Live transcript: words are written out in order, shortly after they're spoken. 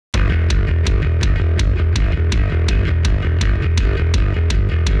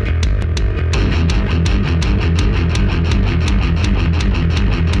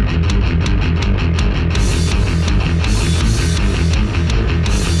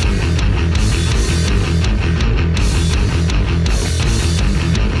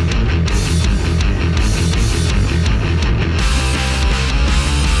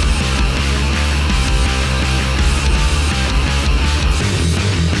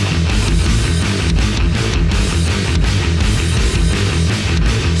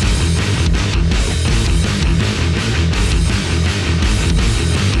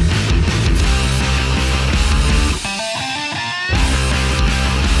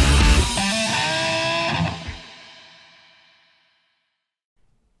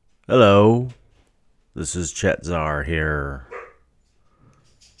Hello, this is Chet Zar here.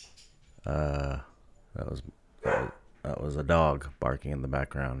 That was that was a dog barking in the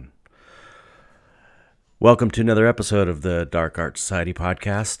background. Welcome to another episode of the Dark Art Society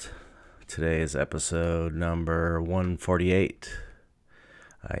podcast. Today is episode number 148.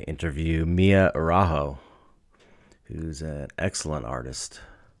 I interview Mia Araujo, who's an excellent artist.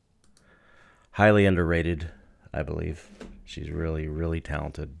 Highly underrated, I believe. She's really, really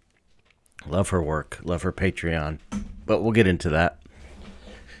talented. Love her work. Love her Patreon. But we'll get into that.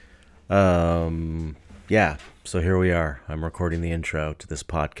 Yeah, so here we are. I'm recording the intro to this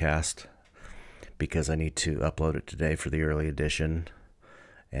podcast because I need to upload it today for the early edition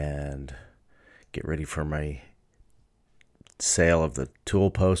and get ready for my sale of the Tool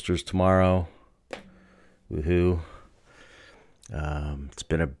posters tomorrow. Woohoo. It's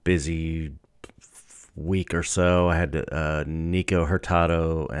been a busy week or so. I had Nico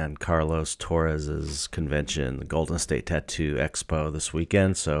Hurtado and Carlos Torres's convention, the Golden State Tattoo Expo this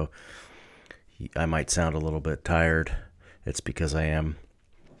weekend, so I might sound a little bit tired. It's because I am.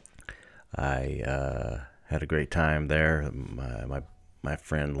 I had a great time there. My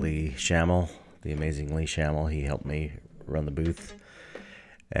friend Lee Shamel, the amazing Lee Shamel, he helped me run the booth,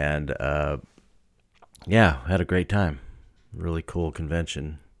 and yeah, had a great time. Really cool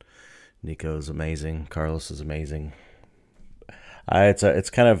convention. Nico's amazing. Carlos is amazing. It's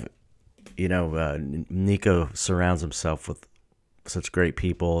kind of, Nico surrounds himself with such great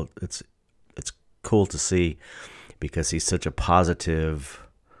people. It's cool to see because he's such a positive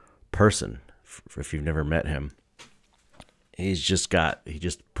person. If you've never met him, he just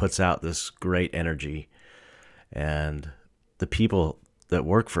puts out this great energy, and the people that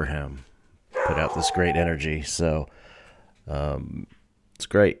work for him put out this great energy. So, it's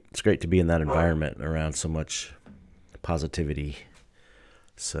great. It's great to be in that environment around so much positivity.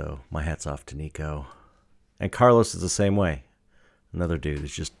 So my hat's off to Nico. And Carlos is the same way. Another dude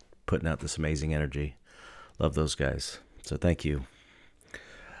who's just putting out this amazing energy. Love those guys. So thank you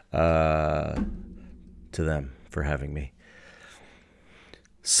to them for having me.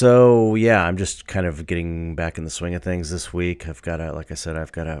 So yeah, I'm just kind of getting back in the swing of things this week. I've got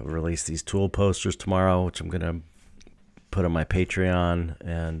to release these Tool posters tomorrow, which I'm going to put on my Patreon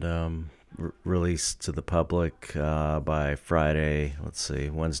and release to the public by Friday. Let's see,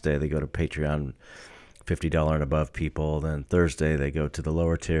 Wednesday they go to Patreon, $50 and above people. Then Thursday they go to the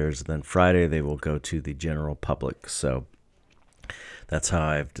lower tiers. Then Friday they will go to the general public. So that's how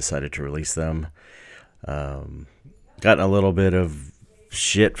I've decided to release them. Gotten a little bit of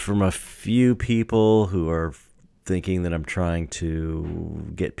shit from a few people who are thinking that I'm trying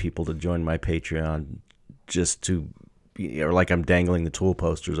to get people to join my Patreon just to, or like I'm dangling the Tool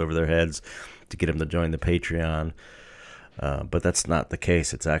posters over their heads to get them to join the Patreon. But that's not the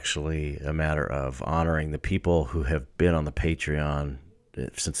case. It's actually a matter of honoring the people who have been on the Patreon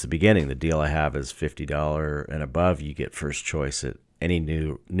since the beginning. The deal I have is $50 and above. You get first choice at any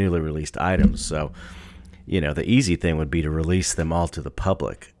newly released items. So, the easy thing would be to release them all to the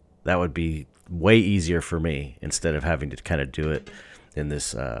public. That would be way easier for me instead of having to kind of do it in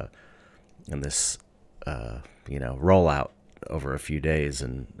this rollout over a few days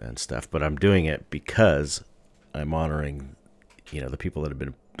and stuff. But I'm doing it because I'm honoring, the people that have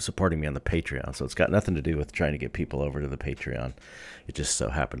been supporting me on the Patreon. So it's got nothing to do with trying to get people over to the Patreon. It just so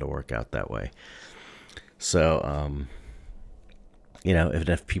happened to work out that way. So,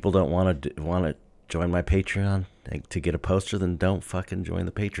 if people don't want to join my Patreon to get a poster, then don't fucking join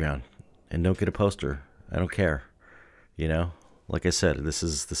the Patreon and don't get a poster. I don't care. Like I said, this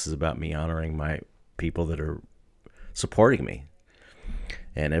is about me honoring my people that are supporting me,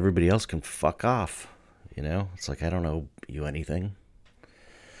 and everybody else can fuck off. It's like, I don't owe you anything.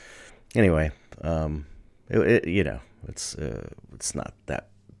 Anyway, it's not that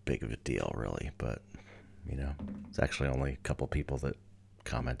big of a deal really, but it's actually only a couple people that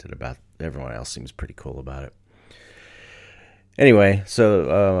commented about. Everyone else seems pretty cool about it. Anyway, so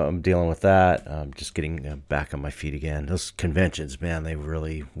I'm dealing with that. I'm just getting back on my feet again. Those conventions, man, they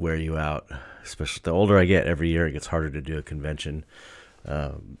really wear you out. Especially the older I get, every year it gets harder to do a convention.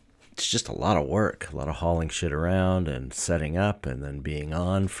 It's just a lot of work, a lot of hauling shit around and setting up and then being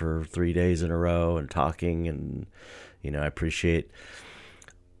on for 3 days in a row and talking. And, I appreciate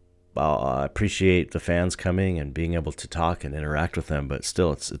the fans coming and being able to talk and interact with them, but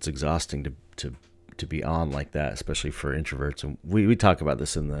still it's exhausting to be on like that, especially for introverts. And we talk about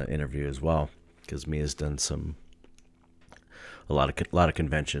this in the interview as well, because Mia's done a lot of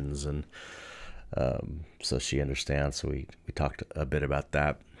conventions, and so she understands. So we talked a bit about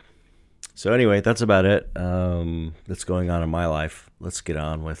that. So anyway, that's about it. That's going on in my life. Let's get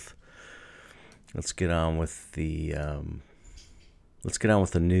on with let's get on with the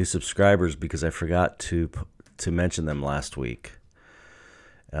new subscribers because I forgot to mention them last week.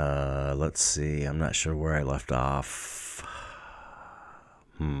 Let's see. I'm not sure where I left off.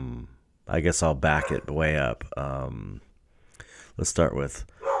 I guess I'll back it way up. Let's start with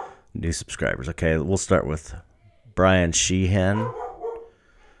new subscribers. Okay, we'll start with Brian Sheehan.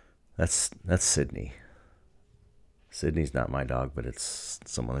 That's Sydney. Sydney's not my dog, but it's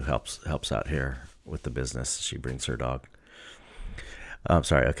someone who helps out here with the business. She brings her dog. I'm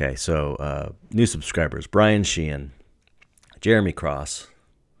sorry. Okay, so new subscribers: Brian Sheehan, Jeremy Cross,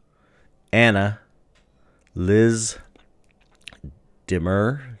 Anna, Liz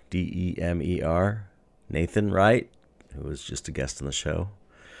Demer, Demer, Nathan Wright, who was just a guest on the show,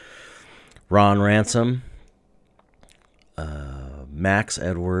 Ron Ransom, Max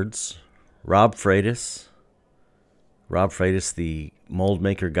Edwards, Rob Freitas, the mold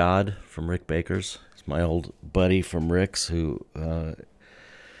maker god from Rick Baker's. He's my old buddy from Rick's, who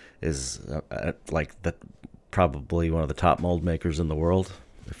is probably one of the top mold makers in the world,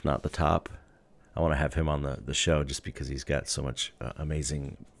 if not the top. I want to have him on the show just because he's got so much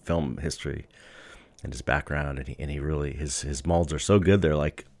amazing film history and his background, and he really his molds are so good, they're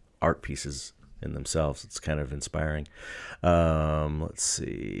like art pieces in themselves. It's kind of inspiring. Let's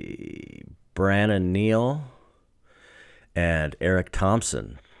see, Brannon Neal and Eric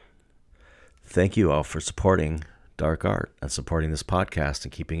Thompson. Thank you all for supporting Dark Art and supporting this podcast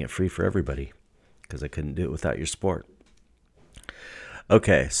and keeping it free for everybody, because I couldn't do it without your support.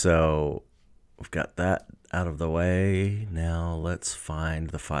 Okay, so we've got that out of the way. Now let's find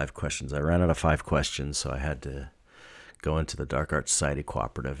the 5 questions. I ran out of 5 questions, so I had to go into the Dark Art Society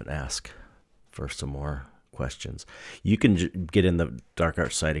Cooperative and ask for some more questions. You can get in the Dark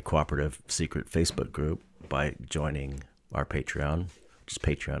Art Society Cooperative secret Facebook group by joining our Patreon, which is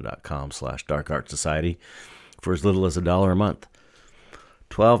patreon.com/darkartsociety, for as little as $1 a month,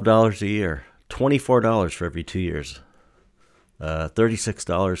 $12 a year, $24 for every 2 years,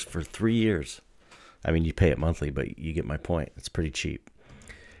 $36 for 3 years. I mean, you pay it monthly, but you get my point. It's pretty cheap.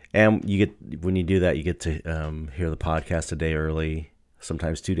 And when you do that, you get to hear the podcast a day early,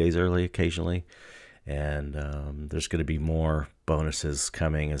 sometimes 2 days early occasionally. And there's going to be more bonuses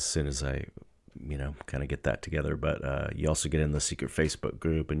coming as soon as I, kind of get that together. But you also get in the secret Facebook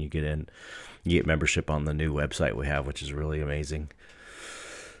group, and you get membership on the new website we have, which is really amazing.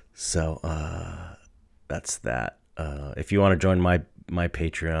 So that's that. If you want to join my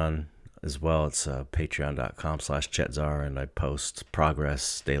Patreon as well, it's patreon.com/Chet Zar, and I post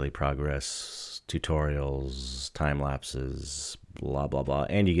daily progress, tutorials, time lapses, blah blah blah,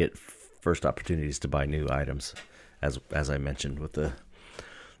 and you get first opportunities to buy new items, as I mentioned with the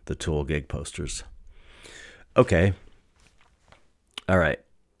Tool gig posters. Okay, all right,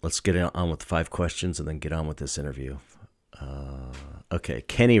 let's get on with the 5 questions and then get on with this interview. Okay,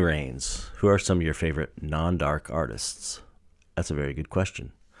 Kenny Rains, who are some of your favorite non-dark artists? That's a very good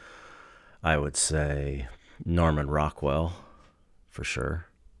question. I would say Norman Rockwell, for sure.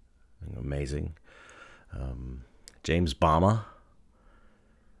 Amazing. James Bama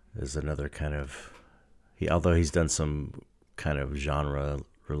is another kind of... although he's done some kind of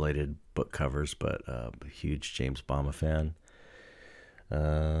genre-related book covers, but a huge James Bama fan.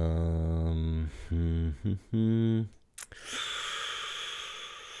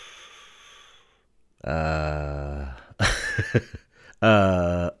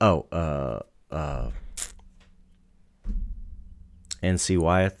 NC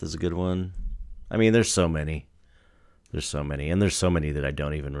Wyeth is a good one. I mean, there's so many, and there's so many that I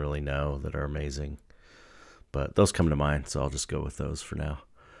don't even really know that are amazing, but those come to mind, so I'll just go with those for now.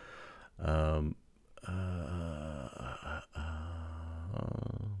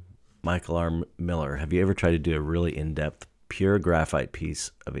 Michael R. Miller, have you ever tried to do a really in-depth, pure graphite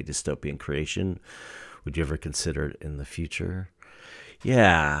piece of a dystopian creation? Would you ever consider it in the future?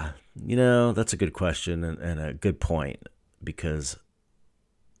 Yeah, that's a good question and a good point, because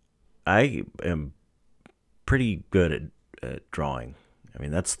I am pretty good at drawing. I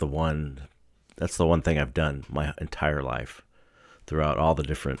mean, that's the one thing I've done my entire life, throughout all the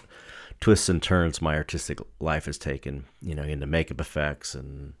different twists and turns my artistic life has taken, into makeup effects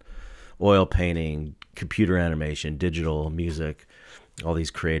and oil painting, computer animation, digital music, all these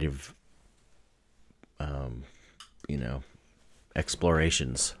creative,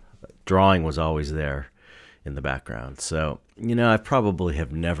 explorations. Drawing was always there in the background. So, I probably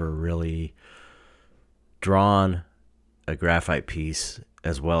have never really drawn a graphite piece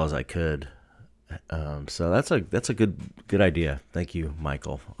as well as I could So that's a good idea. Thank you,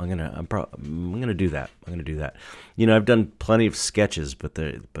 Michael. I'm gonna do that. I've done plenty of sketches, but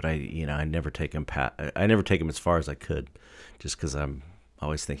I never take them I never take them as far as I could, just because I'm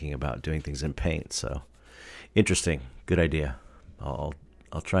always thinking about doing things in paint. So interesting, good idea. I'll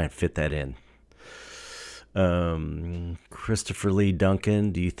try and fit that in. Christopher Lee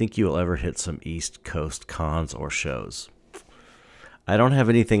Duncan, do you think you will ever hit some East Coast cons or shows? I don't have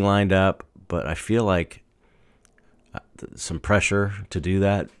anything lined up, but I feel like some pressure to do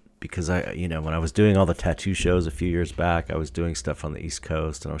that, because when I was doing all the tattoo shows a few years back, I was doing stuff on the East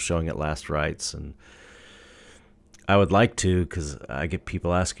Coast, and I was showing at Last Rites, and I would like to, because I get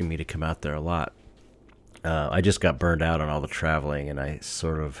people asking me to come out there a lot. I just got burned out on all the traveling, and I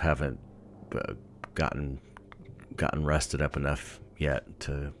sort of haven't gotten rested up enough yet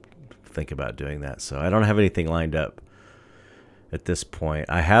to think about doing that. So I don't have anything lined up at this point.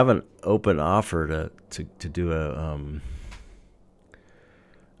 I have an open offer to do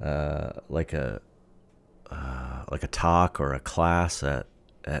like a talk or a class at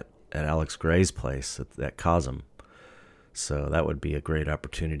Alex Gray's place at Cosm. So that would be a great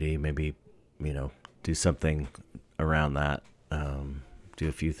opportunity. Maybe do something around that. Do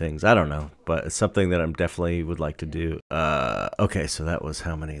a few things. I don't know, but it's something that I'm definitely would like to do. Okay, so that was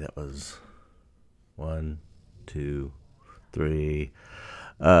how many? That was 1, 2, 3.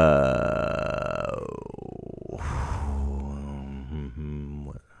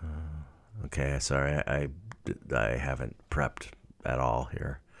 Okay, sorry, I haven't prepped at all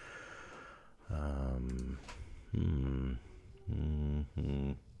here.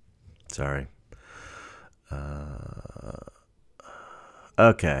 Sorry.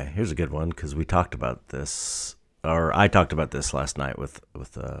 Okay, here's a good one, because we talked about this, or I talked about this last night with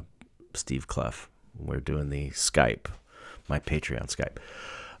Steve Clough. We're doing the Skype, my Patreon Skype.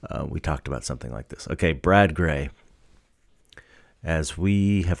 We talked about something like this. Okay, Brad Gray. As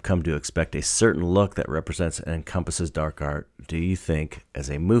we have come to expect a certain look that represents and encompasses dark art, do you think, as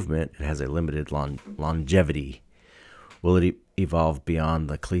a movement, it has a limited longevity? Will it evolve beyond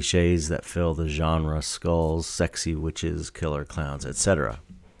the cliches that fill the genre: skulls, sexy witches, killer clowns, etc.?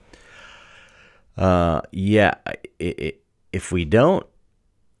 Yeah, if we don't,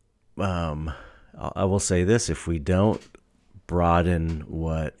 I will say this: if we don't broaden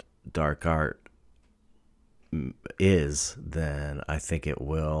what dark art is, then I think it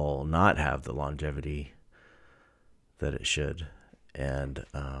will not have the longevity that it should. And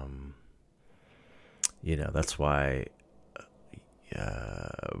that's why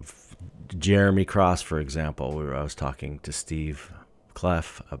Jeremy Cross, for example, I was talking to Steve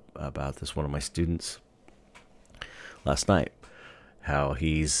Clough about this, one of my students, last night, how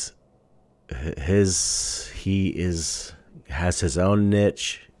he has his own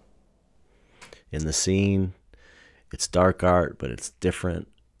niche in the scene. It's dark art, but it's different.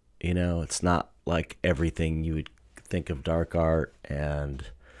 It's not like everything you would think of dark art, and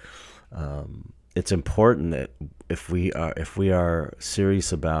it's important that if we are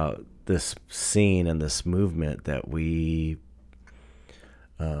serious about this scene and this movement, that we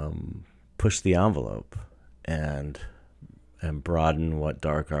push the envelope and broaden what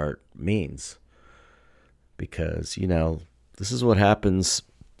dark art means, because this is what happens.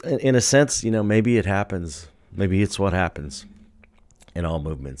 In a sense, maybe it happens. Maybe it's what happens in all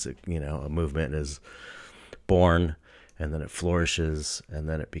movements. A movement is born, and then it flourishes, and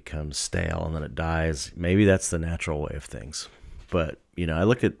then it becomes stale, and then it dies. Maybe that's the natural way of things. But, I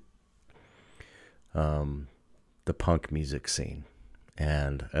look at the punk music scene,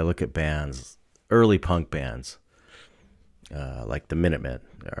 and I look at bands, early punk bands, like the Minutemen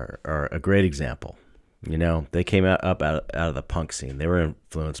are a great example. They came out of the punk scene. They were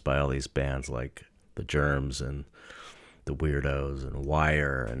influenced by all these bands like the Germs and the Weirdos and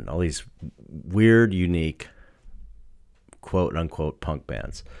Wire and all these weird, unique, quote unquote punk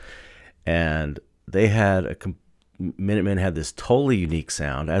bands. And they had Minutemen had this totally unique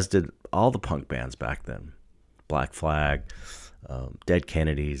sound, as did all the punk bands back then. Black Flag, Dead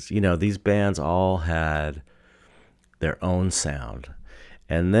Kennedys. These bands all had their own sound.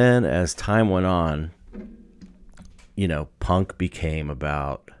 And then as time went on, punk became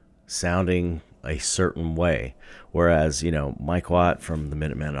about sounding a certain way. Whereas, Mike Watt from the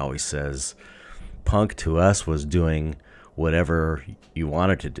Minutemen always says, punk to us was doing whatever you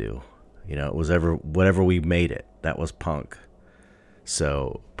wanted to do. It was whatever we made it. That was punk.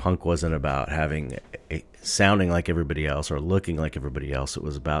 So punk wasn't about sounding like everybody else or looking like everybody else. It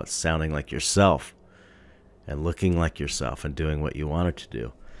was about sounding like yourself and looking like yourself and doing what you wanted to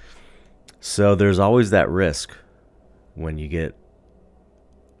do. So there's always that risk when you get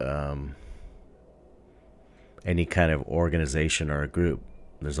any kind of organization or a group.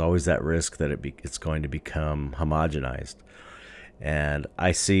 There's always that risk that it's going to become homogenized. And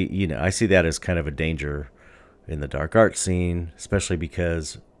I see that as kind of a danger in the dark art scene, especially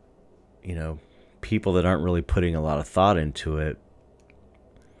because, people that aren't really putting a lot of thought into it,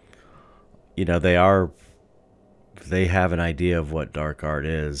 they have an idea of what dark art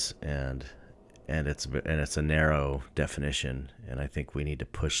is, and it's a narrow definition, and I think we need to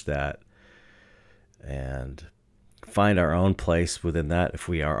push that and find our own place within that. If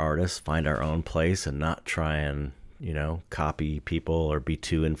we are artists, find our own place and not try and copy people or be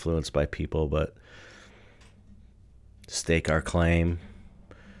too influenced by people, but stake our claim,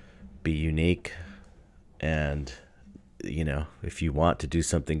 be unique. And if you want to do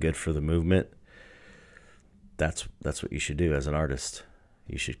something good for the movement, that's what you should do as an artist.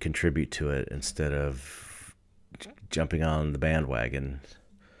 You should contribute to it instead of jumping on the bandwagon.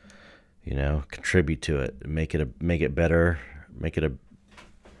 Contribute to it, make it better, make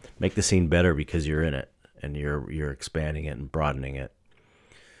the scene better because you're in it and you're expanding it and broadening it.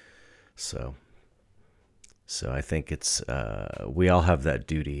 So I think it's we all have that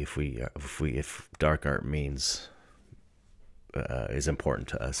duty. If dark art means is important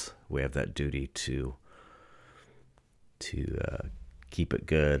to us, we have that duty to keep it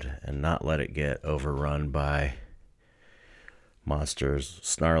good and not let it get overrun by monsters,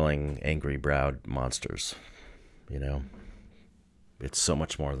 snarling, angry-browed monsters. It's so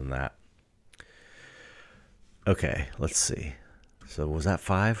much more than that. Okay, let's see. So was that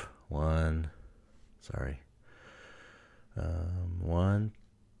 5? 1, sorry. 1,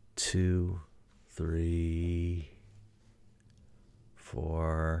 2, 3,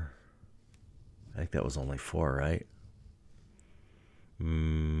 4. I think that was only 4, right?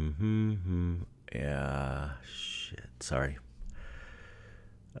 Yeah, shit, sorry.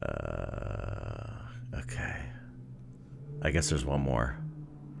 Okay. I guess there's one more.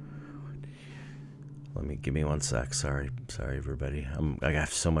 Give me 1 sec. Sorry, everybody. I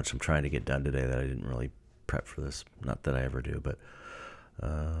have so much I'm trying to get done today that I didn't really prep for this. Not that I ever do, but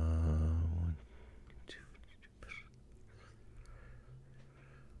 1, 2.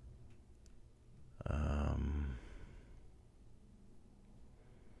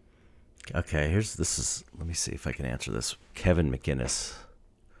 Okay, let me see if I can answer this. Kevin McInnes.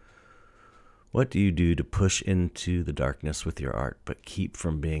 What do you do to push into the darkness with your art, but keep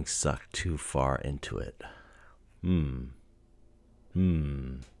from being sucked too far into it?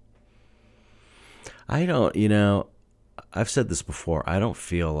 I don't, I've said this before. I don't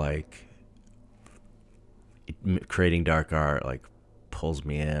feel like creating dark art like pulls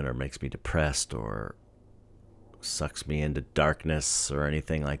me in or makes me depressed or sucks me into darkness or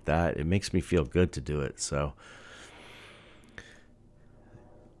anything like that. It makes me feel good to do it. So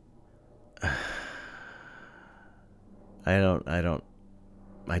I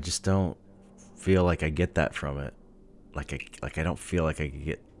just don't feel like I get that from it. Like I don't feel like I could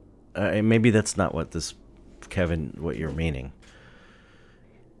get, maybe that's not what Kevin, what you're meaning.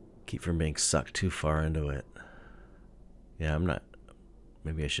 Keep from being sucked too far into it. Yeah,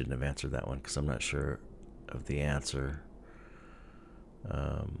 maybe I shouldn't have answered that one because I'm not sure of the answer.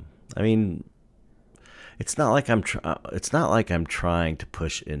 I mean, it's not like I'm trying to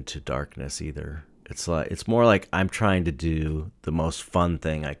push into darkness either. It's more like I'm trying to do the most fun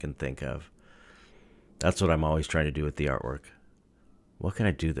thing I can think of. That's what I'm always trying to do with the artwork. What can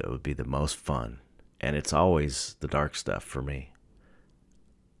I do that would be the most fun? And it's always the dark stuff for me.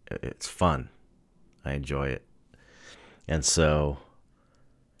 It's fun. I enjoy it. And so,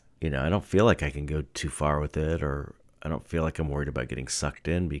 I don't feel like I can go too far with it, or I don't feel like I'm worried about getting sucked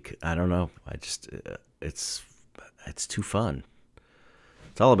in because I don't know. It's too fun.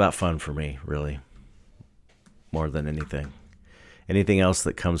 It's all about fun for me, really. More than anything. Anything else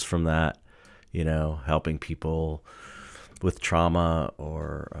that comes from that, helping people with trauma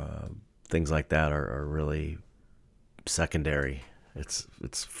or things like that are really secondary. It's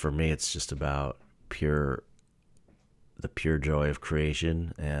for me, it's just about the pure joy of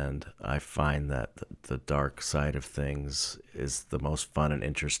creation, and I find that the dark side of things is the most fun and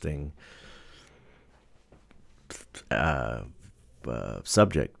interesting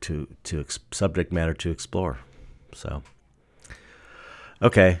subject matter to explore. So,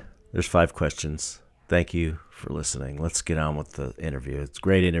 okay, there's 5 questions. Thank you for listening. Let's get on with the interview. It's a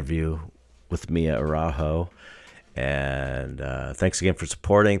great interview with Mia Araujo. And thanks again for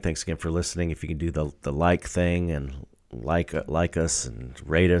supporting. Thanks again for listening. If you can do the like thing and like us and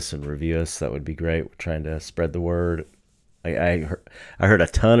rate us and review us, that would be great. We're trying to spread the word. I heard a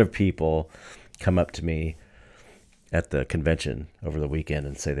ton of people come up to me at the convention over the weekend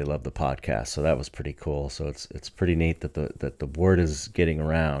and say they love the podcast. So that was pretty cool. So it's pretty neat that the word is getting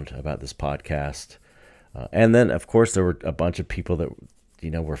around about this podcast. And then, of course, there were a bunch of people that,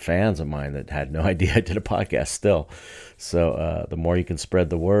 were fans of mine that had no idea I did a podcast still. So the more you can spread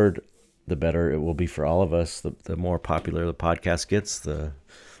the word, the better it will be for all of us. The more popular the podcast gets, the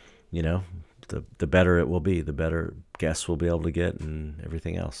better it will be, the better guests we'll be able to get and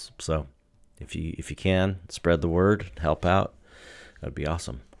everything else. So if you can spread the word, help out, that'd be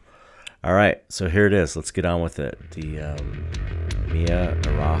awesome. All right, so here it is. Let's get on with it. The Mia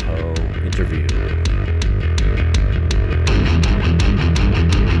Araujo interview.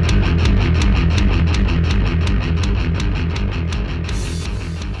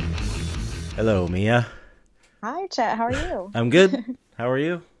 Hello, Mia. Hi, Chet. How are you? I'm good. How are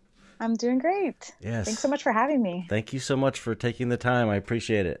you? I'm doing great. Yes. Thanks so much for having me. Thank you so much for taking the time. I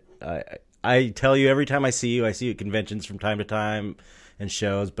appreciate it. I tell you every time I see you at conventions from time to time and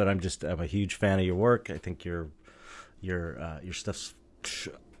shows, but I'm a huge fan of your work. I think your stuff's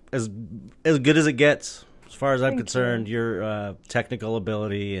as good as it gets, as far as I'm concerned. Your technical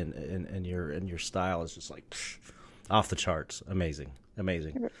ability and your style is just like off the charts. Amazing.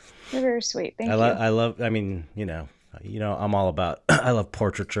 You're very sweet. Thank you. I love. I mean, I'm all about. I love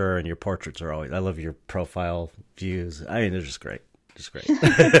portraiture, and your portraits are always. I love your profile views. I mean, they're just great.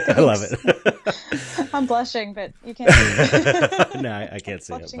 I love it. I'm blushing, but you can't see it. No, I can't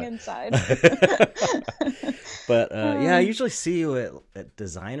see blushing it. Inside. But I usually see you at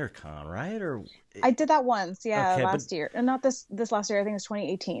Designer Con, right? Or I did that once, last year. And not this last year. I think it was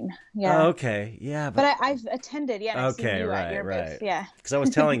 2018. Yeah. Oh, okay. Yeah. But I've attended. Yeah. And I've seen you at your booth. Yeah. Because I was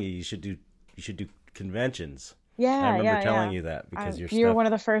telling you, you should do conventions. Yeah, I remember telling you that because you were one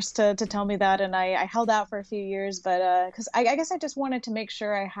of the first to tell me that, and I held out for a few years, but because I guess I just wanted to make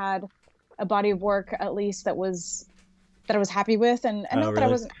sure I had a body of work at least that I was happy with, and not really? that I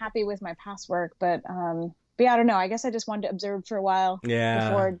wasn't happy with my past work, but yeah, I don't know. I guess I just wanted to observe for a while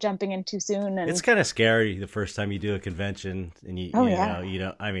before jumping in too soon. And it's kind of scary the first time you do a convention, and you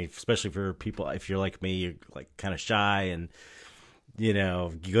know, I mean, especially for people if you're like me, you're like kind of shy and. You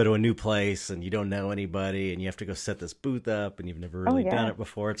go to a new place and you don't know anybody and you have to go set this booth up and you've never really done it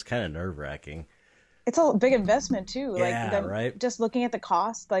before. It's kind of nerve-wracking. It's a big investment too. Yeah, right. Just looking at the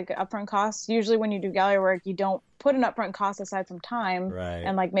cost, like upfront costs. Usually when you do gallery work, you don't put an upfront cost aside from time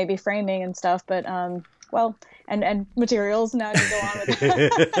and like maybe framing and stuff. But and materials now to go on with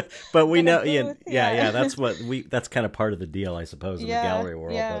that. But we know, that's kind of part of the deal, I suppose, in the gallery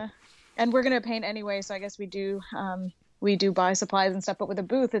world. Yeah, but... and we're gonna paint anyway, so I guess we do buy supplies and stuff, but with a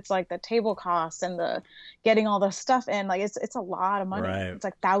booth, it's like the table costs and the getting all the stuff in. Like it's a lot of money. Right. It's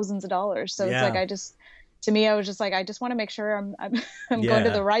like thousands of dollars. So it's like I was just like I just want to make sure I'm going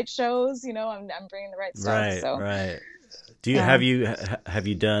to the right shows. I'm bringing the right stuff. Right. So. Right. Do you have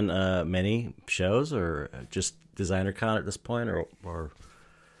you done many shows or just Designer Con at this point or?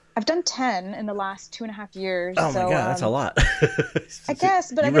 I've done 10 in the last 2.5 years. Oh my God, that's a lot. I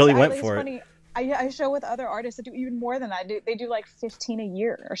guess, but you really went for it. Funny. I show with other artists that do even more than that. They do like 15 a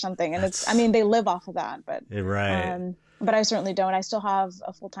year or something, and they live off of that. But right. But I certainly don't. I still have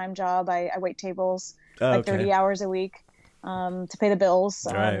a full-time job. I wait tables 30 hours a week to pay the bills,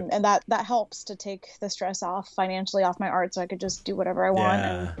 and that helps to take the stress financially off my art, so I could just do whatever I want.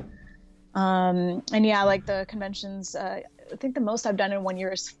 Yeah. And like the conventions. I think the most I've done in 1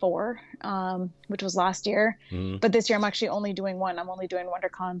 year is 4, which was last year. Mm. But this year I'm actually only doing 1. I'm only doing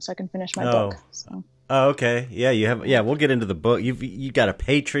WonderCon so I can finish my book. So. Oh, okay. Yeah, you have. Yeah, we'll get into the book. You got a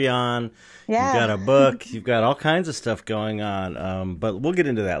Patreon. Yeah. You've got a book. You've got all kinds of stuff going on. But we'll get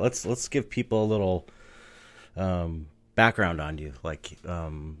into that. Let's give people a little background on you. Like,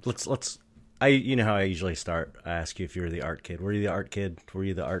 let's. You know how I usually start. I ask you if you were the art kid. Were you the art kid? Were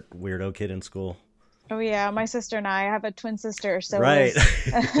you the art weirdo kid in school? Oh yeah, my sister and I have a twin sister, so right.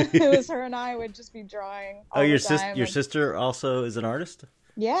 it was her and I would just be drawing. All your the time. Your sister also is an artist?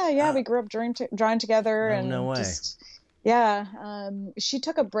 Yeah, we grew up drawing together, and no way. She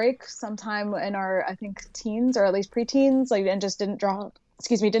took a break sometime in our teens or at least preteens, and just didn't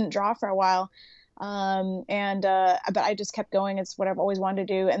draw for a while. But I just kept going. It's what I've always wanted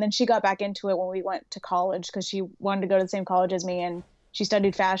to do, and then she got back into it when we went to college because she wanted to go to the same college as me and. She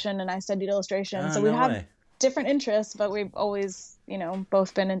studied fashion and I studied illustration. So we had different interests, but we've always,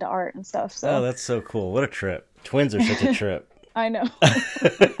 both been into art and stuff. So. Oh, that's so cool. What a trip. Twins are such a trip. I know.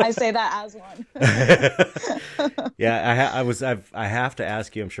 I say that as one. Yeah, I have to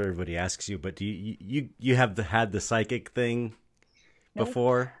ask you, I'm sure everybody asks you, but do you have had the psychic thing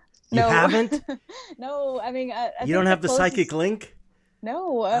before? No. You haven't? No, I mean, you don't have the psychic link?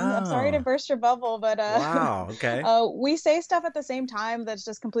 No, I'm sorry to Oh, burst your bubble, but wow. Okay. we say stuff at the same time that's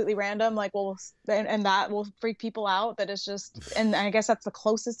just completely random. Like, and that will freak people out. That it's just, and I guess that's the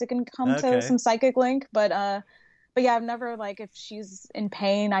closest it can come to Okay. some psychic link. But yeah, I've never like if she's in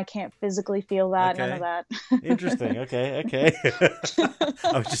pain, I can't physically feel that. None of Okay. that. Interesting. Okay. Okay.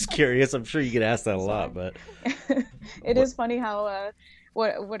 I was just curious. I'm sure you get asked that a lot, Sorry. but It what? is funny how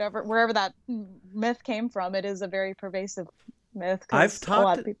whatever wherever that myth came from, it is a very pervasive myth I've because a talked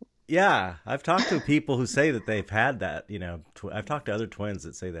lot to, of people. yeah, I've talked to people who say that they've had that, I've talked to other twins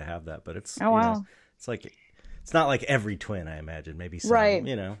that say they have that, but it's, Oh wow. it's like, it's not like every twin, I imagine. Maybe some, Right.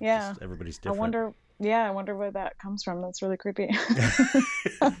 Yeah. just everybody's I different. wonder. Yeah, I wonder where that comes from. That's really creepy.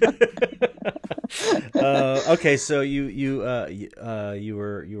 Okay, so you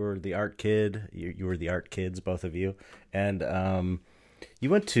were the art kid. You were the art kids, both of you, and you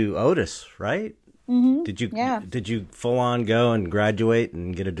went to Otis, right? Yeah, Did you full on go and graduate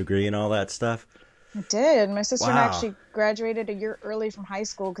and get a degree and all that stuff? I did. My sister and I Wow. actually graduated a year early from high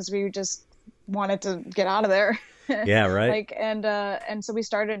school because we just wanted to get out of there. Yeah, right. Like and so we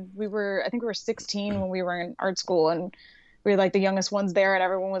started I think we were 16 when we were in art school and we were like the youngest ones there and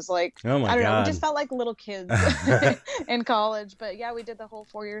everyone was like Oh my I don't know, we just God. felt like little kids in college. But yeah, we did the whole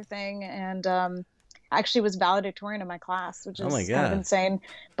 4-year thing and I actually was valedictorian in my class, which Oh my is kind of God. insane.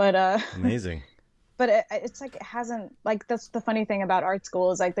 But Amazing. but it's like it hasn't like that's the funny thing about art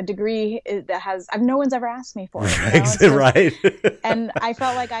school is like the degree that has no one's ever asked me for it, you know? It's just Right. and I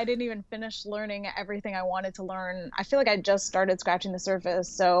felt like I didn't even finish learning everything I wanted to learn. I feel like I just started scratching the surface.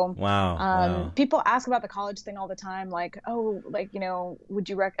 So Wow. Wow. people ask about the college thing all the time, like, oh, like, would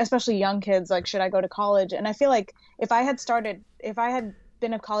you especially young kids, like, should I go to college? And I feel like if I had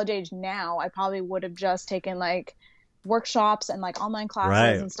been of college age now, I probably would have just taken like workshops and like online classes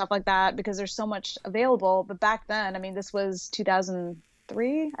Right. and stuff like that because there's so much available. But back then, I mean, this was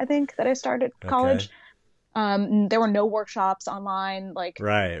 2003, I think, that I started Okay. college. There were no workshops online. Like,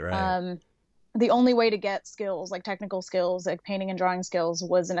 Right. Right. the only way to get skills, like technical skills, like painting and drawing skills,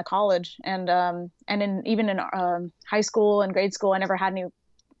 was in a college. And even in high school and grade school, I never had any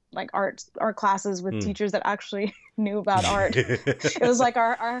like art classes with Hmm. teachers that actually knew about art. It was like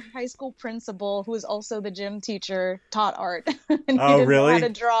our high school principal, who was also the gym teacher, taught art, and he Oh, didn't know how to really?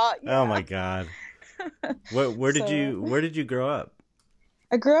 draw. Oh Yeah. my God. Where did So you grow up?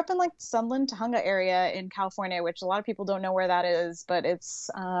 I grew up in like Sunland, Tujunga area in California, which a lot of people don't know where that is, but it's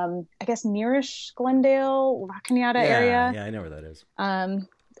I guess nearish Glendale, La Cañada Yeah. area. Yeah. I know where that is. Um,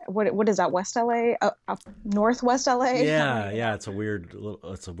 what is that? West LA? Up northwest LA? I don't Yeah. even Yeah. know. It's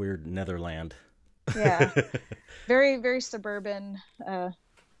a weird Netherland. Yeah, very very suburban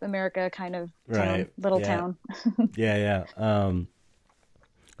America kind of town, Right. little Yeah. town. Yeah. Yeah.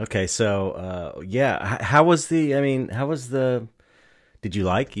 Okay. So, yeah. How was the? I mean, how was the? Did you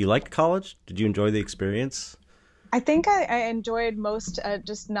liked college? Did you enjoy the experience? I think I enjoyed most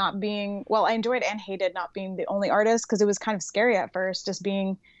just not being, well, I enjoyed and hated not being the only artist because it was kind of scary at first, just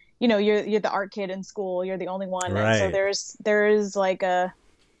being, you're the art kid in school, you're the only one. And so Right. there's like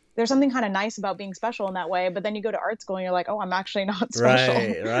there's something kind of nice about being special in that way. But then you go to art school and you're like, oh, I'm actually not special.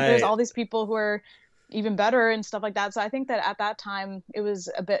 Right. There's Right. all these people who are even better and stuff like that. So I think that at that time it was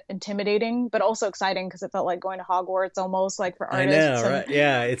a bit intimidating, but also exciting because it felt like going to Hogwarts almost like for I know, artists. And right?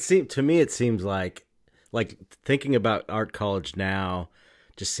 Yeah, it seems like thinking about art college now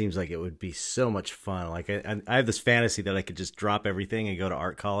just seems like it would be so much fun. Like I have this fantasy that I could just drop everything and go to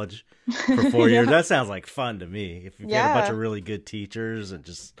art college for 4 years. yeah, That sounds like fun to me. If you had a bunch yeah, of really good teachers and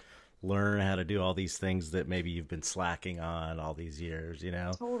just learn how to do all these things that maybe you've been slacking on all these years, you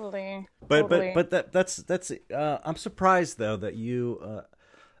know. totally, But totally. that's I'm surprised though that you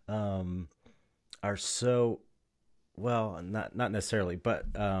um are so well, not necessarily, but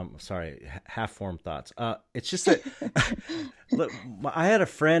sorry, half formed thoughts. It's just that look, I had a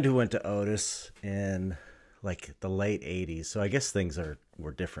friend who went to Otis in like the late '80s, so I guess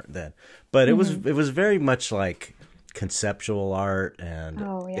were different then. But Hmm. it was very much like conceptual art, and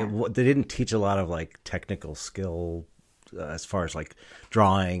Oh yeah. they didn't teach a lot of like technical skill as far as like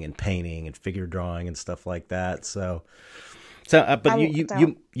drawing and painting and figure drawing and stuff like that. But I lucked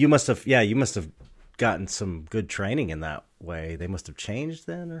out. you must have, yeah, you must have gotten some good training in that way. They must have changed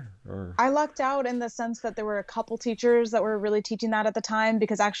then, or I lucked out in the sense that there were a couple teachers that were really teaching that at the time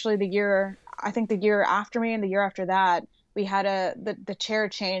because actually I think the year after me and the year after that, we had the chair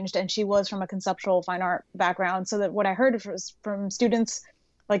changed and she was from a conceptual fine art background. So that what I heard was from students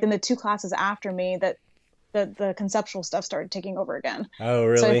like in the two classes after me that the conceptual stuff started taking over again. oh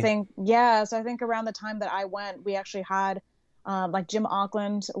So I really? think, yeah, so I think around the time that I went, we actually had Like Jim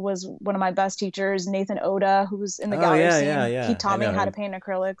Auckland was one of my best teachers. Nathan Oda, who's in the Oh gallery yeah, scene, yeah, he yeah. I taught me know how to him. paint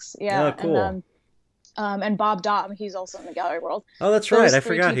acrylics. Oh, Yeah, cool. and Bob Dom, he's also in the gallery world. Oh, that's right. Those I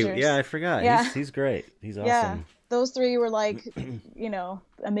three forgot he. Yeah, teachers. I forgot. Yeah, He's great. He's yeah. awesome. Those three were like,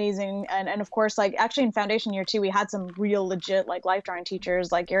 amazing. And of course, like actually in foundation year two, we had some real legit like life drawing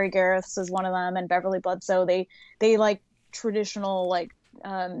teachers. Like Gary Gareth's is one of them, and Beverly Bledsoe. They like traditional like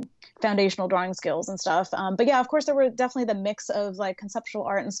foundational drawing skills and stuff. But yeah, of course, there were definitely the mix of like conceptual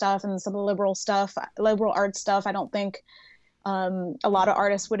art and stuff, and some liberal art stuff. I don't think a lot of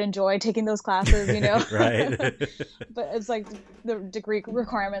artists would enjoy taking those classes, Right. but it's like the degree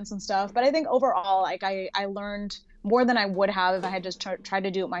requirements and stuff. But I think overall, like I learned more than I would have if I had just tried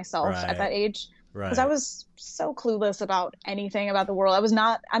to do it myself at that age. Because I was so clueless about anything about the world.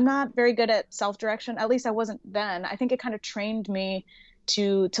 I'm not very good at self-direction. At least I wasn't then. I think it kind of trained me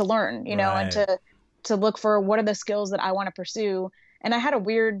to learn, and to look for what are the skills that I want to pursue. And I had a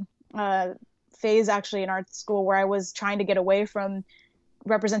weird phase actually in art school where I was trying to get away from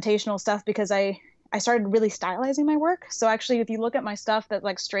representational stuff because I started really stylizing my work. So actually, if you look at my stuff that's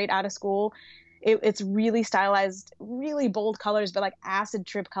like straight out of school, it's really stylized, really bold colors, but like acid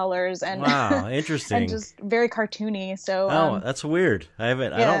trip colors and wow, interesting, and just very cartoony. So that's weird. I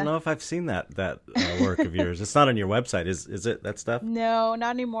don't know if I've seen that work of yours. It's not on your website, is it? That stuff? No,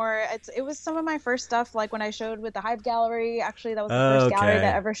 not anymore. It was some of my first stuff, like when I showed with the Hive Gallery. Actually, that was the first gallery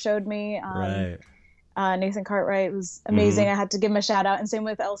that ever showed me. Right. Nathan Cartwright was amazing. I had to give him a shout out, and same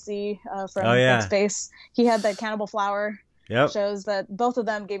with LC from Space. He had the Cannibal Flower shows that both of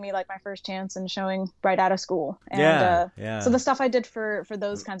them gave me like my first chance in showing right out of school. And so the stuff I did for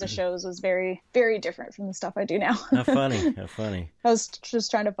those kinds of shows was very, very different from the stuff I do now. How funny. I was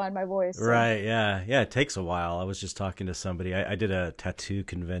just trying to find my voice. So. Right, yeah. It takes a while. I was just talking to somebody. I did a tattoo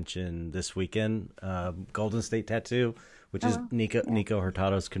convention this weekend, Golden State Tattoo, which is Nico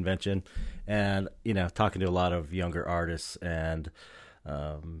Hurtado's convention. And, talking to a lot of younger artists and,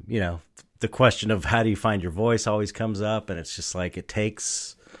 the question of how do you find your voice always comes up, and it's just like it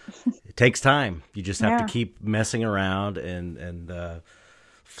takes time. You just have to keep messing around and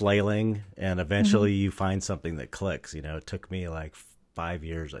flailing, and eventually you find something that clicks. It took me like 5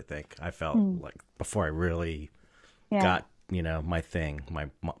 years, I think. I felt like before I really got my thing, my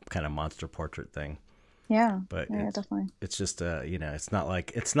kind of monster portrait thing. Yeah, but definitely. It's just it's not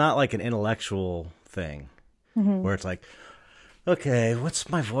like an intellectual thing where it's like, okay, what's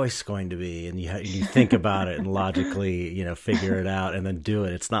my voice going to be? And you think about it and logically, figure it out and then do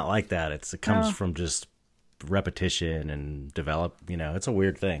it. It's not like that. It comes from just repetition and develop. It's a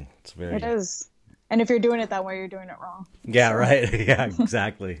weird thing. It is. And if you're doing it that way, you're doing it wrong. Yeah, right. Yeah,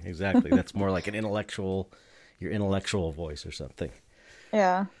 exactly. That's more like your intellectual voice or something.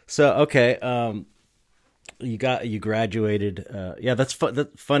 Yeah. So, okay. You graduated. That's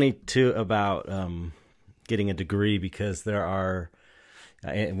funny too about, getting a degree, because there are,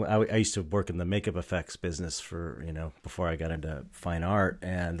 I used to work in the makeup effects business for, before I got into fine art.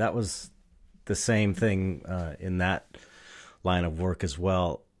 And that was the same thing, in that line of work as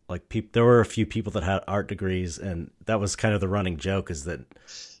well. Like there were a few people that had art degrees, and that was kind of the running joke, is that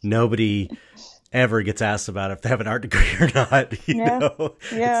nobody ever gets asked about if they have an art degree or not. You know,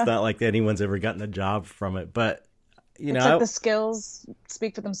 it's not like anyone's ever gotten a job from it, but it's like the skills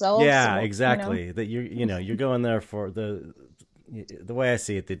speak for themselves. Yeah, exactly. That you're going there for the way I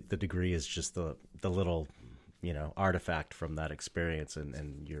see it. The degree is just the little, artifact from that experience,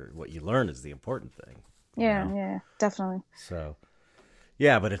 and what you learn is the important thing. Yeah, definitely. So,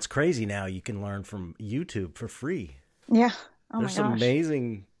 yeah, but it's crazy now. You can learn from YouTube for free. Yeah. There's some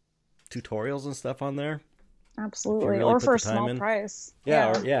amazing tutorials and stuff on there. Absolutely. Really, or for a small price.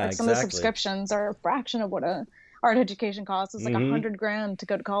 Exactly. Some of the subscriptions are a fraction of what a art education costs. It's like $100,000 to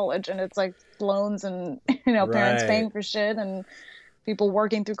go to college, and it's like loans and parents paying for shit and people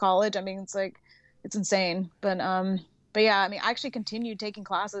working through college. I mean, it's insane. But yeah, I mean, I actually continued taking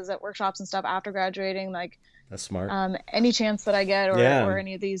classes at workshops and stuff after graduating. Like, that's smart. Any chance that I get, or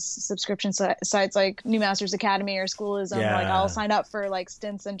any of these subscription sites like New Masters Academy or Schoolism, like I'll sign up for like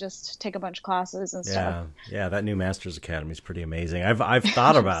stints and just take a bunch of classes and stuff. Yeah, that New Masters Academy is pretty amazing. I've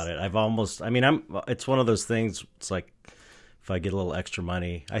thought about it. It's one of those things. It's like if I get a little extra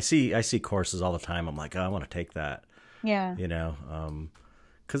money, I see courses all the time. I'm like, oh, I want to take that. Yeah.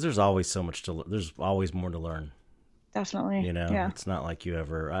 Because there's always there's always more to learn. Definitely. It's not like you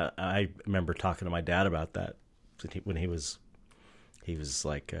ever. I remember talking to my dad about that when he was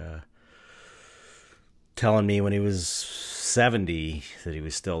like telling me when he was 70 that he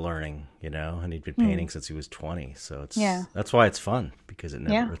was still learning, and he'd been painting since he was 20. So that's why it's fun, because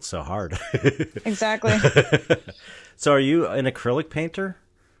it's so hard. Exactly. So are you an acrylic painter?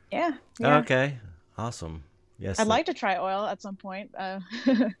 Yeah. Okay. Awesome. Yes. I'd like to try oil at some point.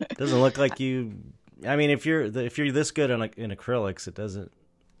 Doesn't look like you. I mean, if you're this good in acrylics, it doesn't.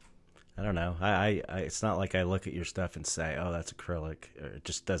 I don't know. I it's not like I look at your stuff and say, "Oh, that's acrylic." It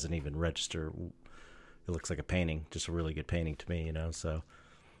just doesn't even register. It looks like a painting, just a really good painting to me, So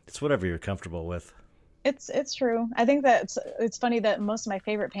it's whatever you're comfortable with. It's true. I think that it's funny that most of my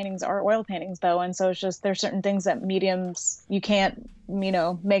favorite paintings are oil paintings, though, and so it's just there's certain things that mediums you can't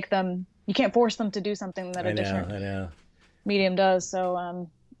make them. You can't force them to do something that a different medium does. So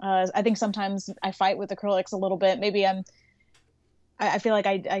I think sometimes I fight with acrylics a little bit. Maybe I feel like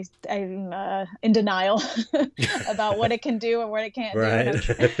I'm in denial about what it can do and what it can't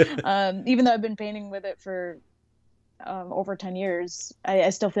do. Even though I've been painting with it for over 10 years, I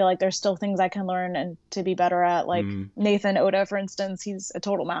still feel like there's still things I can learn and to be better at. Like Nathan Oda, for instance, he's a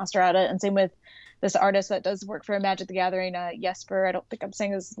total master at it. And same with this artist that does work for Magic the Gathering, Jesper. I don't think I'm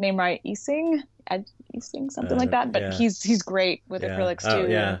saying his name right. Easing, something like that. But he's great with acrylics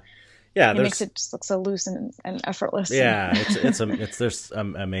too. Yeah, he makes it just look so loose and effortless. Yeah, there's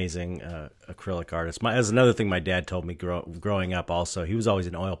amazing acrylic artists. As another thing my dad told me growing up. Also, he was always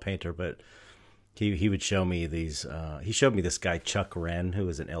an oil painter, but he would show me these. He showed me this guy Chuck Wren, who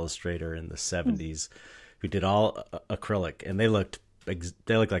was an illustrator in the '70s, who did all acrylic, and they looked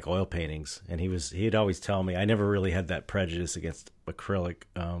like oil paintings. And he'd always tell me, I never really had that prejudice against acrylic.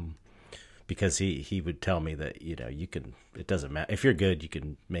 Because he would tell me that you can, it doesn't matter if you're good, you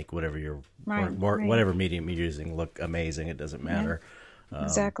can make whatever whatever medium you're using look amazing. It doesn't matter.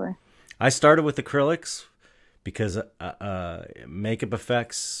 Exactly. I started with acrylics because makeup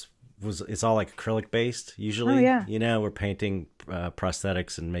effects it's all like acrylic based usually. Oh, yeah. We're painting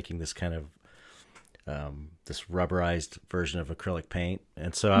prosthetics and making this kind of this rubberized version of acrylic paint,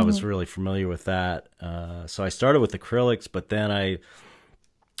 and so I was really familiar with that. So I started with acrylics, but then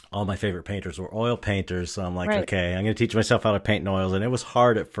all my favorite painters were oil painters. So I'm like, okay, I'm going to teach myself how to paint in oils. And it was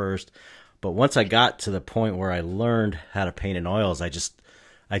hard at first. But once I got to the point where I learned how to paint in oils, I just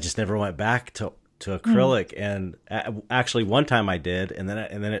never went back to acrylic. And actually one time I did. And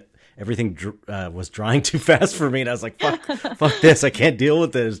then everything was drying too fast for me. And I was like, fuck this. I can't deal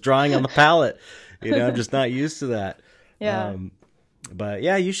with it. It's drying on the palette. I'm just not used to that. Yeah. But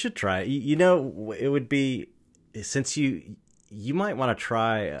yeah, you should try it. It would be, since you might want to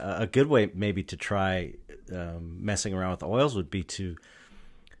try a good way maybe to try messing around with oils would be to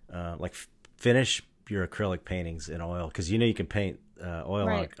finish your acrylic paintings in oil, because you can paint oil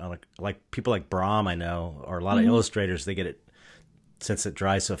on like people like Brahm, I know, or a lot of illustrators, they get it, since it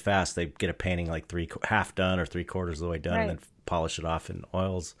dries so fast, they get a painting like half done or 3/4 of the way done and then polish it off in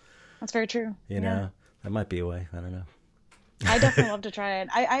oils. That's very true. That might be a way. I don't know. I definitely love to try it.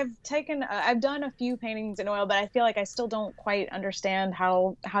 I've done a few paintings in oil, but I feel like I still don't quite understand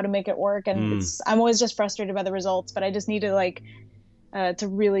how to make it work. And I'm always just frustrated by the results, but I just need to to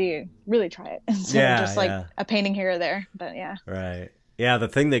really, really try it instead of just a painting here or there. But yeah. Right. Yeah. The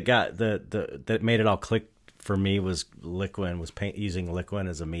thing that got that made it all click for me was using Liquin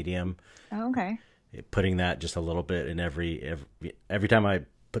as a medium. Oh, okay. Putting that just a little bit in every time I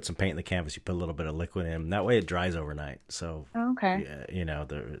put some paint in the canvas, you put a little bit of liquid in. That way it dries overnight. So,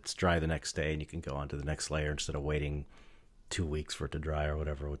 it's dry the next day and you can go on to the next layer instead of waiting 2 weeks for it to dry or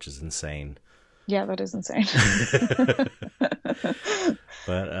whatever, which is insane. Yeah, that is insane.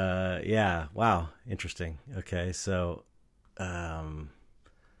 But, wow. Interesting. Okay. So, I'm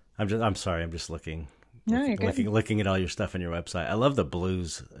sorry. I'm just looking at all your stuff on your website. I love the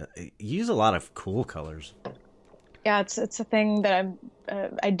blues. You use a lot of cool colors. Yeah, it's a thing that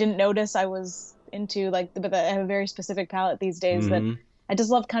I didn't notice I was into, but I have a very specific palette these days that I just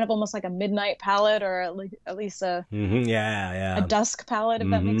love, kind of almost like a midnight palette, or at least a dusk palette, if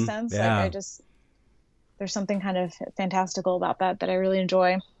that makes sense. Yeah. There's something kind of fantastical about that I really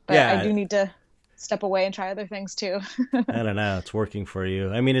enjoy, but I do need to step away and try other things too. I don't know, it's working for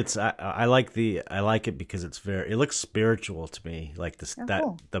you. I mean, I like it because it looks spiritual to me, like this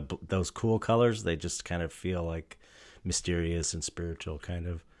those cool colors. They just kind of feel like mysterious and spiritual, kind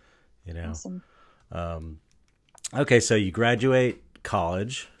of, Awesome. Okay, so you graduate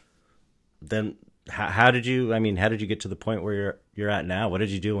college, then how did you get to the point where you're at now? What did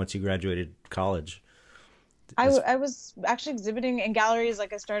you do once you graduated college? I was actually exhibiting in galleries. I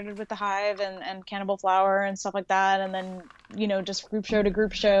started with the Hive and Cannibal Flower and stuff like that, and then just group show to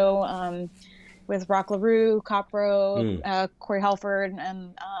group show with Rock LaRue, Copro, Corey Halford,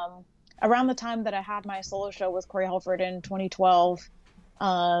 and around the time that I had my solo show with Corey Helford in 2012,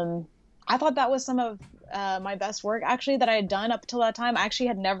 I thought that was some of my best work actually that I had done up until that time. I actually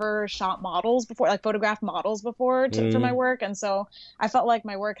had never shot models before, like photographed models before for my work. And so I felt like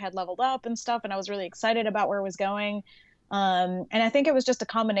my work had leveled up and stuff, and I was really excited about where it was going. And I think it was just a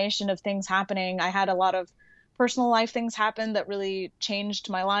combination of things happening. I had a lot of personal life things happen that really changed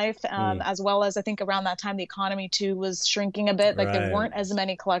my life, as well as I think around that time the economy too was shrinking a bit. Like there weren't as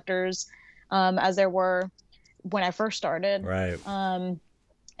many collectors as there were when I first started.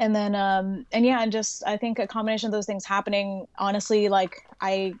 And then, and just, I think a combination of those things happening, honestly, like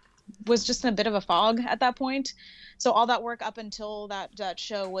I was just in a bit of a fog at that point. So all that work up until that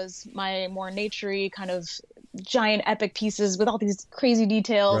show was my more naturey kind of giant epic pieces with all these crazy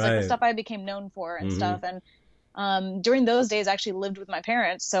details, like the stuff I became known for and stuff. And during those days, I actually lived with my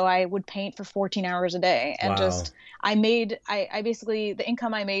parents. So I would paint for 14 hours a day. And I basically, the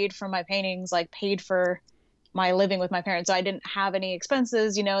income I made from my paintings, like paid for my living with my parents. So I didn't have any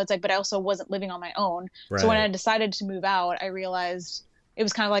expenses, it's like, but I also wasn't living on my own. So when I decided to move out, I realized it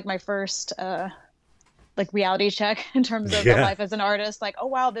was kind of like my first, like reality check in terms of life as an artist. Like, oh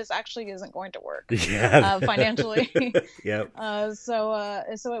wow, this actually isn't going to work financially. So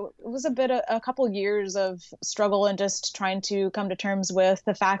it was a couple years of struggle and just trying to come to terms with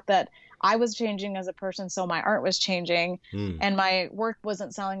the fact that I was changing as a person. So my art was changing and my work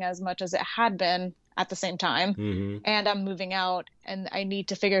wasn't selling as much as it had been at the same time. And I'm moving out and I need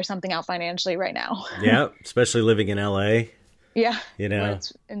to figure something out financially right now. Especially living in LA.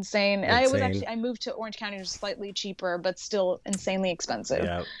 It's insane. And I moved to Orange County, just slightly cheaper, but still insanely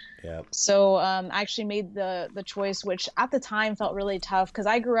expensive. So I actually made the choice, which at the time felt really tough because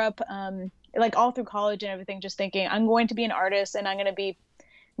I grew up like all through college and everything, just thinking I'm going to be an artist and I'm going to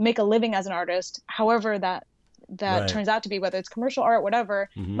make a living as an artist. However, that turns out to be, whether it's commercial art, whatever.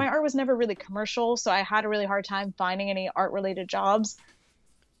 My art was never really commercial, so I had a really hard time finding any art related jobs.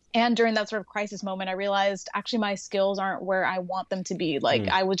 And during that sort of crisis moment, I realized actually my skills aren't where I want them to be. Like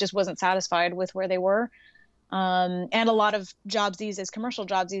I just wasn't satisfied with where they were. And a lot of jobs these days, commercial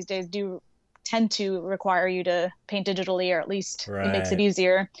jobs these days, do tend to require you to paint digitally, or at least it makes it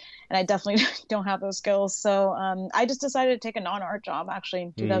easier. And I definitely don't have those skills. So I just decided to take a non-art job actually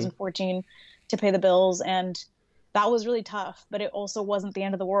in 2014 to pay the bills. And that was really tough, but it also wasn't the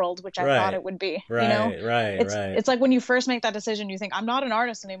end of the world, which I thought it would be. It's like when you first make that decision, you think I'm not an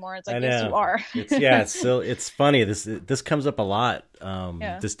artist anymore. It's like, yes, you are. It's funny. This comes up a lot.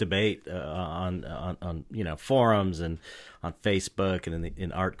 This debate on forums and on Facebook and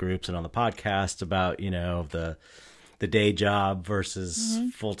in art groups and on the podcast about the day job versus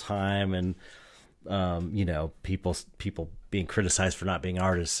full time, and people being criticized for not being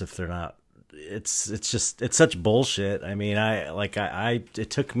artists if they're not. It's such bullshit. I mean, it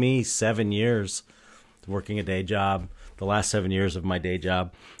took me 7 years working a day job. The last 7 years of my day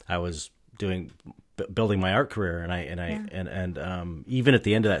job, I was building my art career, and even at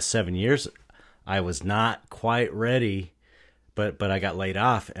the end of that 7 years, I was not quite ready, but I got laid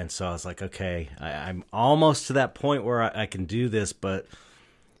off, and so I was like, okay, I'm almost to that point where I can do this, but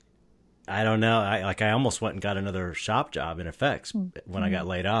I don't know. I almost went and got another shop job in effects when I got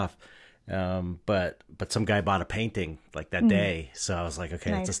laid off. But some guy bought a painting like that day. So I was like,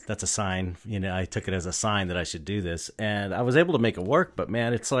 okay, that's a sign, I took it as a sign that I should do this, and I was able to make it work. But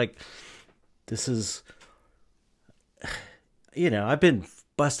man, it's like, this is, I've been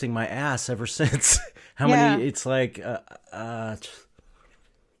busting my ass ever since. How many, it's like, I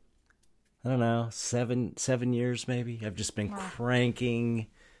don't know, seven years, maybe. I've just been cranking,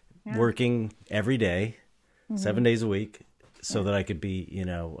 working every day, 7 days a week, so that I could be,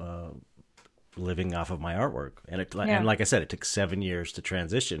 living off of my artwork. And and like I said, it took 7 years to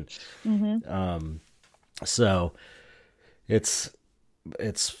transition. So it's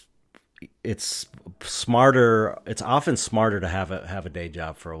smarter. It's often smarter to have a day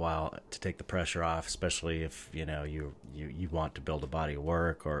job for a while to take the pressure off, especially if you want to build a body of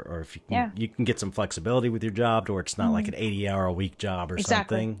work, or if you can get some flexibility with your job to where it's not like an 80-hour-a-week job or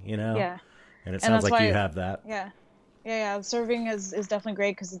something, And it sounds like you have that. Serving is definitely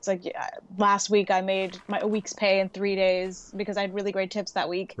great, because it's like last week I made a week's pay in 3 days because I had really great tips that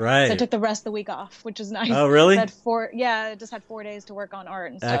week. So I took the rest of the week off, which was nice. Oh, really? I just had 4 days to work on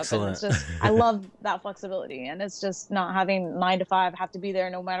art and stuff. Excellent. And it's just, I love that flexibility, and it's just not having 9 to 5, have to be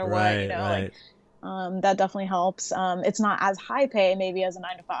there no matter what. That definitely helps. It's not as high pay maybe as a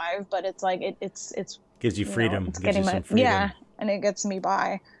 9 to 5, but it's like it's gives you freedom. It's getting some freedom. And it gets me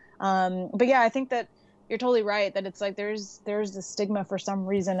by. But I think that you're totally right that it's like there's this stigma for some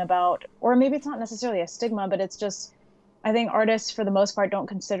reason about, or maybe it's not necessarily a stigma, but it's just I think artists for the most part don't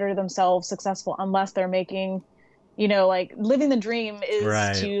consider themselves successful unless they're making, you know, like living the dream is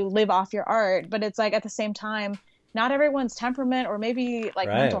Right. to live off your art. But it's like at the same time, not everyone's temperament or maybe like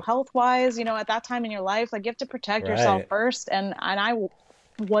mental Right. health wise, you know, at that time in your life, like you have to protect yourself Right. first. And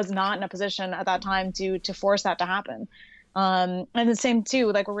was not in a position at that time to force that to happen. And the same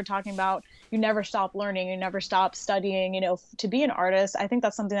too, like what we're talking about, you never stop learning, you never stop studying, you know, to be an artist. I think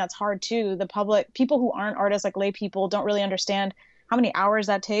that's something that's hard too. The public, people who aren't artists, like lay people, don't really understand how many hours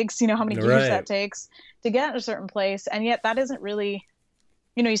that takes, you know, how many years Right. that takes to get a certain place. And yet that isn't really,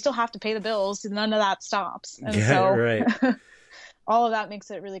 you know, you still have to pay the bills. None of that stops. And Yeah, so right. all of that makes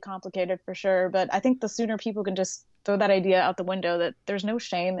it really complicated for sure. But I think the sooner people can just throw that idea out the window that there's no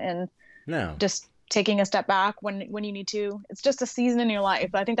shame in No. just taking a step back when you need to. It's just a season in your life.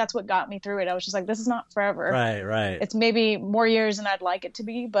 I think that's what got me through it. I was just like, this is not forever. Right, right. It's maybe more years than I'd like it to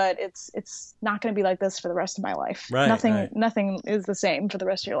be, but it's not going to be like this for the rest of my life. Right, right. Nothing is the same for the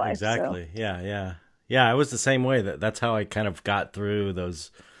rest of your life. Exactly. So. Yeah, yeah. Yeah, I was the same way. That's how I kind of got through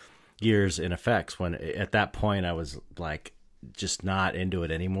those years in effects, when at that point I was like just not into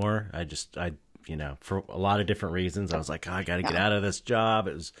it anymore. I you know, for a lot of different reasons, I was like, oh, I got to get out of this job.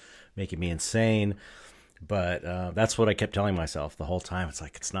 It was making me insane. But that's what I kept telling myself the whole time. It's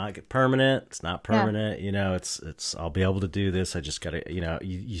like, it's not permanent. It's not permanent. Yeah. You know, it's, I'll be able to do this. I just got to, you know,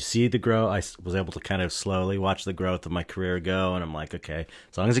 you see the growth. I was able to kind of slowly watch the growth of my career go. And I'm like, okay,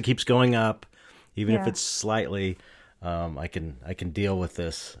 as long as it keeps going up, even if it's slightly, I can deal with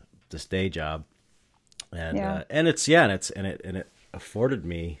this day job. And, and it afforded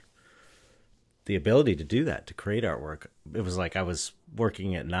me the ability to do that, to create artwork. It was like I was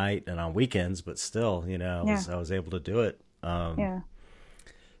working at night and on weekends, but still, you know, I was able to do it.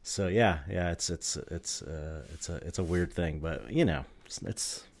 So it's a weird thing, but you know,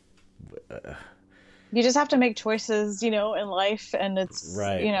 it's you just have to make choices, you know, in life, and it's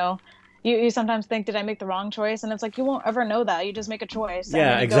right. You know, you sometimes think, did I make the wrong choice? And it's like, you won't ever know that. You just make a choice.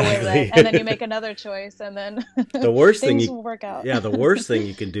 Yeah, and exactly. Go with it, and then you make another choice, and then the worst things thing will work out. Yeah, the worst thing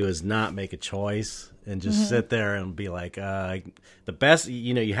you can do is not make a choice and just sit there and be like, the best,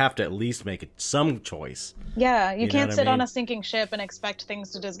 you know, you have to at least make some choice. Yeah, you can't sit I mean? on a sinking ship and expect things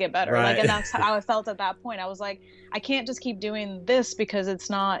to just get better. Right. Like, and that's how I felt at that point. I was like, I can't just keep doing this because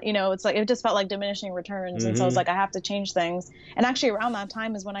it's not, you know, it's like, it just felt like diminishing returns. And so I was like, I have to change things. And actually around that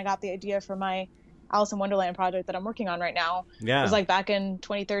time is when I got the idea for my Alice in Wonderland project that I'm working on right now. Yeah. It was like back in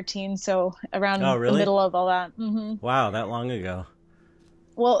 2013. So around the middle of all that. Mm-hmm. Wow, that long ago.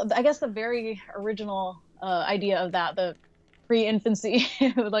 Well, I guess the very original idea of that, the pre-infancy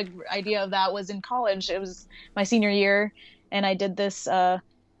like idea of that, was in college. It was my senior year, and I did this sort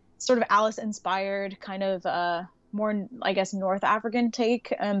of Alice-inspired kind of more, I guess, North African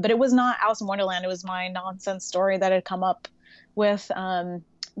take. But it was not Alice in Wonderland. It was my nonsense story that I'd come up with.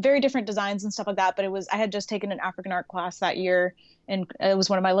 Very different designs and stuff like that. But I had just taken an African art class that year, and it was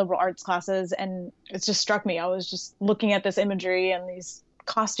one of my liberal arts classes, and it just struck me. I was just looking at this imagery and these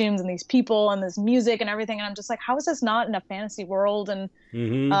costumes and these people and this music and everything, and I'm just like, how is this not in a fantasy world? And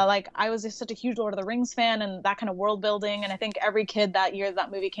like, I was just such a huge Lord of the Rings fan and that kind of world building, and I think every kid that year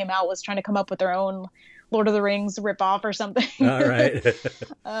that movie came out was trying to come up with their own Lord of the Rings ripoff or something. All right.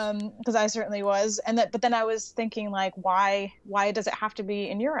 Because I certainly was. but then I was thinking, like, why does it have to be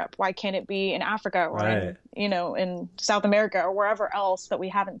in Europe? Why can't it be in Africa or in, you know, in South America or wherever else that we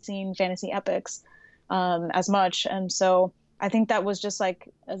haven't seen fantasy epics as much? And so I think that was just like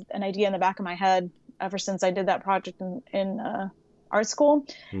an idea in the back of my head ever since I did that project in art school.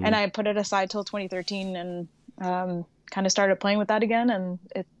 And I put it aside till 2013 and kind of started playing with that again, and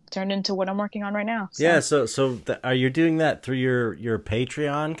it turned into what I'm working on right now. So. Yeah. So are you doing that through your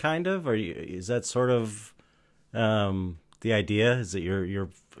Patreon kind of? Is that sort of the idea? Is that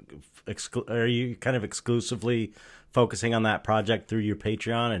are you kind of exclusively focusing on that project through your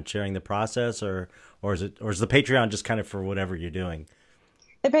Patreon and sharing the process, or is the Patreon just kind of for whatever you're doing?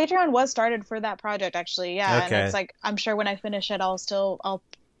 The Patreon was started for that project, actually. Yeah. Okay. And it's like, I'm sure when I finish it, I'll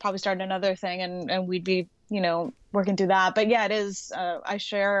probably start another thing, and we'd be, you know, working through that. But yeah, it is, I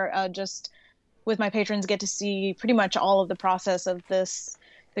share just with my patrons, get to see pretty much all of the process of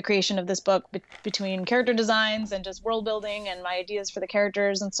the creation of this book, between character designs and just world building and my ideas for the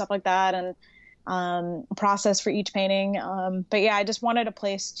characters and stuff like that. And process for each painting. But yeah, I just wanted a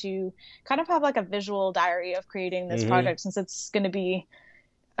place to kind of have like a visual diary of creating this project, since it's going to be,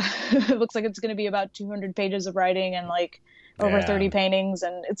 it looks like it's going to be about 200 pages of writing and like over 30 paintings.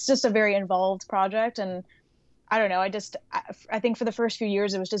 And it's just a very involved project. And I don't know, I think for the first few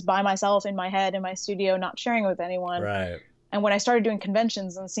years, it was just by myself in my head in my studio, not sharing with anyone. Right. And when I started doing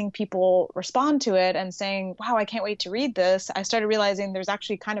conventions and seeing people respond to it and saying, wow, I can't wait to read this, I started realizing there's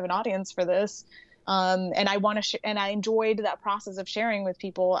actually kind of an audience for this. And I want to, and I enjoyed that process of sharing with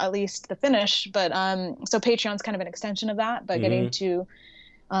people, at least the finish. But so Patreon's kind of an extension of that, but getting to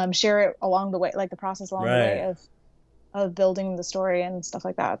share it along the way, like the process along the way of building the story and stuff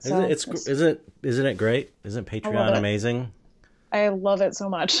like that. So isn't it great? Isn't Patreon amazing? I love it so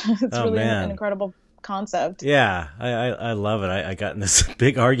much. It's really an incredible concept. Yeah, I love it. I got in this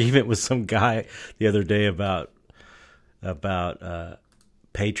big argument with some guy the other day about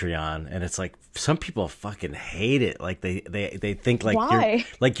Patreon, and it's like some people fucking hate it. Like they think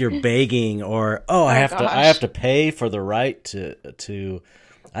like you're begging, or I have to pay for the right to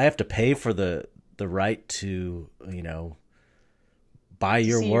I have to pay for the right to, you know, buy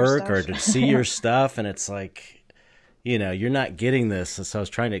your work or to see your stuff, and it's like, you know, you're not getting this. So I was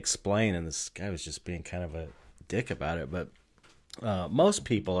trying to explain, and this guy was just being kind of a dick about it. But most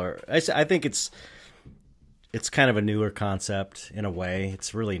people are. I think it's kind of a newer concept in a way.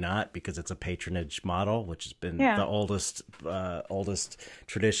 It's really not, because it's a patronage model, which has been the oldest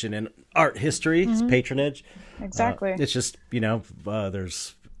tradition in art history. Is patronage. Exactly. It's just, you know,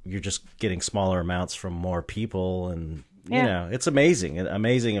 you're just getting smaller amounts from more people, and you know, it's amazing,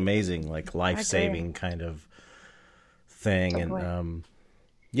 like life-saving kind of thing. Totally. And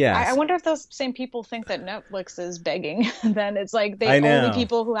I wonder if those same people think that Netflix is begging. Then it's like only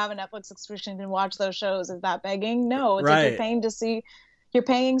people who have a Netflix subscription can watch those shows. Is that begging? No, it's like you're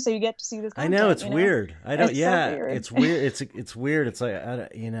paying so you get to see this content. I know, it's weird. So weird. It's weird. It's weird. It's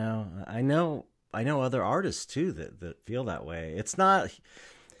like, you know, I know other artists too that feel that way. It's not,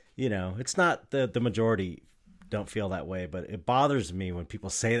 you know, it's not the majority don't feel that way, but it bothers me when people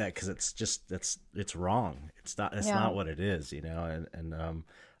say that, because it's just it's wrong. It's not what it is, you know. And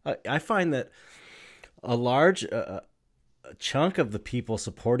I find that a large chunk of the people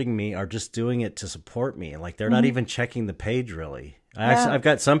supporting me are just doing it to support me, and like they're not even checking the page really. I've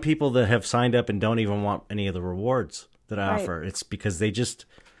got some people that have signed up and don't even want any of the rewards that I offer. It's because they just.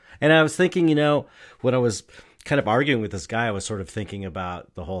 And I was thinking, you know, when I was kind of arguing with this guy, I was sort of thinking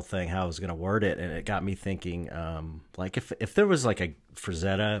about the whole thing, how I was going to word it, and it got me thinking, like if there was like a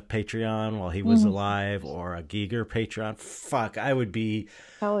Frazetta Patreon while he was alive, or a Giger Patreon, fuck, I would be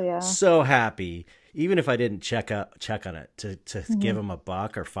so happy, even if I didn't check on it, to give him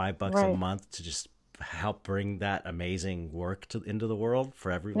 $1 or $5 a month to just help bring that amazing work into the world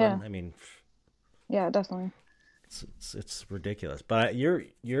for everyone. Yeah. I mean, yeah, definitely. It's ridiculous, but your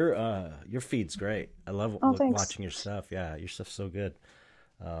feed's great. I love watching your stuff. Yeah, your stuff's so good.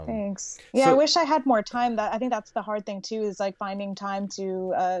 Thanks. Yeah, I wish I had more time. I think that's the hard thing too, is like finding time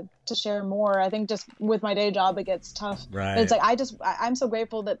to share more. I think just with my day job, it gets tough. Right. But it's like I'm so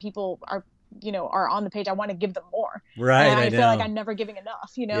grateful that people are on the page. I want to give them more. Right. And I feel like I'm never giving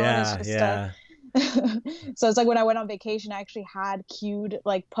enough. You know. Yeah. And it's just, so it's like when I went on vacation, I actually had queued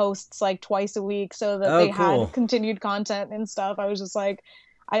like posts like twice a week so that they had continued content and stuff. I was just like,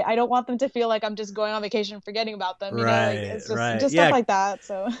 I don't want them to feel like I'm just going on vacation and forgetting about them. You know, like, it's just stuff like that.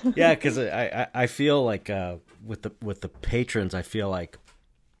 So yeah, because I feel like with the patrons, I feel like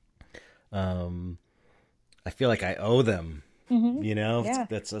I owe them. You know,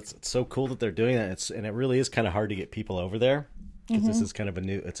 that's so cool that they're doing that. And it really is kind of hard to get people over there, because this is kind of a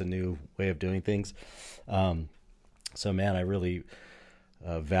new way of doing things. So man, I really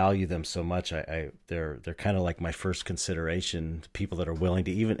value them so much. They're kind of like my first consideration. People that are willing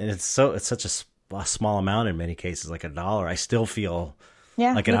to and it's such a small amount in many cases, like $1. I still feel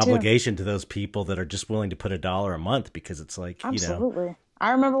like an obligation to those people that are just willing to put $1 a month, because it's like, absolutely. You know.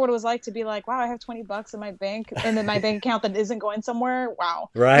 I remember what it was like to be like, wow, I have $20 in my bank, and then my bank account that isn't going somewhere.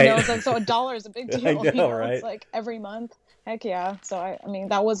 Wow. Right. You know, it's like, so $1 is a big deal. I know, you know? Right? It's like every month. Heck yeah. So I mean,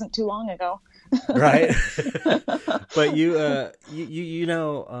 that wasn't too long ago. Right. But you know,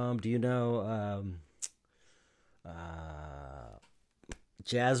 do you know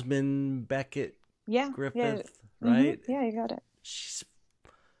Jasmine Beckett Griffith? Yeah. Right? Yeah, you got it. She's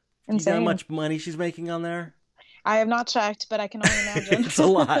insane. You know how much money she's making on there? I have not checked, but I can only imagine. It's a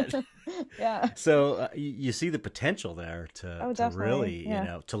lot. Yeah. So you see the potential there to really, you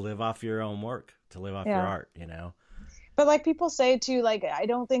know, to live off your own work, to live off your art, you know. But like people say too, like, I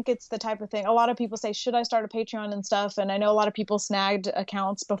don't think it's the type of thing. A lot of people say, should I start a Patreon and stuff? And I know a lot of people snagged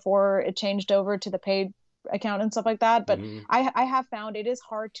accounts before it changed over to the paid account and stuff like that. But I have found it is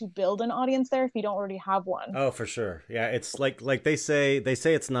hard to build an audience there if you don't already have one. Oh, for sure. Yeah, it's like they say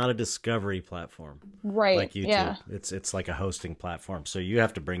it's not a discovery platform. Right. Like YouTube. Yeah. It's like a hosting platform. So you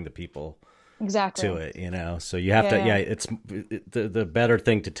have to bring the people to it, you know. So you have to it's the better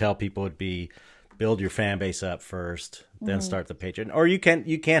thing to tell people would be build your fan base up first, then start the Patreon. Or you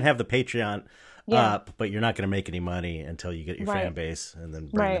can have the Patreon up, but you're not going to make any money until you get your fan base and then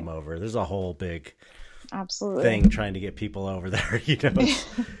bring them over. There's a whole big thing trying to get people over there.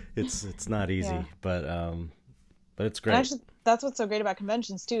 It's not easy, but it's great. And actually, that's what's so great about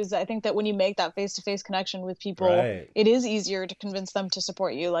conventions too, is that I think that when you make that face-to-face connection with people, it is easier to convince them to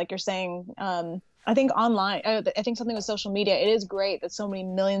support you. Like you're saying, I think online, I think something with social media, it is great that so many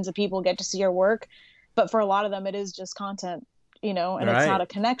millions of people get to see your work, but for a lot of them, it is just content, and it's not a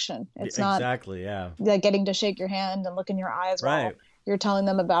connection. It's not exactly, like getting to shake your hand and look in your eyes while you're telling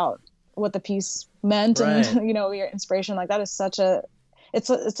them about what the piece meant and, your inspiration. Like that is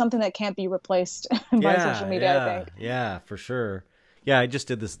it's something that can't be replaced by social media, I think. Yeah, for sure. Yeah, I just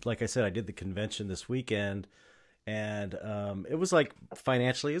did this, like I said, I did the convention this weekend. And it was like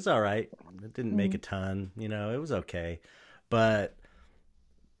financially, it's all right. It didn't make a ton, it was okay. But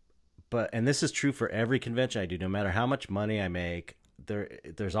and this is true for every convention I do, no matter how much money I make,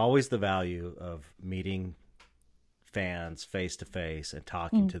 there's always the value of meeting fans face to face and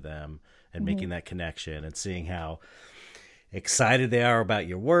talking to them and making that connection and seeing how excited they are about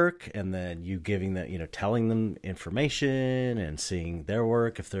your work, and then you giving them, telling them information and seeing their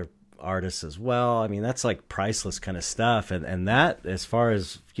work if they're artists as well. I mean, that's like priceless kind of stuff. And that, as far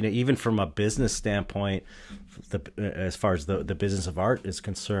as, even from a business standpoint, as far as the business of art is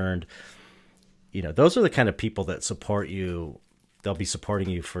concerned, those are the kind of people that support you. They'll be supporting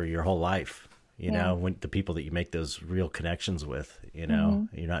you for your whole life, when the people that you make those real connections with, you're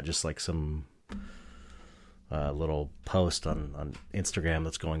not just like some little post on Instagram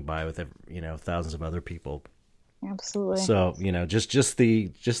that's going by with, thousands of other people. Absolutely. So, just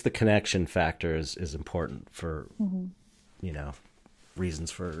the connection factor is important for,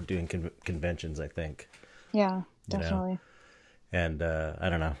 reasons for doing conventions, I think. Yeah, definitely. And I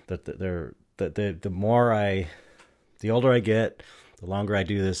don't know, the older I get, the longer I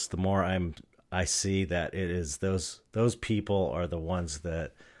do this, the more I see that it is those people are the ones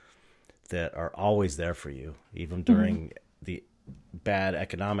that are always there for you, even during the bad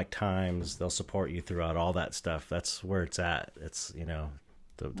economic times. They'll support you throughout all that stuff. That's where it's at. It's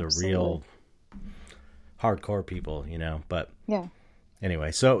the real hardcore people, but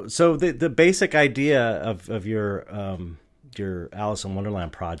anyway, so the basic idea of your Alice in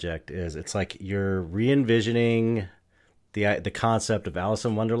Wonderland project is, it's like you're re-envisioning the concept of Alice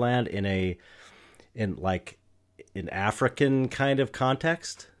in Wonderland in an African kind of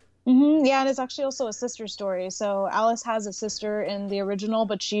context. Yeah, and it's actually also a sister story. So Alice has a sister in the original,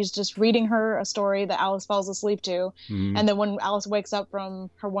 but she's just reading her a story that Alice falls asleep to. And then when Alice wakes up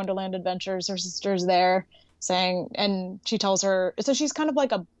from her Wonderland adventures, her sister's there saying, and she tells her, so she's kind of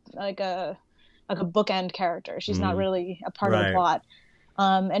like a bookend character. She's not really a part of the plot.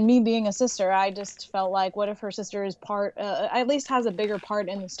 And me being a sister, I just felt like, what if her sister is at least has a bigger part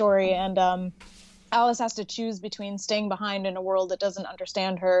in the story? And Alice has to choose between staying behind in a world that doesn't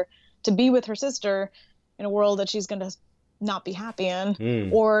understand her to be with her sister in a world that she's going to not be happy in,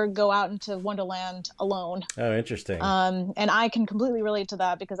 or go out into Wonderland alone. Oh, interesting. And I can completely relate to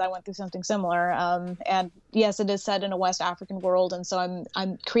that because I went through something similar. And yes, it is set in a West African world. And so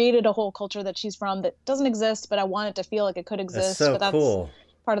I'm created a whole culture that she's from that doesn't exist, but I want it to feel like it could exist. That's so but that's cool.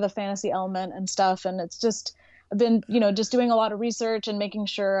 Part of the fantasy element and stuff. And it's just, I've been, just doing a lot of research and making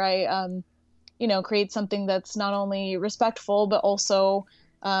sure I, create something that's not only respectful, but also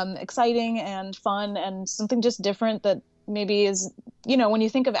exciting and fun, and something just different that maybe is, when you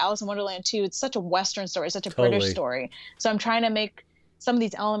think of Alice in Wonderland too, it's such a Western story, such a British story. So I'm trying to make some of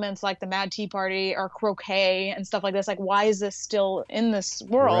these elements like the Mad Tea Party or croquet and stuff like this. Like, why is this still in this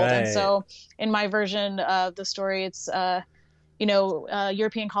world? Right. And so in my version of the story, it's,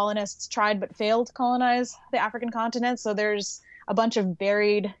 European colonists tried but failed to colonize the African continent. So there's a bunch of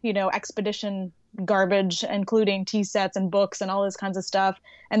buried, expedition garbage, including tea sets and books and all this kinds of stuff.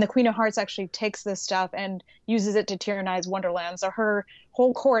 And the Queen of Hearts actually takes this stuff and uses it to tyrannize Wonderland. So her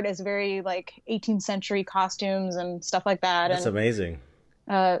whole court is very like 18th century costumes and stuff like that. That's and amazing.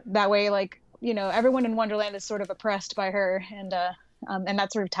 That way, everyone in Wonderland is sort of oppressed by her, and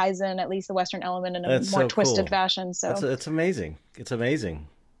that sort of ties in at least the Western element in a more twisted fashion. So it's amazing. It's amazing.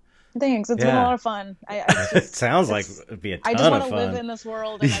 Thanks. It's been a lot of fun. It sounds like it'd be a ton of fun. I just want to live in this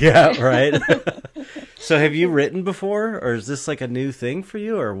world. Yeah, right. So have you written before, or is this like a new thing for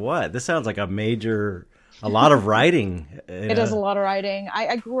you, or what? This sounds like a lot of writing. It is a lot of writing.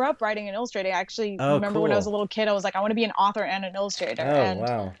 I grew up writing and illustrating. I actually remember when I was a little kid, I was like, I want to be an author and an illustrator. Oh, and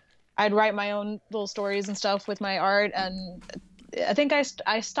wow. I'd write my own little stories and stuff with my art, and I think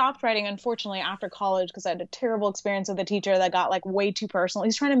I stopped writing, unfortunately, after college because I had a terrible experience with a teacher that got like way too personal.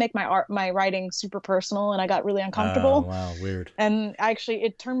 He's trying to make my writing super personal, and I got really Oh, uncomfortable. wow, weird. And actually,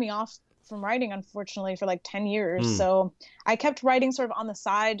 it turned me off from writing, unfortunately, for like 10 years. Hmm. So I kept writing sort of on the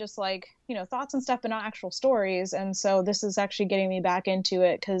side, just like, thoughts and stuff, but not actual stories. And so this is actually getting me back into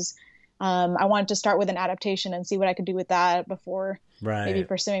it because I wanted to start with an adaptation and see what I could do with that before maybe Right.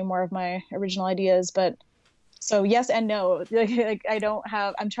 pursuing more of my original ideas. But so yes and no. Like I don't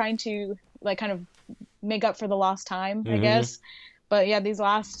have. I'm trying to like kind of make up for the lost time, I Mm-hmm. guess. But yeah, these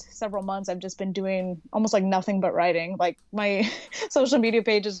last several months, I've just been doing almost like nothing but writing. Like my social media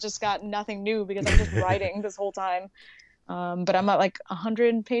page has just got nothing new because I'm just writing this whole time. But I'm at like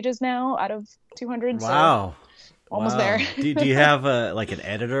 100 pages now out of 200, so Wow. almost there. Wow. Do you have like an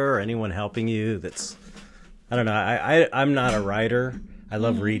editor or anyone helping you that's, I don't know. I'm not a writer. I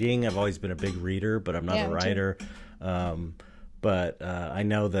love reading. I've always been a big reader, but I'm not Yeah, a me too. writer. But I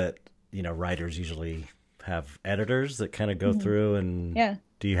know that, writers usually have editors that kind of go through and Yeah.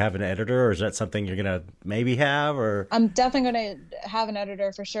 do you have an editor or is that something you're going to maybe have or? I'm definitely going to have an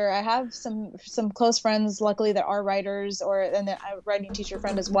editor for sure. I have some close friends, luckily, that are writers, and a writing teacher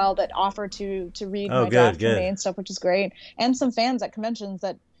friend as well that offer to read Oh, my good, draft for good. me and stuff, which is great. And some fans at conventions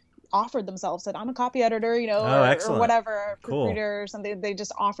that offered themselves, said I'm a copy editor, Oh, or excellent. whatever, Cool. proofreader or something. They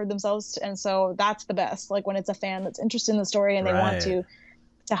just offered themselves, and so that's the best. Like when it's a fan that's interested in the story and they want Right.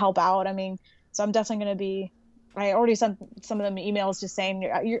 to help out. I mean, so I'm definitely going to be. I already sent some of them emails just saying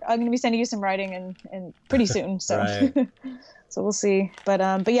I'm going to be sending you some writing and pretty soon. So, Right. so we'll see. But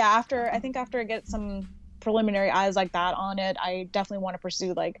yeah, I think after I get some preliminary eyes like that on it, I definitely want to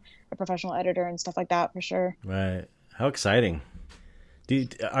pursue like a professional editor and stuff like that for sure. Right. How exciting.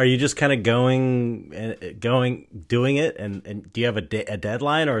 Are you just kind of doing it and do you have a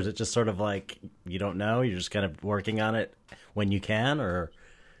deadline or is it just sort of like you don't know, you're just kind of working on it when you can or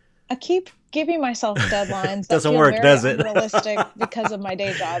I keep giving myself deadlines that doesn't feel work, very does it? unrealistic because of my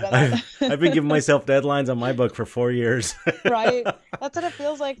day job. I've been giving myself deadlines on my book for 4 years. Right. That's what it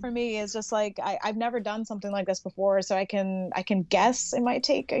feels like for me. Is just like I've never done something like this before, so I can guess it might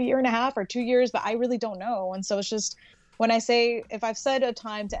take a year and a half or 2 years, but I really don't know. And so it's just when I say if I've said a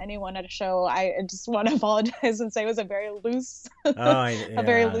time to anyone at a show, I just want to apologize and say it was a very loose Oh, a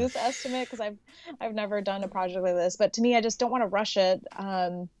very yeah. loose estimate because I've never done a project like this. But to me, I just don't want to rush it.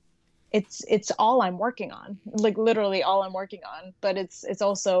 It's all I'm working on, like literally all I'm working on. But it's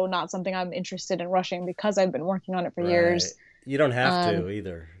also not something I'm interested in rushing because I've been working on it for Right. years. You don't have Um, to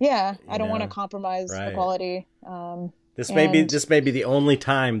either, yeah, I you don't want to know. compromise the Right. quality. And This may be the only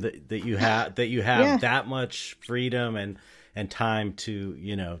time that you have yeah, that much freedom and time to,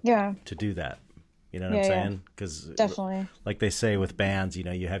 yeah, to do that. You know what I'm yeah, yeah, saying? Because definitely. like they say with bands,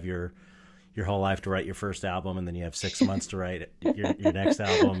 you have your whole life to write your first album, and then you have 6 months to write your next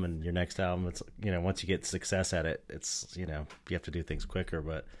album, and your next album. It's once you get success at it, it's you have to do things quicker.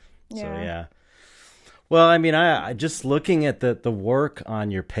 But so Yeah. yeah. Well, I mean, I just looking at the work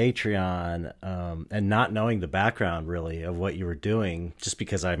on your Patreon, and not knowing the background really of what you were doing, just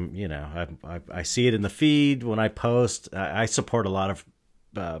because I see it in the feed when I post. I support a lot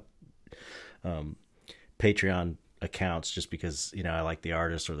of Patreon accounts just because I like the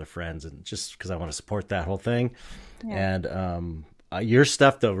artists or their friends, and just because I want to support that whole thing. Yeah. And your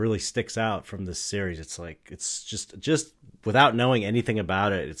stuff though really sticks out from this series. It's like it's just without knowing anything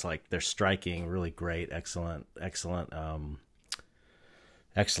about it, it's like they're striking, really great, excellent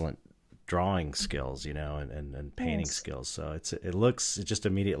drawing skills, and painting Thanks. skills. So it just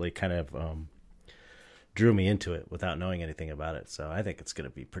immediately kind of drew me into it without knowing anything about it. So I think it's going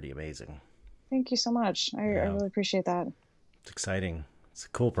to be pretty amazing. Thank you so much. I Yeah, really appreciate that. it's exciting. It's a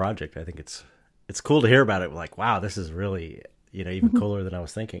cool project. I think it's cool to hear about it. Like, wow, this is really even cooler than I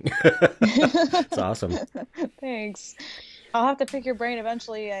was thinking. It's awesome. Thanks. I'll have to pick your brain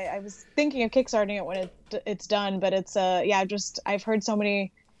eventually. I was thinking of kickstarting it when it's done, but it's yeah, I've heard so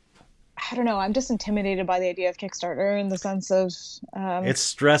many. I don't know. I'm just intimidated by the idea of Kickstarter in the sense of It's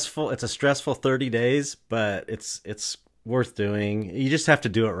stressful. It's a stressful 30 days, but it's worth doing. You just have to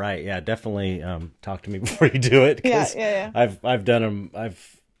do it right. Yeah, definitely talk to me before you do it yeah, because yeah, I've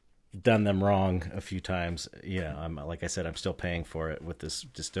done them wrong a few times. I'm like I said, I'm still paying for it with this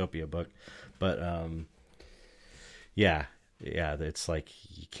dystopia book, but yeah, it's like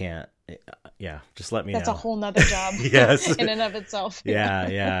you can't. Yeah, just let me that's know. a whole nother job Yes. in and of itself.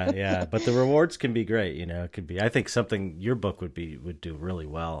 Yeah. But the rewards can be great. It could be. I think something your book would do really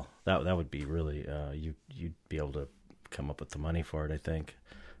well. That would be really. You'd be able to come up with the money for it. I think,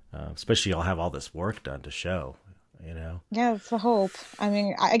 especially you'll have all this work done to show. Yeah, that's the hope. I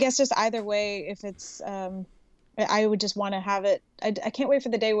mean, I guess just either way, if it's I would just want to have it. I can't wait for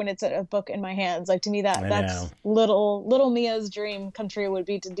the day when it's a book in my hands. Like to me, I know. that's little Mia's dream come true would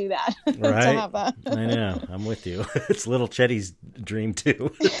be to do that, to Right? have that. I know. I'm with you. It's little Chetty's dream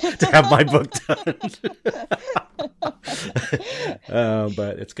too, to have my book done.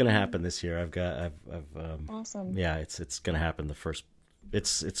 But it's gonna happen this year. Awesome. Yeah, it's gonna happen.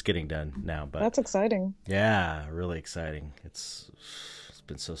 It's getting done now, but That's exciting. yeah, really exciting. It's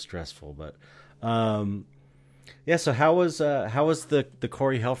been so stressful, but yeah. So how was the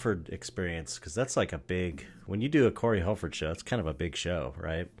Corey Helford experience? Because that's like when you do a Corey Helford show, it's kind of a big show,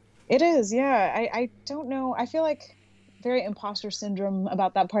 right? It is, yeah. I don't know. I feel like very imposter syndrome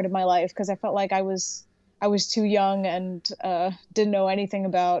about that part of my life because I felt like I was too young and didn't know anything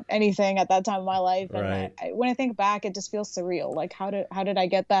about anything at that time of my life. And Right. when I think back, it just feels surreal. Like how did I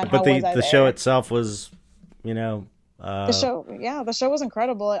get that? But How was I the show there? itself was, you know, The show was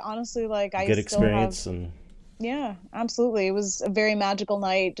incredible. Honestly, like I good still have, experience and yeah, absolutely. It was a very magical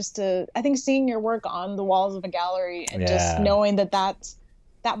night. I think seeing your work on the walls of a gallery and just yeah, knowing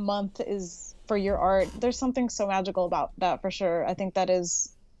that month is for your art. There's something so magical about that for sure. I think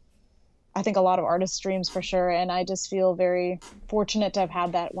a lot of artists' dreams for sure. And I just feel very fortunate to have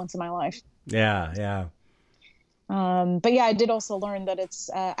had that once in my life. yeah, yeah. But yeah, I did also learn that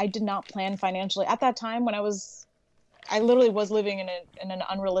I did not plan financially at that time when I literally was living in an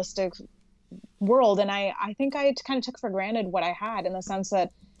unrealistic world. And I think I kind of took for granted what I had in the sense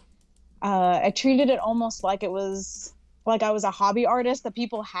that, I treated it almost like it was like I was a hobby artist that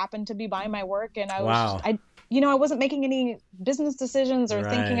people happened to be buying my work. And Wow. I wasn't making any business decisions or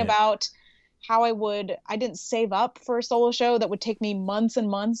thinking Right, about how I didn't save up for a solo show that would take me months and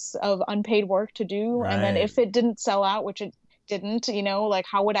months of unpaid work to do. And then right, if it didn't sell out, which it didn't, like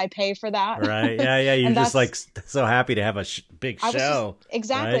how would I pay for that? right. Yeah, yeah. You're And just like that's, so happy to have a big I was just show,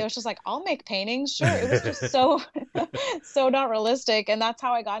 exactly. I right? was just like, I'll make paintings. Sure. It was just so, so not realistic. And that's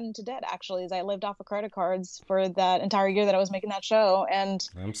how I got into debt, actually, is I lived off of credit cards for that entire year that I was making that show.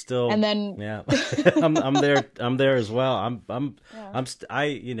 I'm still, And then, yeah. I'm there. I'm there as well.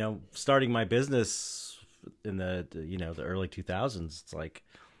 yeah. Starting my business in the early 2000s. It's like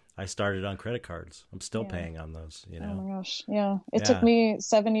I started on credit cards. I'm still Yeah. paying on those. Oh my gosh. Yeah. It took Yeah, me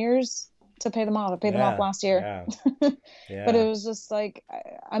 7 years to pay them off. I paid them off yeah, last year. yeah, But it yeah. was just like,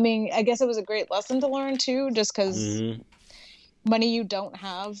 I mean, I guess it was a great lesson to learn too, just because Hmm. money you don't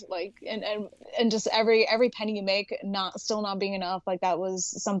have, like, and just every penny you make, not being enough. Like that was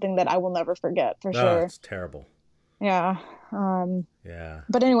something that I will never forget for Oh, sure. it's terrible. Yeah. Yeah,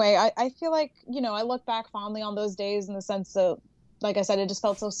 But anyway, I feel like, I look back fondly on those days in the sense that, like I said, it just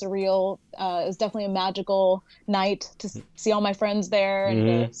felt so surreal. It was definitely a magical night to see all my friends there and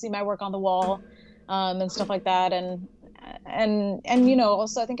hmm, to see my work on the wall, and stuff like that. And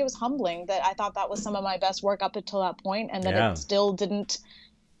also I think it was humbling that I thought that was some of my best work up until that point, and that it yeah, still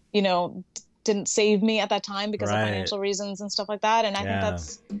you know, didn't save me at that time because of right, financial reasons and stuff like that. And I think yeah.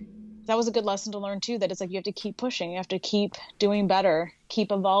 that was a good lesson to learn too, that it's like you have to keep pushing, you have to keep doing better,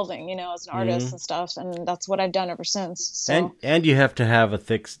 keep evolving, as an artist Hmm. and stuff. And that's what I've done ever since. And So you have to have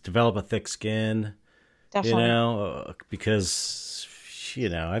develop a thick skin, definitely. because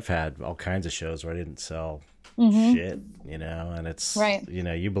I've had all kinds of shows where I didn't sell Hmm. shit, and it's Right.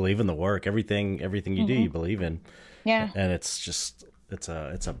 you believe in the work, everything you do, Hmm. you believe in, Yeah, and it's just it's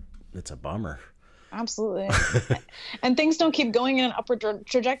a bummer. absolutely. And things don't keep going in an upward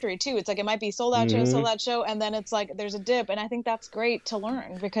trajectory too. It's like it might be sold Hmm. out show, and then it's like there's a dip. And I think that's great to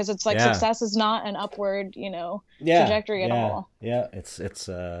learn because it's like Yeah, success is not an upward, yeah, trajectory at yeah, all. yeah.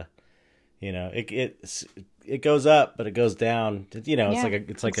 It goes up, but it goes down. It's Yeah, like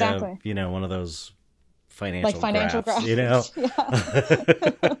a exactly. one of those Like financial financial graphs, graphs.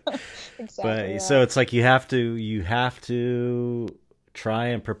 Yeah, exactly. But Yeah. so it's like you have to try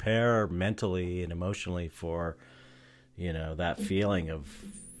and prepare mentally and emotionally for that feeling of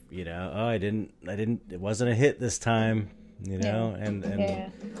oh, it wasn't a hit this time, Yeah. and Yeah.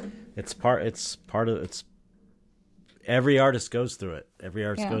 it's part of it's every artist goes through it. Every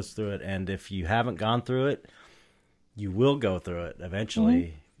artist Yeah. goes through it, and if you haven't gone through it, you will go through it Hmm.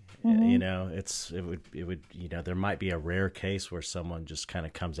 eventually. Hmm. It would there might be a rare case where someone just kind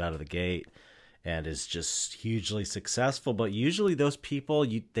of comes out of the gate and is just hugely successful, but usually those people,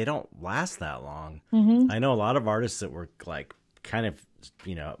 they don't last that long. Hmm. I know a lot of artists that were like kind of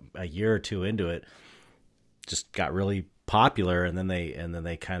a year or two into it just got really popular, and then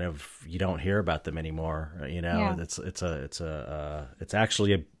they kind of, you don't hear about them anymore. Yeah.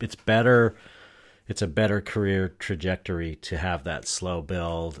 It's a better career trajectory to have that slow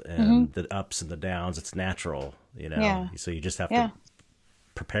build Hmm. and the ups and the downs. It's natural. Yeah. So you just have Yeah. to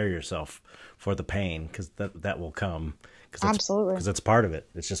prepare yourself for the pain, because that will come. Absolutely. Because it's part of it.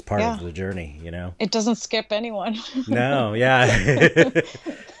 It's just part of the journey, you know? It doesn't skip anyone. No, yeah.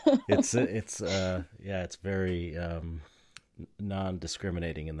 It's very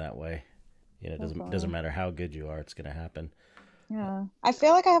non-discriminating in that way. You know, it doesn't matter how good you are, it's going to happen. Yeah. I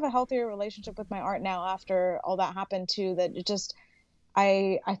feel like I have a healthier relationship with my art now after all that happened too, that it just,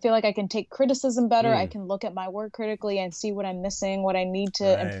 I feel like I can take criticism better. I can look at my work critically and see what I'm missing, what I need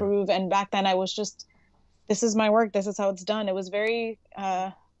to improve. And back then I was just, this is my work. This is how it's done. It was very,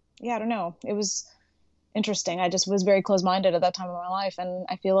 I don't know. It was interesting. I just was very close-minded at that time of my life. And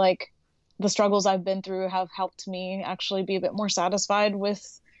I feel like the struggles I've been through have helped me actually be a bit more satisfied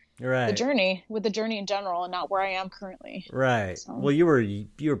with the journey in general, and not where I am currently. Right. So, well, you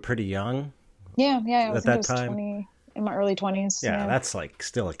were pretty young. Yeah. I at that was time. 20, in my early 20s. Yeah, that's like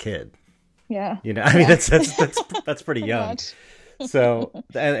still a kid. Yeah. You know, I mean, that's pretty young. So,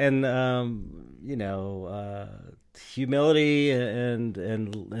 and you know, humility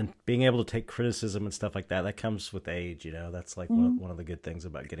and being able to take criticism and stuff like that comes with age. You know, that's like one of the good things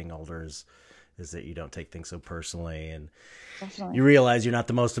about getting older is that you don't take things so personally, and you realize you're not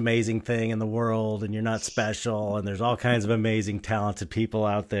the most amazing thing in the world, and you're not special, and there's all kinds of amazing, talented people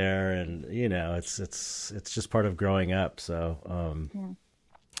out there, and you know, it's just part of growing up. So,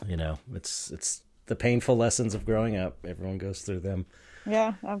 you know, it's the painful lessons of growing up. Everyone goes through them.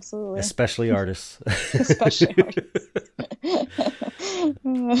 Yeah, absolutely. Especially artists. Especially artists.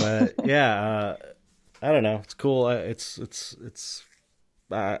 But yeah, I don't know. It's cool.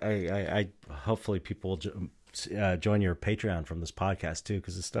 I hopefully people will join your Patreon from this podcast too,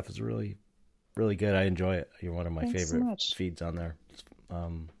 because this stuff is really, really good. I enjoy it. You're one of my favorite feeds on there.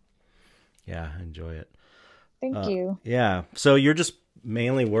 Yeah, I enjoy it. Thank you. Yeah. So you're just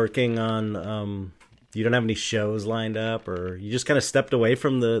mainly working on, you don't have any shows lined up, or you just kind of stepped away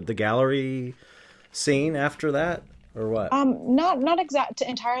from the gallery scene after that, or what? Not exact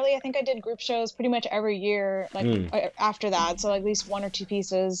entirely. I think I did group shows pretty much every year, like after that. So at least one or two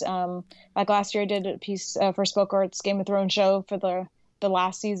pieces. Like last year I did a piece for Spoke Arts Game of Thrones show for the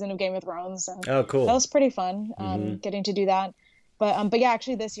last season of Game of Thrones. And oh, cool. That was pretty fun, getting to do that. But yeah,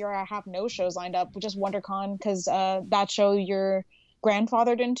 actually this year I have no shows lined up, just WonderCon, because that show you're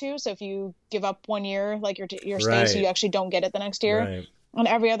grandfathered into. So if you give up 1 year, like your space, you actually don't get it the next year. Right. On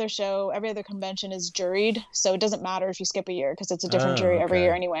every other show, every other convention is juried, so it doesn't matter if you skip a year because it's a different jury every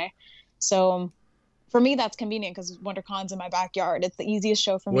year anyway. So for me, that's convenient because WonderCon's in my backyard. It's the easiest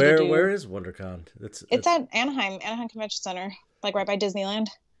show for me to do. Where is WonderCon? It's at Anaheim Convention Center, like right by Disneyland.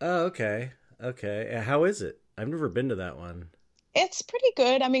 Oh, okay. How is it? I've never been to that one. It's pretty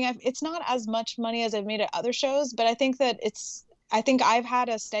good. I mean, it's not as much money as I've made at other shows, but I think that I've had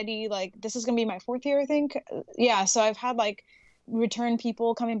a steady, like, this is going to be my 4th year, I think. Yeah, so I've had, like, return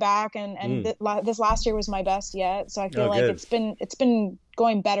people coming back, and this last year was my best yet. So I feel like it's been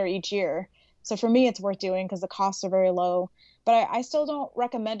going better each year. So for me, it's worth doing because the costs are very low. But I still don't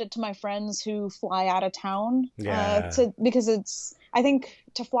recommend it to my friends who fly out of town. Because I think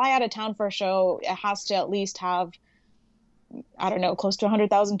to fly out of town for a show, it has to at least have, I don't know, close to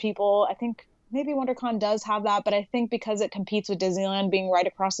 100,000 people. I think maybe WonderCon does have that, but I think because it competes with Disneyland being right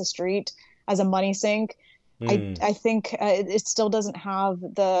across the street as a money sink, I think it still doesn't have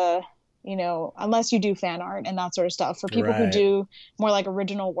the, you know, unless you do fan art and that sort of stuff. For people who do more like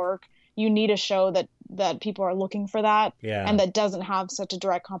original work, you need a show that people are looking for that, and that doesn't have such a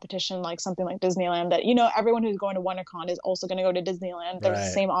direct competition like something like Disneyland, that, you know, everyone who's going to WonderCon is also going to go to Disneyland. There's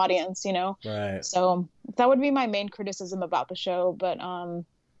the same audience, you know. So that would be my main criticism about the show, but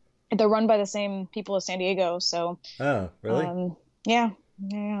they're run by the same people as San Diego, so really? Yeah.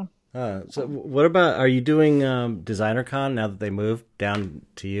 So what about, are you doing DesignerCon now that they moved down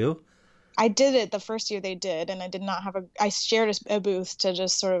to you? I did it the first year they did, and I did not have I shared a booth to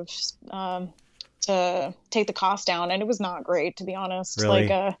just sort of to take the cost down, and it was not great, to be honest. Really?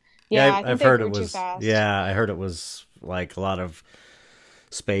 Like, I've heard it was too fast. Yeah, I heard it was like a lot of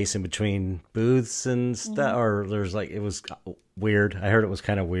space in between booths and stuff, or there's like, it was weird. I heard it was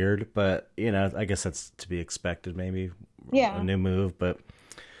kind of weird, but you know, I guess that's to be expected, maybe. A new move, but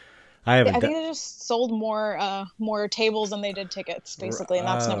I think they just sold more tables than they did tickets, basically, and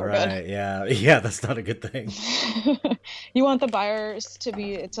that's never good. Yeah, that's not a good thing. You want the buyers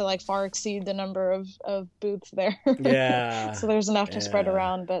to like far exceed the number of booths there. Yeah. So there's enough to spread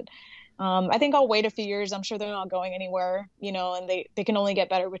around, but I think I'll wait a few years. I'm sure they're not going anywhere, you know, and they can only get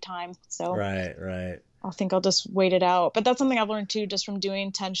better with time. So right. I think I'll just wait it out. But that's something I've learned too, just from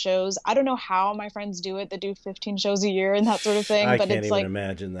doing 10 shows. I don't know how my friends do it that do 15 shows a year and that sort of thing. I But can't it's even like,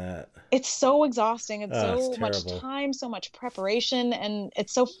 imagine that. it's so exhausting. It's Oh, it's so much terrible. time, so much preparation, and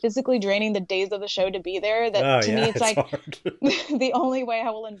it's so physically draining the days of the show to be there that Oh to me yeah, it's it's like hard. the only way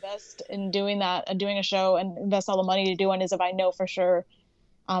I will invest in doing that and doing a show and invest all the money to do one is if I know for sure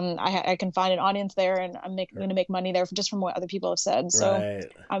I can find an audience there and going to make money there just from what other people have said. So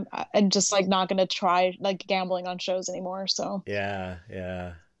Right. I'm just like not going to try like gambling on shows anymore. So Yeah,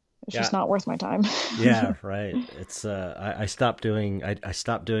 yeah. it's Yeah. just not worth my time. Yeah, right. It's I stopped doing I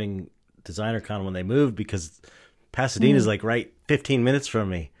stopped doing DesignerCon when they moved because Pasadena's like right 15 minutes from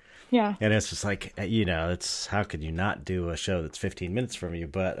me. Yeah. And it's just like, you know, it's how could you not do a show that's 15 minutes from you?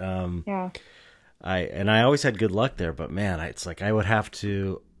 But Yeah. I always had good luck there, but man, it's like I would have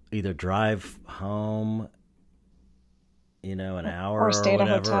to either drive home, you know, an hour Or stay or at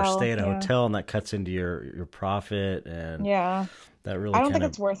a whatever, or hotel. stay at a Yeah. hotel, and that cuts into your profit, and Yeah. that really I don't kind think of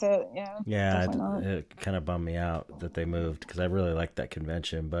it's worth it. Yeah. yeah, Definitely not. it kind of bummed me out that they moved because I really liked that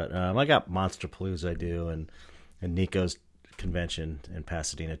convention. But I got Monster Palooza I do, and Nico's convention in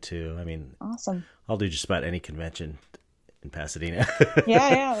Pasadena too. I mean, Awesome. I'll do just about any convention in Pasadena. Yeah,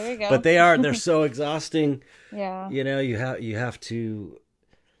 yeah, there you go. But they're so exhausting. Yeah. You know, you have to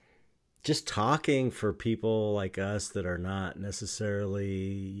just talking for people like us that are not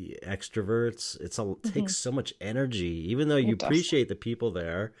necessarily extroverts. Takes so much energy, even though you It does. appreciate the people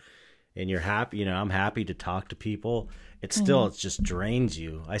there and you're happy, you know, I'm happy to talk to people. It just drains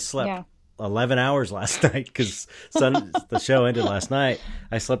you. I slept Yeah. 11 hours last night because the show ended last night.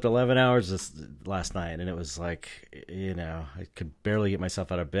 I slept 11 hours last night, and it was like, you know, I could barely get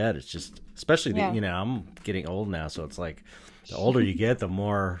myself out of bed. It's just, especially, Yeah. you know, I'm getting old now, so it's like the older you get, the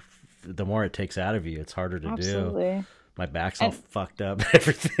more it takes out of you. It's harder to do. Absolutely. My back's all fucked up,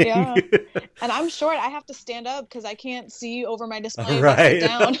 everything. Yeah. And I'm short. I have to stand up because I can't see over my display if I Right. sit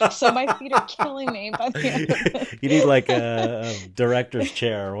down. So my feet are killing me by the end of it. You need like a director's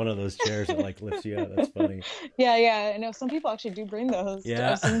chair or one of those chairs that like lifts you up. That's funny. Yeah, yeah. I know some people actually do bring those.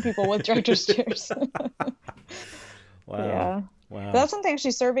 Yeah. I've seen people with director's chairs. Wow. Yeah. Wow. But that's something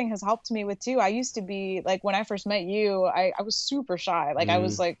actually serving has helped me with too. I used to be like when I first met you, I was super shy. Like I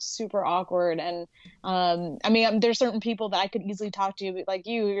was like super awkward. And I mean, there's certain people that I could easily talk to, like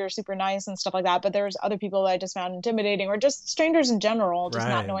you're super nice and stuff like that. But there's other people that I just found intimidating, or just strangers in general, just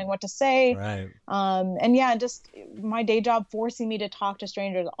not Right. knowing what to say. Right. And yeah, just my day job forcing me to talk to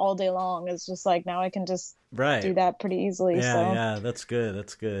strangers all day long is just like now I can just Right. do that pretty easily. Yeah, So yeah, that's good.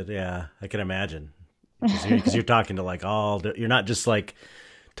 That's good. Yeah, I can imagine because you're talking to like you're not just like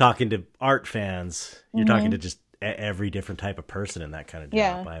talking to art fans. You're talking to just every different type of person in that kind of job.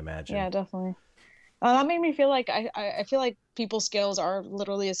 Yeah. I imagine. yeah, definitely. That made me feel like I feel like people's skills are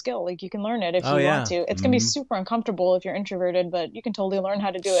literally a skill. Like you can learn it if you want to. It's gonna be super uncomfortable if you're introverted, but you can totally learn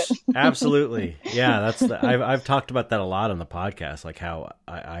how to do it. Absolutely. Yeah, I've talked about that a lot on the podcast. Like how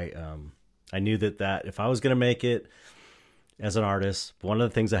I knew that if I was gonna make it as an artist, one of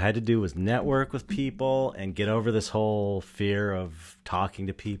the things I had to do was network with people and get over this whole fear of talking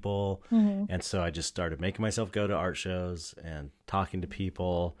to people. And so I just started making myself go to art shows and talking to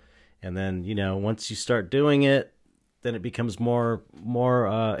people. And then, you know, once you start doing it, then it becomes more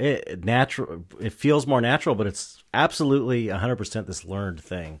natural. It feels more natural, but it's absolutely 100% this learned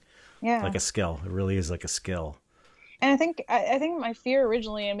thing. Yeah. Like a skill. It really is like a skill. And I think my fear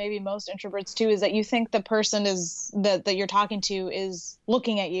originally, and maybe most introverts too, is that you think the person is that you're talking to is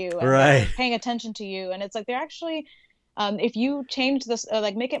looking at you and Right. paying attention to you, and it's like they're actually, if you change this,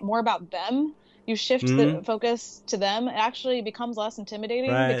 like make it more about them, you shift the focus to them, it actually becomes less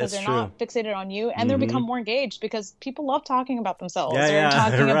intimidating Right, because that's they're not fixated on you, and they become more engaged because people love talking about themselves or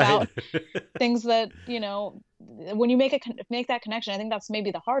talking right. about things that, you know, when you make that connection, I think that's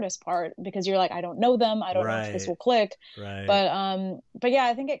maybe the hardest part because you're like, I don't know them, I don't know if this will click. Right. But yeah,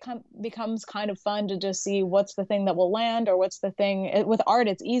 I think it becomes kind of fun to just see what's the thing that will land, or what's the thing with art.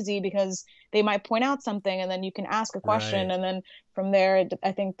 It's easy because they might point out something and then you can ask a question, Right. and then from there,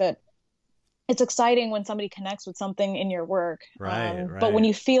 I think that it's exciting when somebody connects with something in your work. Right, But when right.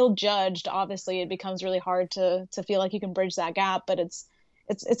 you feel judged, obviously it becomes really hard to feel like you can bridge that gap. But it's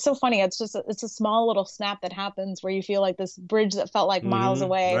so funny. It's a small little snap that happens where you feel like this bridge that felt like miles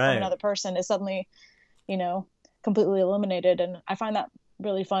away Right. from another person is suddenly, you know, completely eliminated. And I find that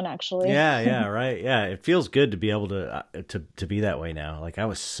really fun, actually. Yeah, right. Yeah, it feels good to be able to be that way now. Like I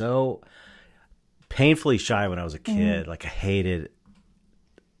was so painfully shy when I was a kid. Like I hated,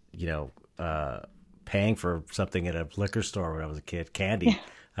 you know, paying for something at a liquor store when I was a kid. Candy.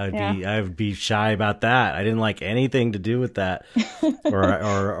 Yeah. I would be shy about that. I didn't like anything to do with that,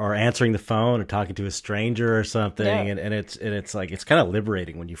 or answering the phone or talking to a stranger or something. Yeah. And it's like, it's kind of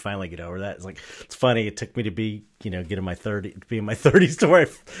liberating when you finally get over that. It's like, it's funny. It took me to be, get in my 30s to where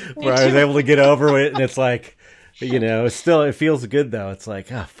I was able to get over it. And it's like, it feels good though. It's like,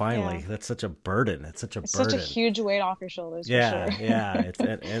 finally, Yeah. that's such a burden. It's such a It's burden. such a huge weight off your shoulders. Yeah, For sure. yeah.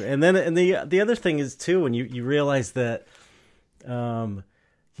 And then the other thing is too, when you realize that,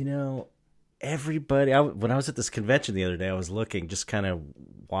 you know, everybody. When I was at this convention the other day, I was looking, just kind of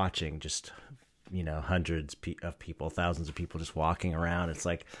watching, just hundreds of people, thousands of people just walking around. It's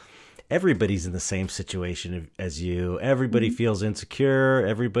like everybody's in the same situation as you. Everybody feels insecure.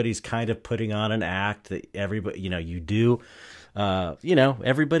 Everybody's kind of putting on an act that everybody, you do.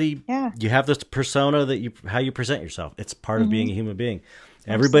 Everybody, you have this persona that how you present yourself. It's part of being a human being.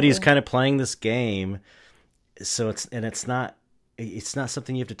 Everybody's kind of playing this game. So it's not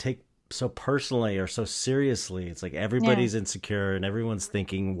something you have to take so personally or so seriously. It's like everybody's insecure and everyone's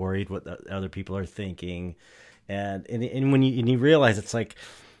worried what other people are thinking. And when you realize it's like,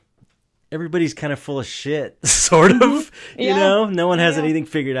 everybody's kind of full of shit, sort of, no one has anything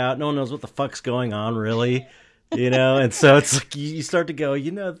figured out. No one knows what the fuck's going on really. And so it's like you start to go,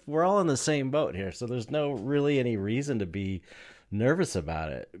 we're all in the same boat here. So there's no really any reason to be nervous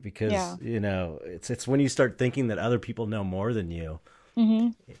about it because, it's when you start thinking that other people know more than you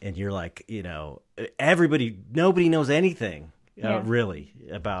and you're like, nobody knows anything really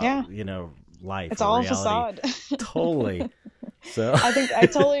about, life. It's all reality. facade. Totally. So I think I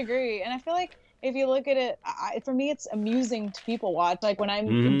totally agree. And I feel like if you look at it, for me, it's amusing to people watch. Like when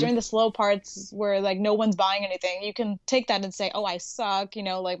I'm during the slow parts where like no one's buying anything, you can take that and say, oh, I suck,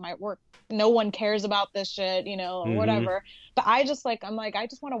 like my work, no one cares about this shit, or whatever. But I just I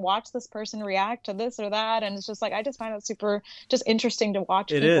just want to watch this person react to this or that. And it's just like, I just find it super just interesting to watch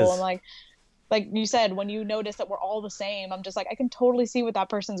people. And like you said, when you notice that we're all the same, I'm just like, I can totally see what that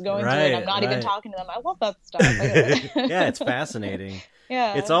person's going through, and I'm not even talking to them. I love that stuff. Yeah, it's fascinating.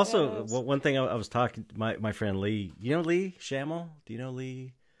 Yeah. It's also one thing I was talking to my friend Lee. You know Lee Shamel? Do you know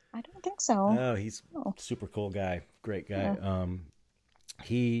Lee? I don't think so. Oh, he's super cool guy, great guy. Yeah.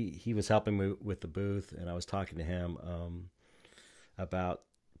 He was helping me with the booth, and I was talking to him about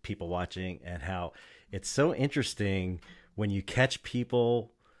people watching and how it's so interesting when you catch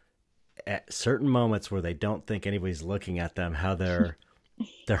people at certain moments where they don't think anybody's looking at them, how their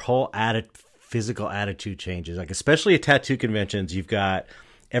whole physical attitude changes. Like especially at tattoo conventions, you've got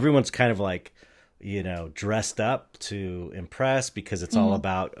everyone's kind of like, dressed up to impress because it's all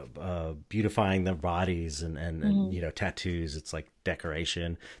about beautifying their bodies and tattoos. It's like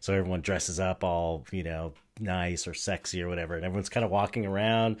decoration. So everyone dresses up all, nice or sexy or whatever. And everyone's kind of walking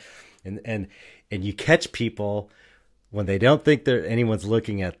around and you catch people when they don't think anyone's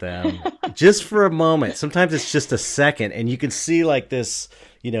looking at them, just for a moment. Sometimes it's just a second, and you can see like this,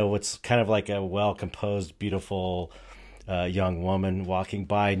 what's kind of like a well-composed, beautiful young woman walking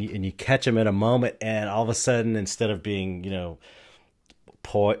by, and you catch them in a moment, and all of a sudden, instead of being,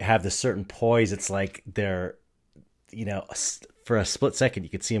 have this certain poise, it's like they're, for a split second, you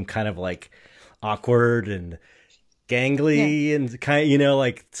could see them kind of like awkward and gangly and kind of,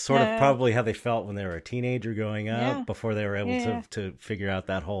 like sort of probably how they felt when they were a teenager growing up before they were able to figure out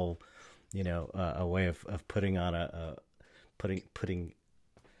that whole, a way of putting on putting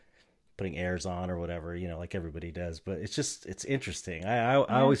airs on or whatever, like everybody does. But it's interesting. I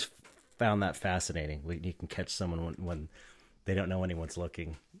always found that fascinating. You can catch someone when they don't know anyone's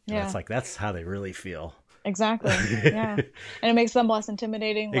looking. And it's like, that's how they really feel. Exactly. Yeah. And it makes them less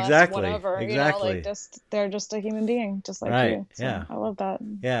intimidating, less whatever. Exactly. They're just a human being, just like you. So yeah. I love that.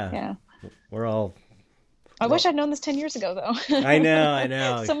 Yeah. Yeah. We're all. I wish I'd known this 10 years ago, though. I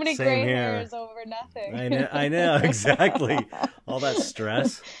know. So many gray hairs over nothing. I know. Exactly. All that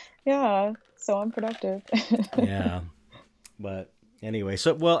stress. Yeah. So unproductive. Yeah. But anyway,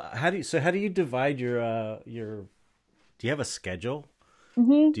 how do you divide your do you have a schedule?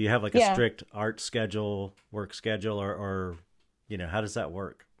 Mm-hmm. Do you have like a strict art schedule, work schedule, or how does that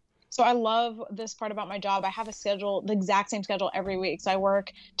work? So I love this part about my job. I have a schedule, the exact same schedule every week. So I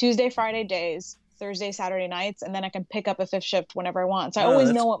work Tuesday, Friday days, Thursday, Saturday nights, and then I can pick up a fifth shift whenever I want. So I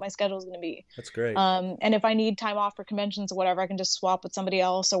always know what my schedule is going to be. That's great. And if I need time off for conventions or whatever, I can just swap with somebody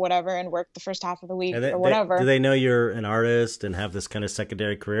else or whatever and work the first half of the week or whatever. Do they know you're an artist and have this kind of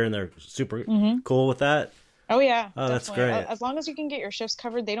secondary career, and they're super cool with that? Oh, yeah. Oh, definitely. That's great. As long as you can get your shifts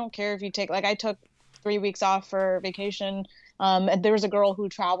covered, they don't care if you take, like I took 3 weeks off for vacation. And there was a girl who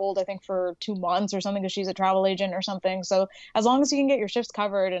traveled, I think, for 2 months or something because she's a travel agent or something. So as long as you can get your shifts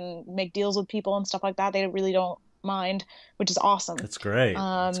covered and make deals with people and stuff like that, they really don't mind, which is awesome. That's great.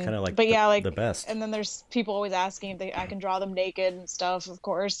 It's kind of like But yeah, like the best. and then there's people always asking if I can draw them naked and stuff, of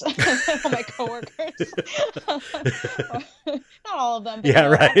course. All my coworkers. Not all of them, but Yeah,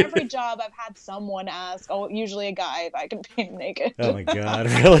 right. at every job I've had someone ask, usually a guy, if I can paint naked. Oh my God,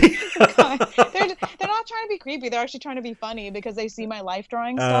 really? They're not trying to be creepy. They're actually trying to be funny because they see my life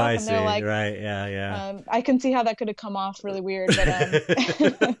drawing stuff, I and they're see. like, right, yeah. I can see how that could have come off really weird, but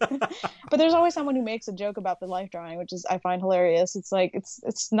but there's always someone who makes a joke about the life drawing, which is I find hilarious. It's like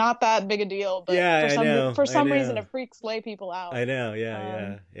it's not that big a deal, but for some reason it freaks lay people out. I know,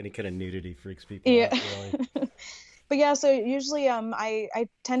 yeah. Any kind of nudity freaks people out, really. But yeah, so usually I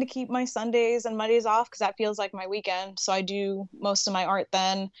tend to keep my Sundays and Mondays off because that feels like my weekend. So I do most of my art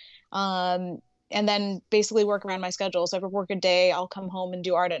then. And then basically work around my schedule. So if I work a day, I'll come home and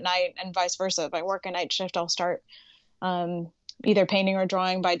do art at night, and vice versa. If I work a night shift, I'll start either painting or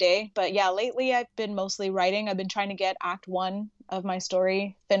drawing by day. But yeah, lately I've been mostly writing. I've been trying to get act 1 of my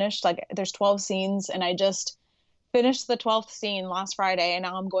story finished. Like there's 12 scenes, and I just finished the 12th scene last Friday, and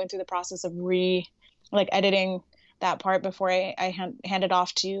now I'm going through the process of editing that part before I hand it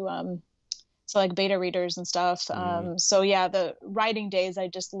off to so like beta readers and stuff. So yeah, the writing days I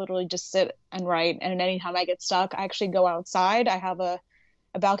just literally just sit and write, and anytime I get stuck I actually go outside. I have a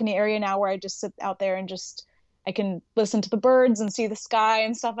balcony area now where I just sit out there and just I can listen to the birds and see the sky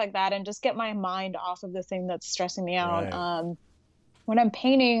and stuff like that, and just get my mind off of the thing that's stressing me out. Right. When I'm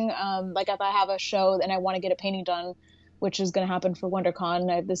painting, like if I have a show and I want to get a painting done, which is going to happen for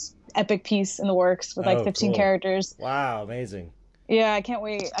WonderCon, I have this epic piece in the works with like 15 characters. Wow, amazing. Yeah, I can't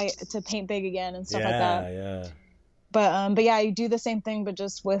wait to paint big again and stuff like that. Yeah. But yeah, I do the same thing, but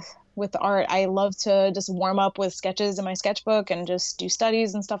just with art. I love to just warm up with sketches in my sketchbook and just do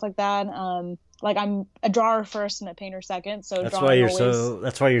studies and stuff like that. Like I'm a drawer first and a painter second. So that's why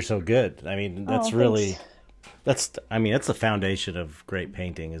you're so good. I mean, that's really, that's the foundation of great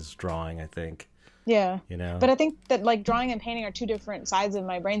painting is drawing, I think. Yeah. You know, but I think that like drawing and painting are two different sides of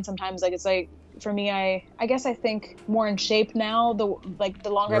my brain sometimes. Like it's like, for me, I guess I think more in shape now. The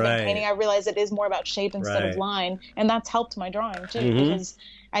longer I've been painting, I realize it is more about shape instead of line, and that's helped my drawing too. Because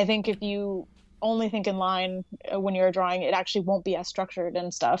I think if you only think in line when you're drawing, it actually won't be as structured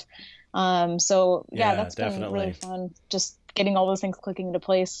and stuff. So yeah, that's definitely been really fun. Just getting all those things clicking into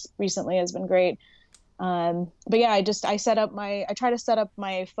place recently has been great. But yeah, I try to set up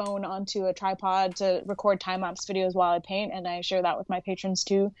my phone onto a tripod to record time-lapse videos while I paint, and I share that with my patrons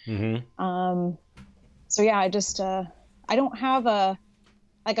too. So yeah, I don't have a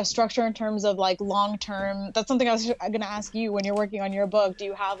structure in terms of like long-term. That's something I was going to ask you when you're working on your book. Do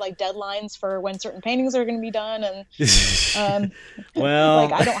you have like deadlines for when certain paintings are going to be done? And well,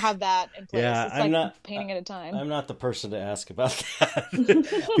 like I don't have that in place. Yeah, it's like not painting at a time. I'm not the person to ask about that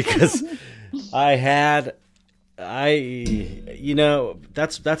because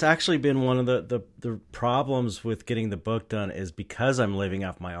that's actually been one of the problems with getting the book done is because I'm living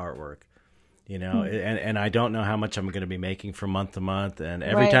off my artwork. You know, and I don't know how much I'm going to be making from month to month. And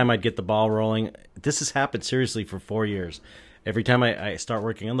every time I'd get the ball rolling, this has happened seriously for 4 years. Every time I start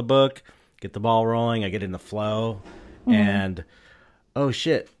working on the book, get the ball rolling, I get in the flow, and oh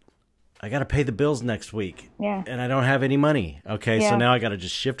shit, I got to pay the bills next week. Yeah. And I don't have any money. Okay, so now I got to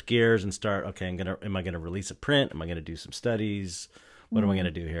just shift gears and start. Okay, am I going to release a print? Am I going to do some studies? What am I going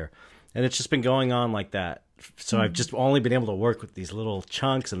to do here? And it's just been going on like that. So I've just only been able to work with these little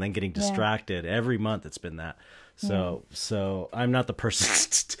chunks and then getting distracted. Every month it's been that. So I'm not the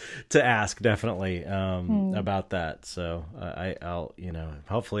person to ask definitely about that. So I'll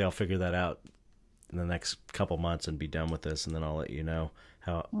hopefully I'll figure that out in the next couple months and be done with this, and then I'll let you know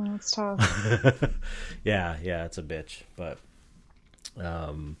how. Well, it's tough. yeah, it's a bitch, but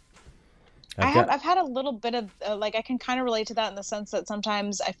I've had a little bit of like I can kind of relate to that in the sense that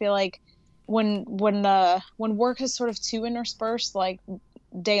sometimes I feel like when work is sort of too interspersed, like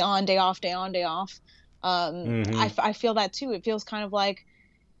day on, day off, day on, day off, I feel that too. It feels kind of like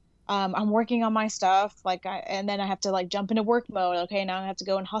I'm working on my stuff, and then I have to like jump into work mode. Okay, now I have to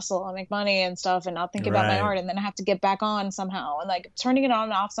go and hustle and make money and stuff, and not think about my art, and then I have to get back on somehow. And like turning it on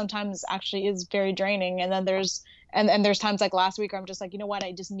and off sometimes actually is very draining. And then there's times like last week where I'm just like, you know what,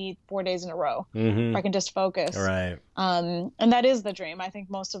 I just need 4 days in a row where I can just focus. Right. And that is the dream. I think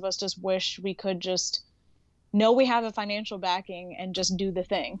most of us just wish we could just know we have a financial backing and just do the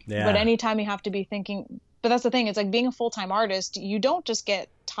thing. Yeah. But anytime you have to be thinking, but that's the thing. It's like being a full-time artist, you don't just get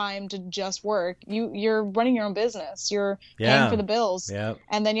time to just work. You're running your own business. You're paying for the bills. Yep.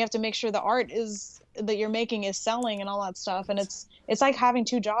 And then you have to make sure the art that you're making is selling and all that stuff. And it's like having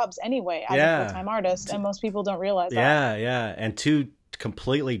two jobs anyway as a full-time artist, and most people don't realize that. Yeah. And two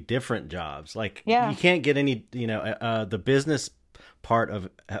completely different jobs. Like Yeah. you can't get any, the business part of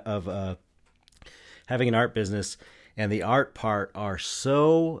having an art business and the art part are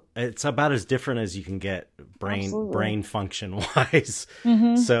it's about as different as you can get brain function wise.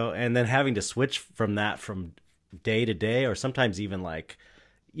 So, and then having to switch from day to day, or sometimes even like,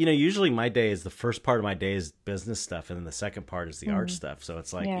 usually my day is, the first part of my day is business stuff. And then the second part is the art stuff. So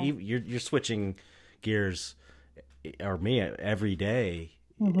it's like, you're switching gears, or me, every day.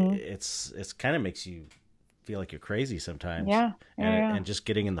 It's kind of makes you feel like you're crazy sometimes. And just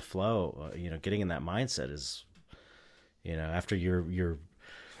getting in the flow, getting in that mindset is, after you're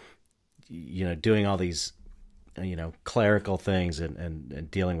doing all these, clerical things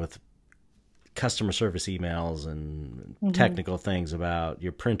and dealing with customer service emails and technical things about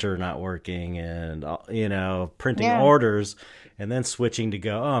your printer not working and, printing orders, and then switching to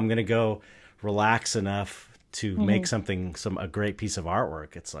go, I'm going to go relax enough to make a great piece of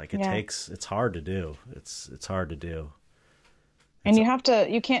artwork. It's like, it's hard to do. It's hard to do. And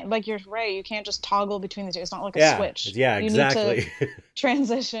you can't, like, you're right, you can't just toggle between the two. It's not like a switch. Yeah, exactly. You need to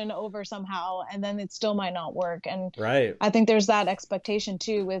transition over somehow, and then it still might not work. And right. I think there's that expectation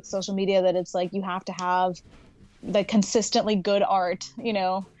too with social media, that it's like you have to have the consistently good art,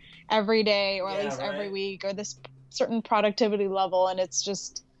 every day, or at least every week, or this certain productivity level. And it's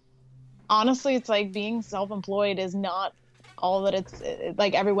just, honestly, it's like being self-employed is not all that it's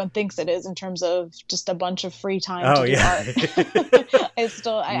like everyone thinks it is, in terms of just a bunch of free time to do art.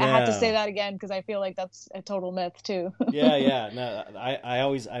 I have to say that again, because I feel like that's a total myth too. No,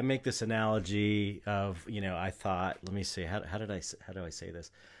 I make this analogy of, I thought, let me see, how do I say this?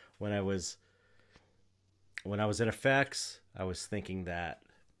 When I was at Effects, I was thinking that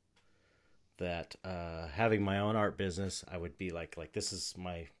having my own art business, I would be like this is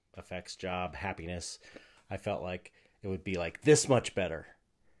my Effects job, happiness. I felt like it would be like this much better,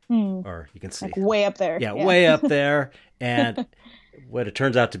 or you can see like way up there. Yeah, way up there. And what it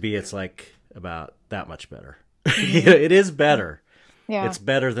turns out to be, it's like about that much better. It is better. Yeah, it's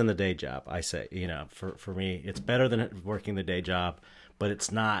better than the day job. I say, for me, it's better than working the day job, but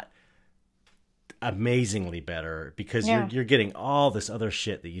it's not amazingly better, because you're getting all this other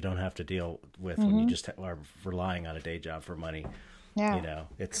shit that you don't have to deal with when you just are relying on a day job for money. Yeah,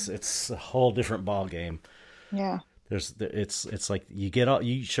 it's a whole different ball game. Yeah. It's like you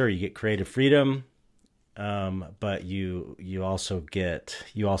get creative freedom, but you also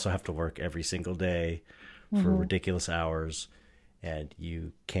have to work every single day for ridiculous hours, and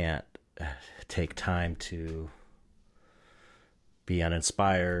you can't take time to be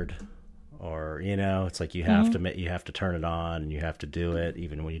uninspired, or it's like you have to turn it on, and you have to do it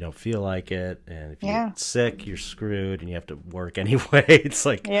even when you don't feel like it, and if you get sick, you're screwed, and you have to work anyway. It's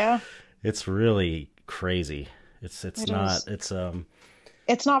like, it's really crazy. It's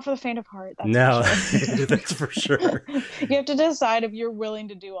not for the faint of heart. That's for sure. You have to decide if you're willing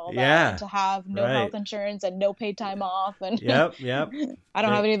to do all that, to have no health insurance and no paid time off. And yep. I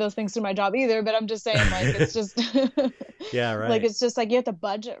don't have any of those things through my job either, but I'm just saying, like, it's just like, it's just like you have to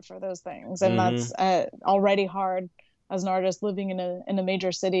budget for those things, and that's already hard as an artist living in a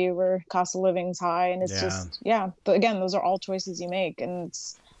major city where cost of living is high, and it's just But again, those are all choices you make, and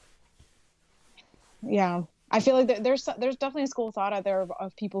it's I feel like there's definitely a school of thought out there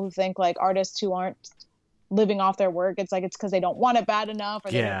of people who think like artists who aren't living off their work, it's because they don't want it bad enough,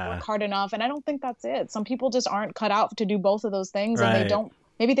 or they don't work hard enough. And I don't think that's it. Some people just aren't cut out to do both of those things, and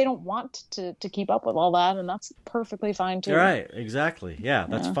maybe they don't want to keep up with all that, and that's perfectly fine too. Right, exactly. Yeah,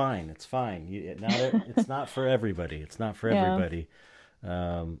 that's fine. It's fine. It's not for everybody. It's not for everybody.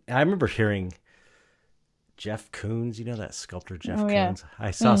 I remember hearing Jeff Koons, that sculptor Jeff Koons.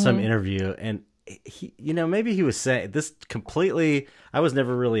 I saw some interview, and he, maybe he was saying this completely. I was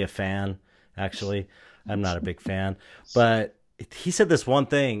never really a fan, actually. I'm not a big fan, but he said this one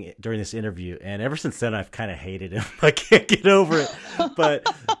thing during this interview, and ever since then I've kind of hated him. I can't get over it. But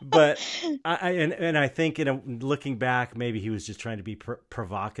I think, looking back, maybe he was just trying to be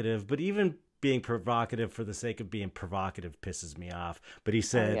provocative. But even being provocative for the sake of being provocative pisses me off. But he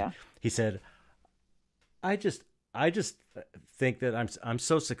said, I just think that I'm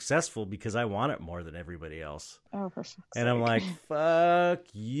so successful because I want it more than everybody else. Oh, for fuck's sake. And I'm like, fuck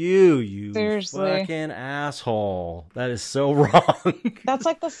you Seriously. Fucking asshole. That is so wrong. That's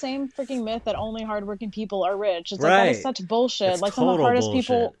like the same freaking myth that only hardworking people are rich. It's like, that is such bullshit. It's like some of the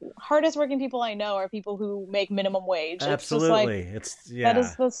bullshit. hardest working people I know are people who make minimum wage. Absolutely. That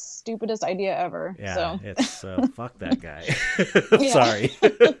is the stupidest idea ever. Yeah, fuck that guy. Sorry.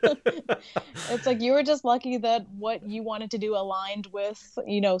 It's like, you were just lucky that what you wanted wanted to do aligned with,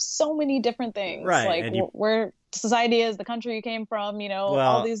 so many different things, Right. like And where society is, the country you came from, all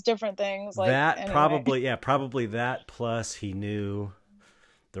well, these different things. Like, that anyway. probably that, plus he knew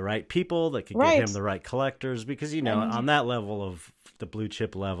the right people that could get Right. him the right collectors, because And on that level of the blue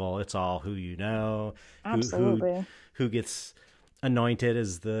chip level, it's all who absolutely. who gets anointed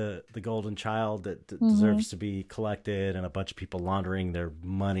as the golden child that Mm-hmm. deserves to be collected, and a bunch of people laundering their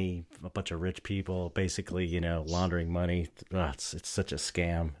money, a bunch of rich people basically laundering money. It's such a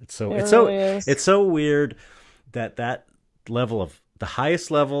scam. It's so weird that level of the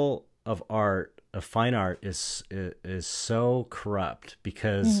highest level of art, of fine art, is so corrupt,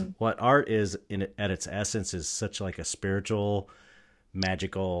 because Mm-hmm. what art is at its essence is such like a spiritual,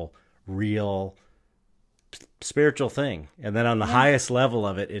 magical, real spiritual thing. And then on the highest level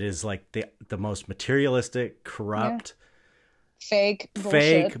of it is like the most materialistic, corrupt, fake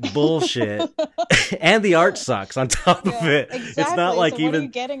bullshit. And the art sucks on top of it. Exactly. It's not like so even what are you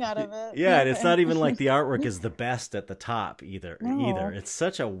getting out of it? Yeah, and it's not even like the artwork is the best at the top either. No. It's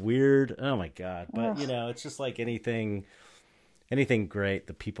such a weird, oh my God. But it's just like anything great,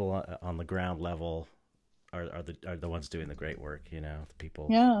 the people on the ground level are the ones doing the great work, the people.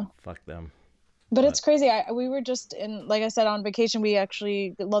 Yeah. Fuck them. But it's crazy. We were just like I said, on vacation. We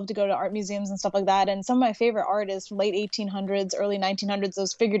actually love to go to art museums and stuff like that. And some of my favorite art is from late 1800s, early 1900s,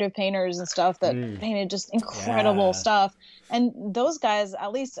 those figurative painters and stuff that painted just incredible stuff. And those guys,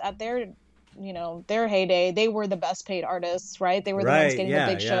 at least at their heyday, they were the best paid artists, right? They were the ones getting the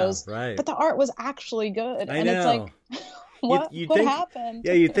big shows. Right. But the art was actually good. I know. It's like, what happened?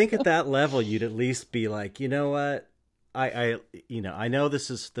 Yeah, you'd think at that level you'd at least be like, you know what? I know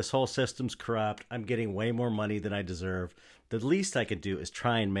this whole system's corrupt. I'm getting way more money than I deserve. The least I could do is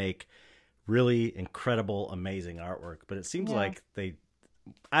try and make really incredible, amazing artwork. But it seems like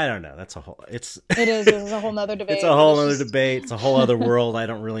I don't know. It's a whole nother debate. It's a whole other debate. It's a whole other world I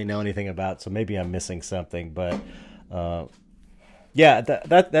don't really know anything about. So maybe I'm missing something. But yeah,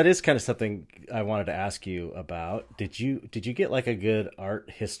 that is kind of something I wanted to ask you about. Did you get like a good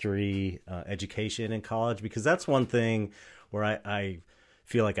art history education in college? Because that's one thing where I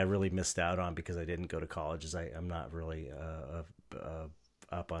feel like I really missed out on because I didn't go to college. I'm not really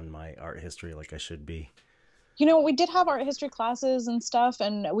up on my art history like I should be. We did have art history classes and stuff,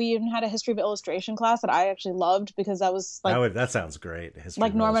 and we even had a history of illustration class that I actually loved, because that was like that sounds great. History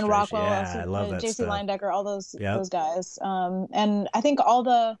like Norman Rockwell, I love that J.C. stuff. Linedecker, all those guys. And I think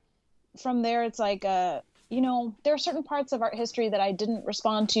from there, it's like there are certain parts of art history that I didn't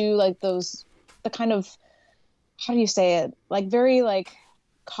respond to, like the kind of, how do you say it, like very like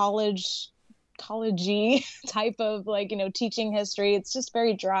collegey type of like teaching history. It's just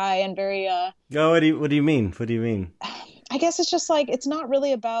very dry and very what do you mean I guess it's just like, it's not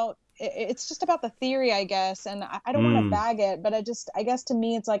really about, it's just about the theory, I guess. And I don't want to bag it, but I guess to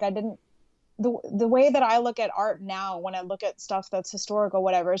me it's like the way that I look at art now, when I look at stuff that's historical,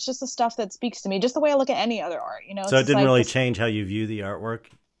 whatever, it's just the stuff that speaks to me, just the way I look at any other art, So it didn't really change how you view the artwork?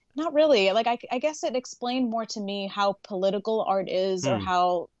 Not really. Like, I guess it explained more to me how political art is, or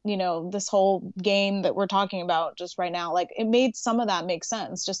how, this whole game that we're talking about just right now, like it made some of that make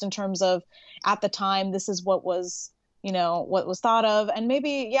sense, just in terms of at the time, this is what was, what was thought of. And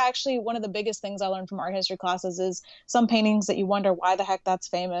maybe, actually one of the biggest things I learned from art history classes is some paintings that you wonder why the heck that's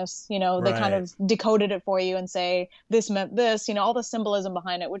famous. They kind of decoded it for you and say, this meant this, all the symbolism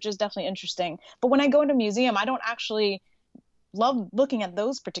behind it, which is definitely interesting. But when I go into a museum, I don't actually love looking at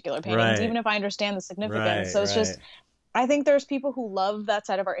those particular paintings, even if I understand the significance. So it's just, I think there's people who love that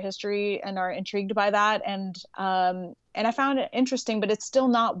side of art history and are intrigued by that. And I found it interesting, but it's still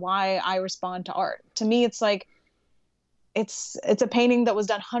not why I respond to art. To me, it's like, it's a painting that was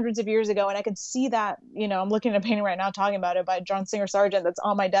done hundreds of years ago. And I could see that, I'm looking at a painting right now, talking about it, by John Singer Sargent, that's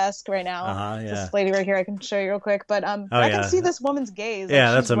on my desk right now. This lady right here, I can show you real quick, but I can see this woman's gaze.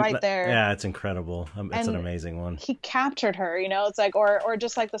 Like, she's right there. Yeah, it's incredible. It's an amazing one. He captured her, it's like, or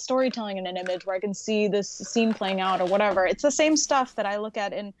just like the storytelling in an image where I can see this scene playing out or whatever. It's the same stuff that I look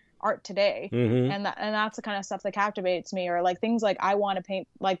at in art today. And that's the kind of stuff that captivates me, or like things like I want to paint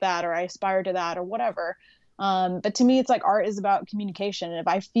like that, or I aspire to that, or whatever. But to me, it's like art is about communication. And if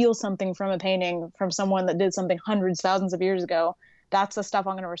I feel something from a painting from someone that did something hundreds, thousands of years ago, that's the stuff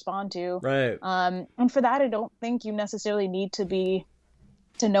I'm going to respond to. Right. And for that, I don't think you necessarily need to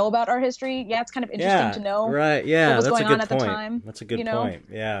know about art history. Yeah, it's kind of interesting to know what was going on at the time. That's a good point.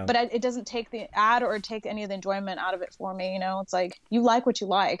 Yeah. But it doesn't take the take any of the enjoyment out of it for me. It's like, you like what you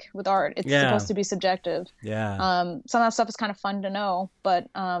like with art. It's supposed to be subjective. Yeah. Some of that stuff is kind of fun to know. But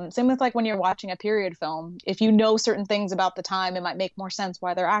same with like when you're watching a period film, if you know certain things about the time, it might make more sense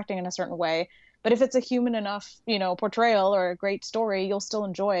why they're acting in a certain way. But if it's a human enough, portrayal or a great story, you'll still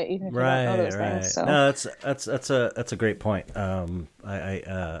enjoy it even if you don't know those things. So no, that's a great point. I've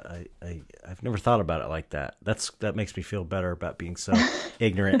never thought about it like that. That makes me feel better about being so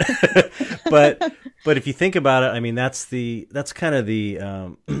ignorant. but if you think about it, I mean, that's kind of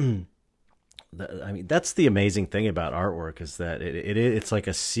that's the amazing thing about artwork, is that it's like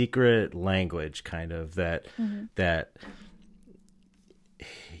a secret language kind of that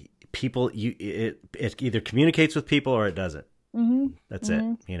people, it either communicates with people or it doesn't. That's it.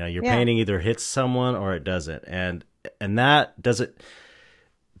 Your painting either hits someone or it doesn't, and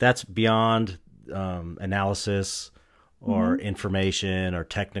that's beyond analysis or information or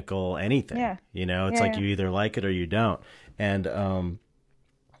technical anything. It's like you either like it or you don't, and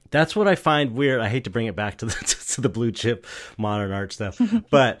that's what I find weird. I hate to bring it back to the blue chip modern art stuff,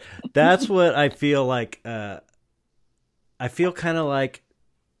 but that's what I feel like. I feel kind of like,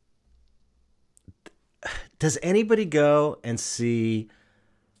 does anybody go and see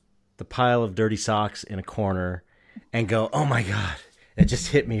the pile of dirty socks in a corner and go, "Oh my God, it just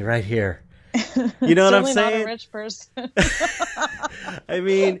hit me right here"? You know what I'm saying? Not a rich person. I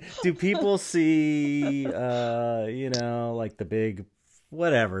mean, do people see, like the big,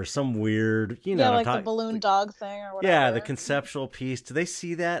 whatever, some weird, like the balloon dog thing or whatever. Yeah, the conceptual piece. Do they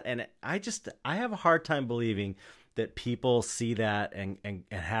see that? And I have a hard time believing that people see that and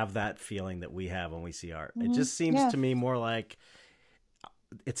have that feeling that we have when we see art. It just seems to me more like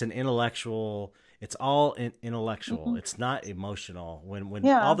it's an intellectual. It's all intellectual. It's not emotional. When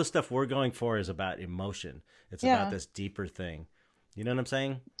all the stuff we're going for is about emotion, it's about this deeper thing. You know what I'm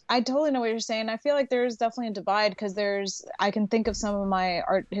saying? I totally know what you're saying. I feel like there's definitely a divide because I can think of some of my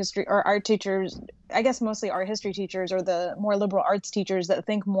art history or art teachers, I guess mostly art history teachers or the more liberal arts teachers that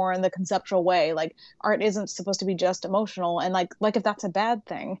think more in the conceptual way. Like art isn't supposed to be just emotional, and like if that's a bad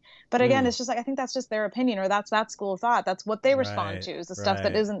thing. But again, it's just like, I think that's just their opinion, or that's that school of thought. That's what they respond to, is the stuff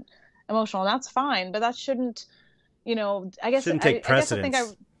that isn't emotional. And that's fine, but that shouldn't, I guess shouldn't take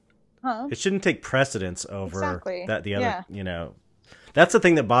precedence. It shouldn't take precedence over the other, That's the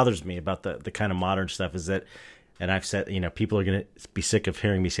thing that bothers me about the kind of modern stuff, is that, and I've said, people are going to be sick of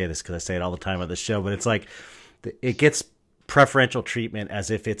hearing me say this because I say it all the time on the show, but it's like it gets preferential treatment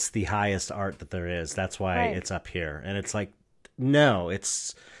as if it's the highest art that there is. That's why it's up here. And it's like, no,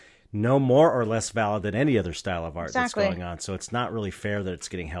 it's no more or less valid than any other style of art that's going on. So it's not really fair that it's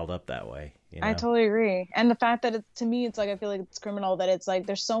getting held up that way. I totally agree. And the fact that to me, it's like, I feel like it's criminal that it's like,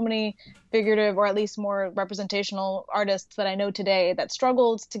 there's so many figurative or at least more representational artists that I know today that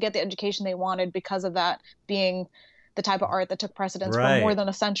struggled to get the education they wanted because of that being the type of art that took precedence for more than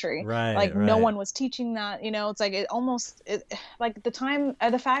a century. No one was teaching that, it's like, like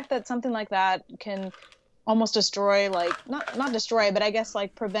the fact that something like that can almost destroy, like not destroy, but I guess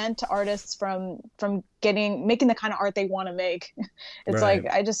like prevent artists from making the kind of art they want to make. It's like,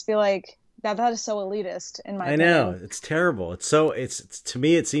 I just feel like that is so elitist in my opinion. I know, it's terrible. It's to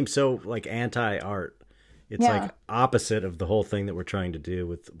me, it seems so like anti-art. It's like opposite of the whole thing that we're trying to do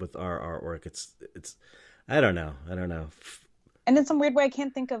with our artwork. It's I don't know. And in some weird way, I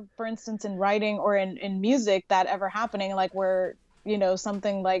can't think of, for instance, in writing or in music, that ever happening, like where,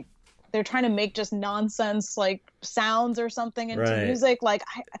 something like they're trying to make just nonsense like sounds or something into music. Like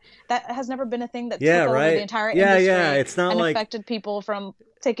that has never been a thing that took over the entire industry. It's not and like affected people from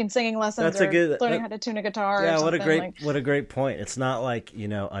taking singing lessons learning how to tune a guitar. Yeah, or what a great point. It's not like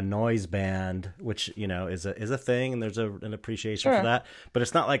a noise band, which is a thing, and there's an appreciation for that. But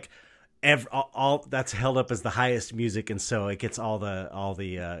it's not like all that's held up as the highest music, and so it gets all the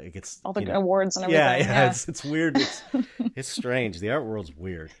awards and everything. It's weird. It's strange. The art world's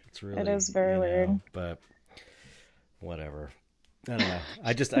weird. It is very weird. But whatever. I don't know.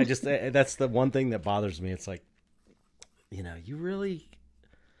 I just that's the one thing that bothers me. It's like, you really,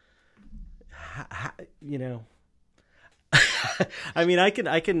 I mean, I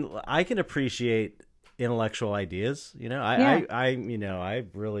can appreciate intellectual ideas. I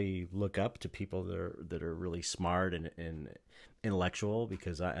really look up to people that are really smart and intellectual,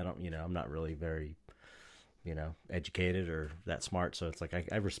 because I don't, I'm not really very, educated or that smart. So it's like,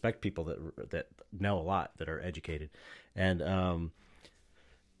 I respect people that know a lot, that are educated. And,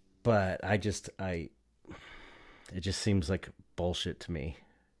 but it just seems like bullshit to me,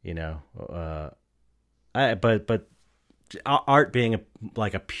 but art being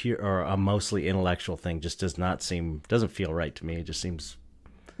a pure or a mostly intellectual thing just doesn't feel right to me. It just seems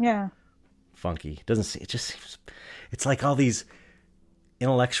funky. It just seems, it's like all these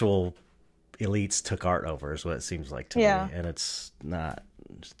intellectual elites took art over, is what it seems like to me. And it's not,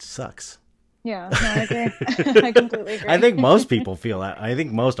 it sucks. Yeah, no, I agree. I completely agree. I think most people feel that. I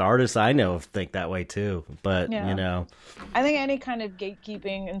think most artists I know think that way too. But Yeah. you know, I think any kind of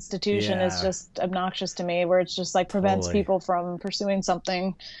gatekeeping institution is yeah, just obnoxious to me, where it's just like prevents totally. people from pursuing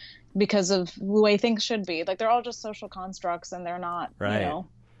something because of the way things should be. Like they're all just social constructs, and they're not, Right.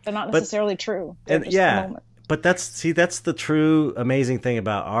 they're not But necessarily true. They're and just the yeah, moment. but that's the true amazing thing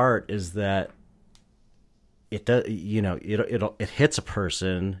about art is that it does, you know, it hits a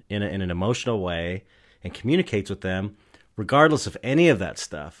person in an emotional way and communicates with them regardless of any of that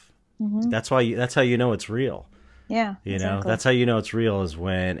stuff. Mm-hmm. That's how you know it's real. Yeah, You know, exactly. that's how you know it's real is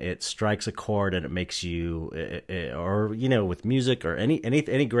when it strikes a chord and it makes you, or you know, with music or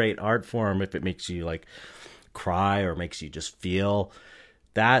any great art form, if it makes you like cry or makes you just feel,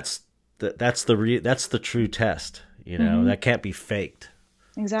 that's the true test. You know, Mm-hmm. that can't be faked.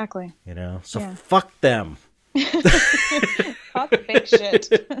 Exactly. You know, so Yeah. fuck them. Fuck fake shit.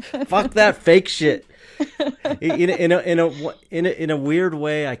 Fuck that fake shit. In a weird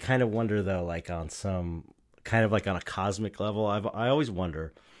way, I kind of wonder though, like on some kind of like on a cosmic level, I always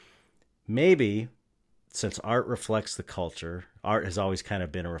wonder, maybe since art reflects the culture, art has always kind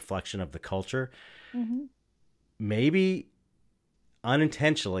of been a reflection of the culture. Mm-hmm. Maybe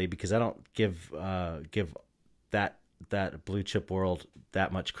unintentionally, because I don't give that blue chip world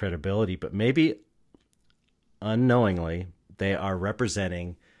that much credibility, but maybe unknowingly they are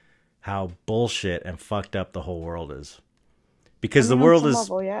representing how bullshit and fucked up the whole world is. Because the world is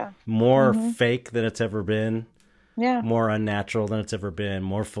level, yeah. more fake than it's ever been, Yeah. more unnatural than it's ever been,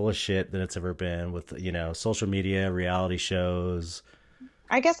 more full of shit than it's ever been with, you know, social media, reality shows.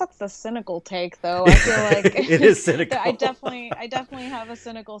 I guess that's the cynical take, though. I feel like it is cynical. I definitely have a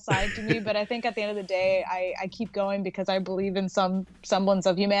cynical side to me, but I think at the end of the day, I keep going because I believe in some semblance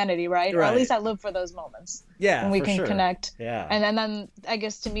of humanity, right? Or at least I live for those moments. Yeah, when we for can sure. connect. Yeah. And then I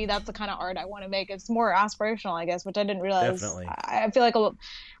guess to me, that's the kind of art I want to make. It's more aspirational, I guess, which I didn't realize. Definitely. I feel like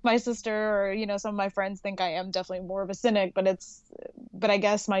my sister or, you know, some of my friends think I am definitely more of a cynic, but I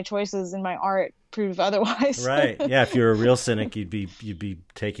guess my choices in my art prove otherwise. Right. Yeah. If you're a real cynic, you'd be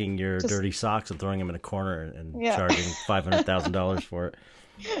taking your dirty socks and throwing them in a corner and charging $500,000 for it.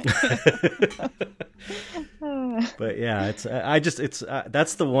 But yeah,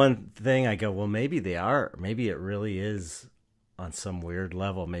 that's the one thing I go, well, maybe they are, maybe it really is on some weird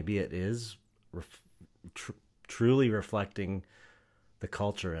level. Maybe it is truly reflecting the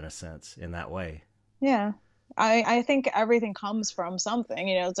culture in a sense, in that way. Yeah. I think everything comes from something,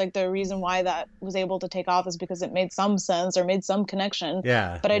 you know, it's like the reason why that was able to take off is because it made some sense or made some connection.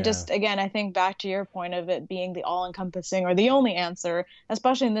 Yeah. But again, I think back to your point of it being the all encompassing or the only answer,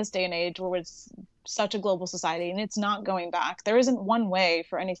 especially in this day and age where it's such a global society and it's not going back. There isn't one way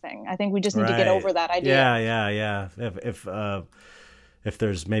for anything. I think we just need to get over that idea. Yeah. If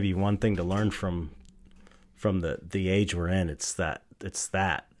there's maybe one thing to learn from the age we're in, it's that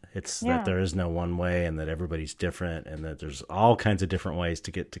there is no one way and that everybody's different and that there's all kinds of different ways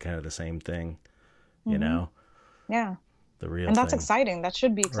to get to kind of the same thing, you know? Yeah. The real And that's thing. exciting. That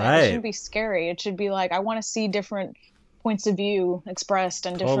should be exciting. Right. It shouldn't be scary. It should be like, I want to see different points of view expressed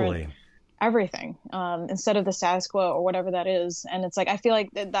and different everything, instead of the status quo or whatever that is. And it's like, I feel like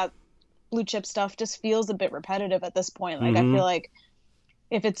that blue chip stuff just feels a bit repetitive at this point. Like, I feel like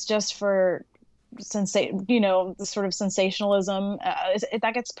if it's just for the sort of sensationalism,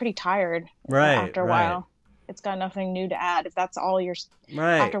 that gets pretty tired after a while. It's got nothing new to add if that's all you're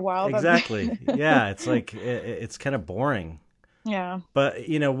after a while. Exactly. Yeah, it's like it's kind of boring. Yeah. But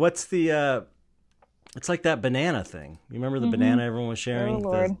you know what's the it's like that banana thing. You remember the banana everyone was sharing? Oh,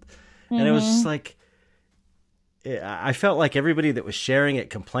 Lord. And it was just like, I felt like everybody that was sharing it,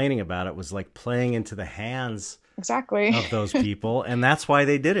 complaining about it, was like playing into the hands of those people, and that's why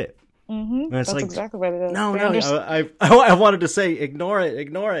they did it. Mm-hmm. That's like, exactly what it is. No, I wanted to say ignore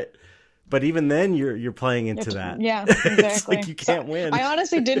it, but even then you're playing into that. Yeah, exactly. It's like you can't win. I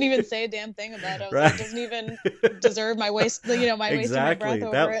honestly didn't even say a damn thing about it. I was like, it doesn't even deserve my waste. My wasting my breath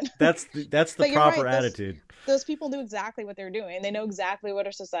over it. That's the proper attitude. Those people knew exactly what they were doing. They know exactly what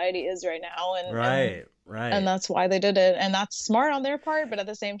our society is right now, and right, and that's why they did it. And that's smart on their part, but at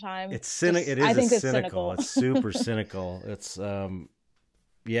the same time, it's cynical. I think it's cynical. It's super cynical. It's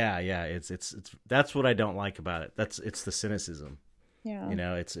it's that's what I don't like about it. It's the cynicism. Yeah. You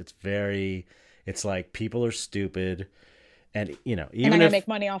know, it's like people are stupid, and you know, even and I'm gonna make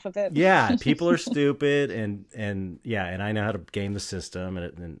money off of it. Yeah, people are stupid, and I know how to game the system,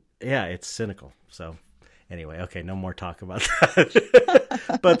 and it's cynical. So anyway, okay, no more talk about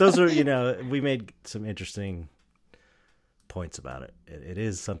that. But those are, you know, we made some interesting points about it. It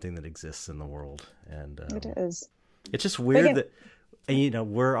is something that exists in the world, and it is. It's just weird that and you know,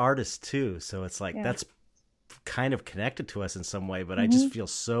 we're artists too, so it's like that's kind of connected to us in some way, but I just feel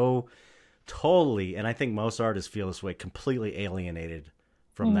so totally, and I think most artists feel this way, completely alienated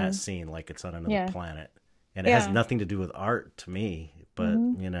from that scene, like it's on another planet. And it has nothing to do with art to me, but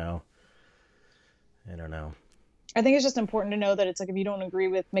you know, I don't know. I think it's just important to know that it's like, if you don't agree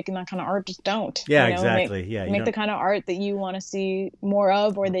with making that kind of art, just don't. Yeah, you know? exactly. Make the kind of art that you want to see more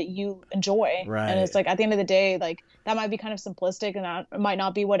of, or that you enjoy. Right. And it's like, at the end of the day, like, that might be kind of simplistic, and that might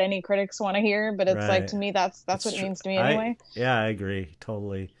not be what any critics want to hear, but it's like, to me, that's what it means to me anyway. I agree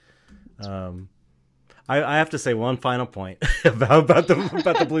totally. I have to say one final point about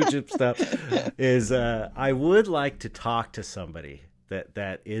the blue chip stuff is I would like to talk to somebody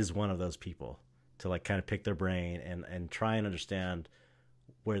that is one of those people, to like kind of pick their brain and try and understand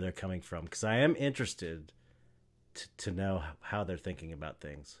where they're coming from, because I am interested to know how they're thinking about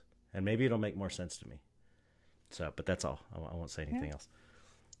things, and maybe it'll make more sense to me. So, but that's all. I won't say anything else.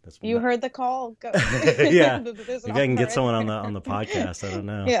 You heard the call. Go. Yeah, maybe I can get someone on the podcast. I don't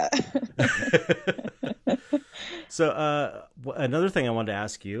know. Yeah. So another thing I wanted to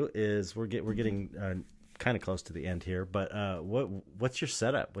ask you is we're getting kind of close to the end here, but what's your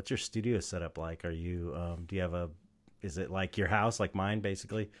setup? What's your studio setup like? Are you do you have is it like your house, like mine,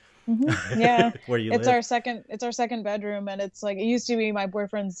 basically? Yeah. Where you it's live? It's our second bedroom, and it's like, it used to be my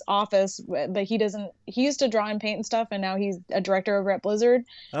boyfriend's office, but he used to draw and paint and stuff, and now he's a director over at Blizzard.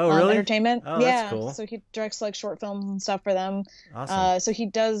 Oh, really? Entertainment. Oh, yeah, that's cool. so he directs like short films and stuff for them. Awesome. So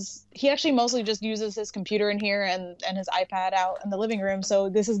he actually mostly just uses his computer in here and his iPad out in the living room, so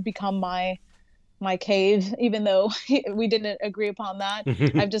this has become my cave, even though we didn't agree upon that.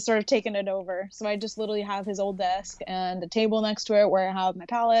 I've just sort of taken it over. So I just literally have his old desk and a table next to it where I have my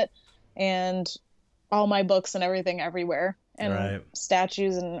palette and all my books and everything everywhere, and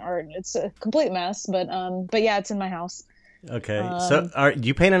statues and art. It's a complete mess, but yeah, it's in my house. Okay. So do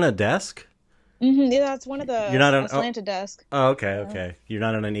you paint on a desk? Yeah, that's one of the. You're not on a slanted desk. Oh, okay. You're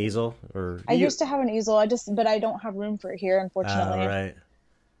not on an easel, or I used to have an easel. But I don't have room for it here, unfortunately. Right.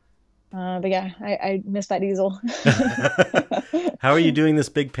 But yeah, I miss that easel. How are you doing this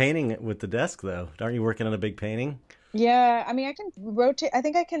big painting with the desk, though? Aren't you working on a big painting? Yeah, I mean, I can rotate. I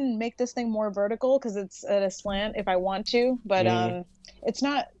think I can make this thing more vertical because it's at a slant if I want to. But it's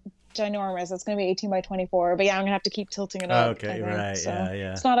not ginormous. It's going to be 18 by 24. But yeah, I'm going to have to keep tilting it up. Okay, right. So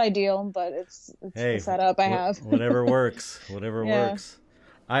yeah. It's not ideal, but it's the setup I have. Whatever works. Whatever works.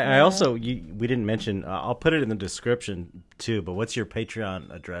 I also, we didn't mention, I'll put it in the description too, but what's your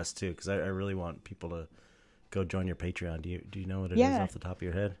Patreon address too? Because I really want people to go join your Patreon. Do you know what it is off the top of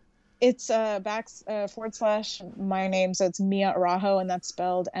your head? It's / my name, so it's Mia Araujo, and that's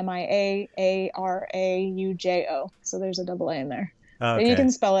spelled MIAARAUJO. So there's a double A in there. Oh, okay. And you can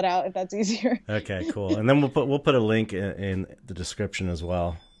spell it out if that's easier. Okay, cool. And then we'll put a link in the description as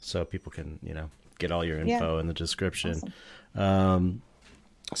well, so people can get all your info in the description. Awesome.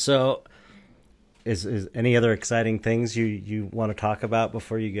 So, is any other exciting things you want to talk about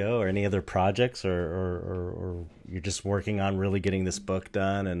before you go, or any other projects, or you're just working on really getting this book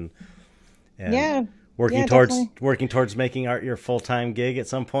done and working towards making art your full-time gig at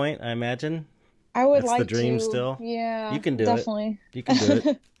some point, I imagine? I would That's like the dream to. still. Yeah, you can do definitely. it. You can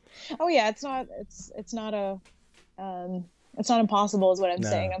do it. Oh yeah, it's not impossible, is what I'm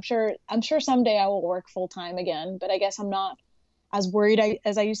saying. I'm sure someday I will work full-time again, but I guess I'm not as worried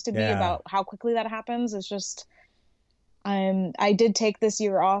as I used to be about how quickly that happens. It's just, I did take this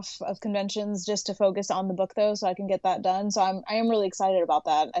year off of conventions just to focus on the book, though, so I can get that done. So I am really excited about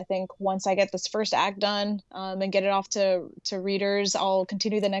that. I think once I get this first act done and get it off to readers, I'll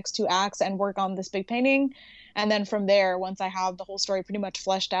continue the next 2 acts and work on this big painting. And then from there, once I have the whole story pretty much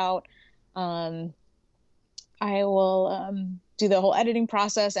fleshed out, I will do the whole editing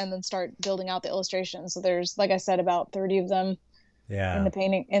process and then start building out the illustrations. So there's, like I said, about 30 of them. In the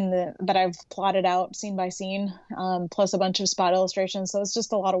painting, that I've plotted out scene by scene, plus a bunch of spot illustrations. So it's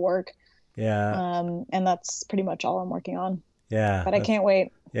just a lot of work. Yeah. And that's pretty much all I'm working on. Yeah. But I can't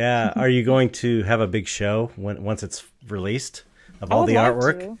wait. Yeah. Are you going to have a big show once it's released of all the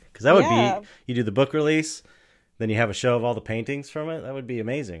artwork? Because that would be, you do the book release, then you have a show of all the paintings from it. That would be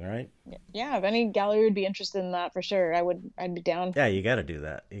amazing, right? Yeah. If any gallery would be interested in that, for sure, I'd be down. Yeah, you got to do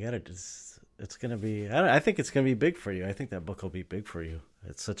that. You got to just. It's going to be, I think it's going to be big for you. I think that book will be big for you.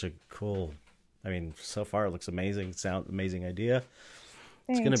 It's such a cool, so far it looks amazing. Amazing idea.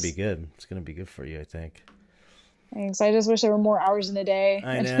 Thanks. It's going to be good. It's going to be good for you, I think. Thanks. I just wish there were more hours in a day.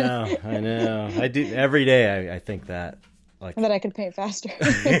 I know. I do every day. I think that. And that I could paint faster.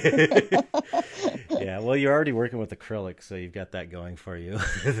 Yeah. Well, you're already working with acrylic, so you've got that going for you.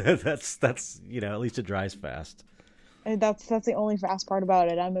 That's at least it dries fast. That's the only fast part about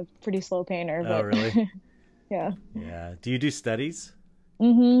it. I'm a pretty slow painter, Oh, but really? yeah. Yeah. Do you do studies?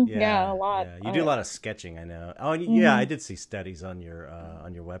 Yeah, Yeah, a lot. yeah. You do a lot of sketching, I know. Oh, and yeah, I Mhm. did see studies on your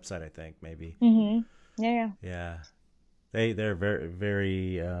website, I think, maybe. Mhm. Yeah, yeah. Yeah. They're very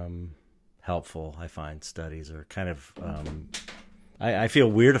very helpful, I find. Studies are kind of I feel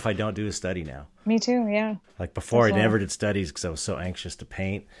weird if I don't do a study now. Me too. Yeah, Like before I definitely. never did studies because I was so anxious to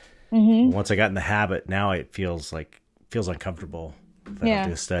paint. Mhm. Once I got in the habit, now it feels uncomfortable if I don't do Yeah.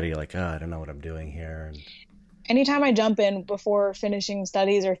 a study. Like, oh, I don't know what I'm doing here. And Anytime I jump in before finishing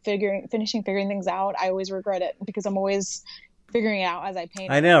studies or figuring things out, I always regret it because I'm always figuring it out as I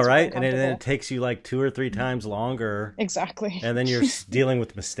paint, I and then know, it's really right? And then it uncomfortable. takes you like 2 or 3 times longer, Exactly. and then you're dealing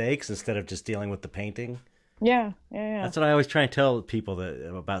with mistakes instead of just dealing with the painting. Yeah, yeah, That's what I always try and tell people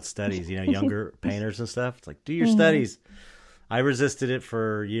that about studies. You know, younger painters and stuff. It's like, do your yeah. Hmm. studies. I resisted it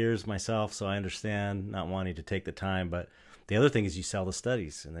for years myself, so I understand not wanting to take the time. But the other thing is you sell the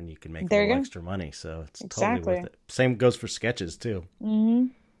studies, and then you can make a There little you go. extra money. So it's totally worth Exactly. it. Same goes for sketches too. Hmm.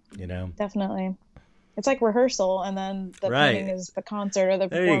 You know, Definitely. It's like rehearsal, and then the painting right? is the concert or the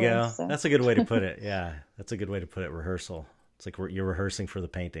There you performance. go. So That's a good way to put it. Yeah, that's a good way to put it. Rehearsal. It's like you're rehearsing for the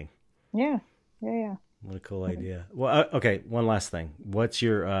painting. yeah, yeah, yeah. What a cool idea. Well, okay. One last thing. What's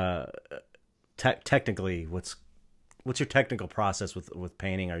your technically? What's your technical process with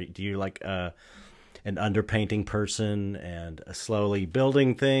painting? Do you like an underpainting person and slowly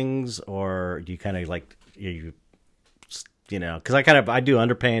building things, or do you kind of like you know? Because I do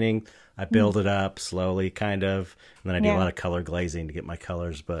underpainting. I Mhm. build it up slowly, kind of, and then I do a Yeah. lot of color glazing to get my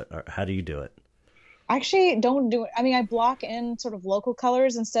colors. But how do you do it? I actually don't do it. I mean, I block in sort of local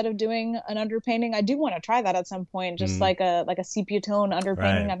colors instead of doing an underpainting. I do want to try that at some point, just Mm, like a sepia tone underpainting.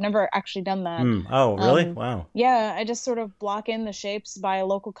 right. I've never actually done that. Hmm. Oh, really? Um, Wow. yeah, I just sort of block in the shapes by a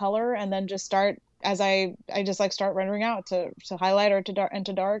local color and then just start as I just like start rendering out to highlight or to dark and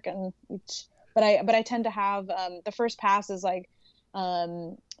to dark and but I tend to have the first pass is like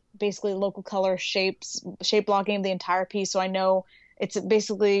um basically local color shape blocking the entire piece so I know it's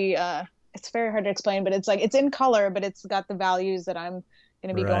basically it's very hard to explain, but it's like it's in color, but it's got the values that I'm going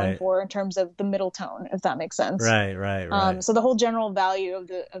to be going Right. for in terms of the middle tone, if that makes sense. Right. Right. Right. So the whole general value of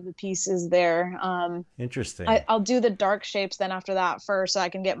the piece is there. Interesting. I'll do the dark shapes then after that first, so I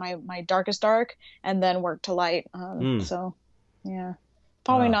can get my darkest dark and then work to light. Hmm. So yeah,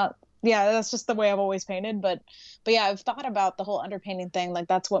 probably Wow. not. Yeah, that's just the way I've always painted. But yeah, I've thought about the whole underpainting thing. Like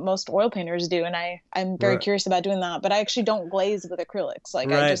that's what most oil painters do, and I'm very Right. curious about doing that. But I actually don't glaze with acrylics. Like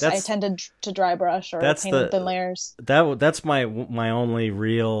Right. I tend to dry brush or That's paint in thin the layers. that's my only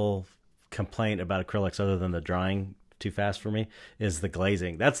real complaint about acrylics, other than the drying too fast for me, is the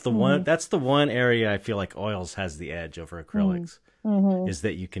glazing. Mm-hmm. That's the one area I feel like oils has the edge over acrylics. Mm-hmm. Is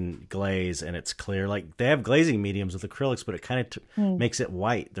that you can glaze and it's clear. Like they have glazing mediums with acrylics, but it kind of Mm. makes it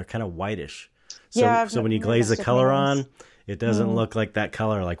white. They're kind of whitish. Yeah, So when you never glaze the messed with color mediums. on, it doesn't Mm. look like that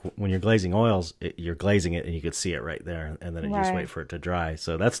color. Like when you're glazing oils, you're glazing it and you could see it right there, and then you just wait Right. for it to dry.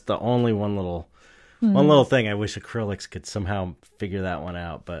 So that's the only one Mm. little thing. I wish acrylics could somehow figure that one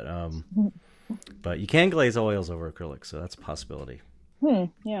out, but you can glaze oils over acrylics, so that's a possibility. Yeah,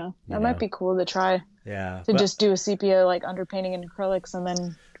 You that might know, be cool to try yeah, to but just do a sepia like underpainting in acrylics and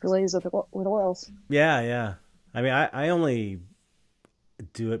then glaze with oils. yeah, yeah. I mean, I only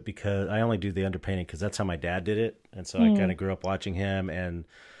do it because I only do the underpainting because that's how my dad did it, and so I kind Mm. of grew up watching him. And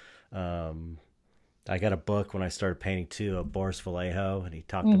um, I got a book when I started painting too, of Boris Vallejo, and he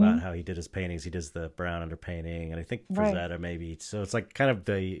talked Mm-hmm. about how he did his paintings. He does the brown underpainting, and I think Right. Frazetta maybe. So it's like kind of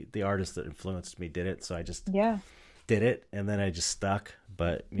the artist that influenced me did it. So I just Yeah. did it, and then I just stuck.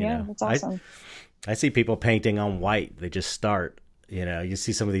 But Yeah, that's awesome. I see people painting on white. They just start. You know, you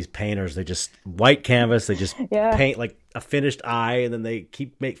see some of these painters. They just white canvas. They just Yeah. paint like a finished eye, and then they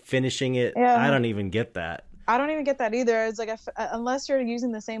keep finishing it. I Yeah. don't even get that. I don't even get that either. It's like unless you're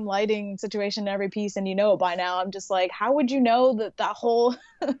using the same lighting situation in every piece and you know it by now, I'm just like, how would you know that whole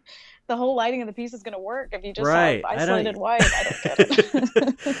the whole lighting of the piece is going to work if you just have Right? I isolated don't. white? I don't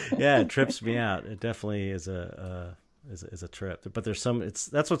get it. Yeah, it trips me out. It definitely is is a trip. But there's some.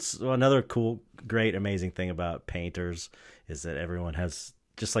 That's what's another cool, great, amazing thing about painters is that everyone has,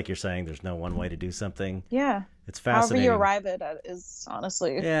 just like you're saying, there's no one way to do something. Yeah. It's However you fascinating. arrive at it is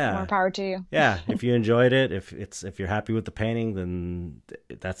honestly more Yeah. power to you. Yeah, if you enjoyed it, if you're happy with the painting, then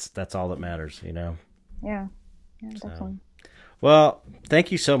that's all that matters, you know. Yeah. Yeah, So, definitely. well, thank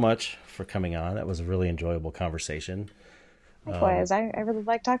you so much for coming on. That was a really enjoyable conversation. Likewise, I really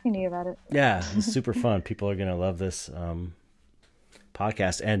like talking to you about it. Yeah, it's super fun. People are gonna love this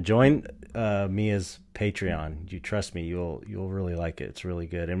podcast, and join Mia's Patreon. You trust me, you'll really like it. It's really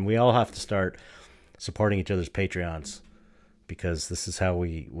good, and we all have to start supporting each other's Patreons, because this is how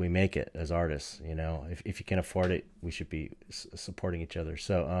we make it as artists. You know, if you can afford it, we should be supporting each other.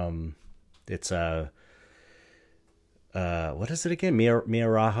 So it's what is it again? Mia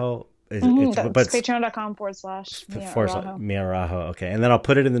Araujo. It's patreon.com/Araujo. Mia Araujo. Okay, and then I'll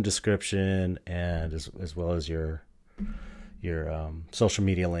put it in the description, and as well as your social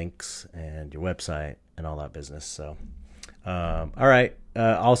media links and your website and all that business. So, all right.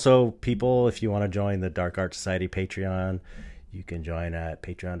 Also, people, if you want to join the Dark Art Society Patreon, you can join at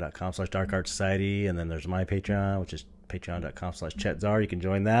patreon.com/Dark Art Society, and then there's my Patreon, which is patreon.com/Chet Zar. You can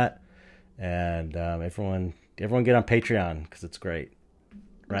join that, and everyone get on Patreon because it's great.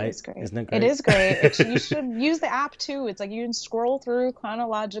 Right? It is great. Isn't it great? It is great. You should use the app too. It's like you can scroll through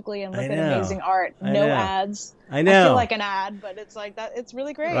chronologically and look at amazing art. No ads. I know. I feel like an ad, but it's like that. It's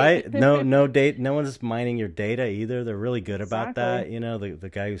really great. Right? No date. No one's mining your data either. They're really good about that. You know, the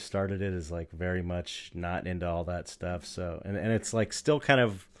guy who started it is like very much not into all that stuff. So and it's like still kind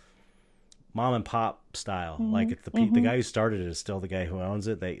of mom and pop style. Like if the guy who started it is still the guy who owns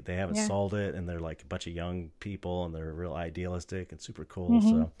it. They haven't sold it, and they're like a bunch of young people, and they're real idealistic and super cool. So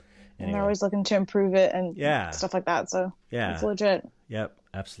anyway. And they're always looking to improve it and stuff like that. So it's legit. Yep,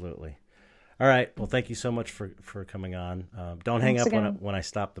 absolutely. All right. Well, thank you so much for coming on. Don't hang up when I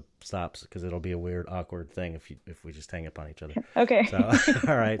stop the stops, because it'll be a weird, awkward thing if we just hang up on each other. Okay. So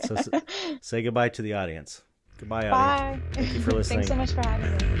all right. So say goodbye to the audience. Goodbye, audience. Bye. Thank you for listening. Thanks so much for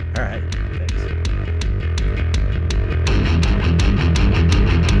having me. All right. Thanks.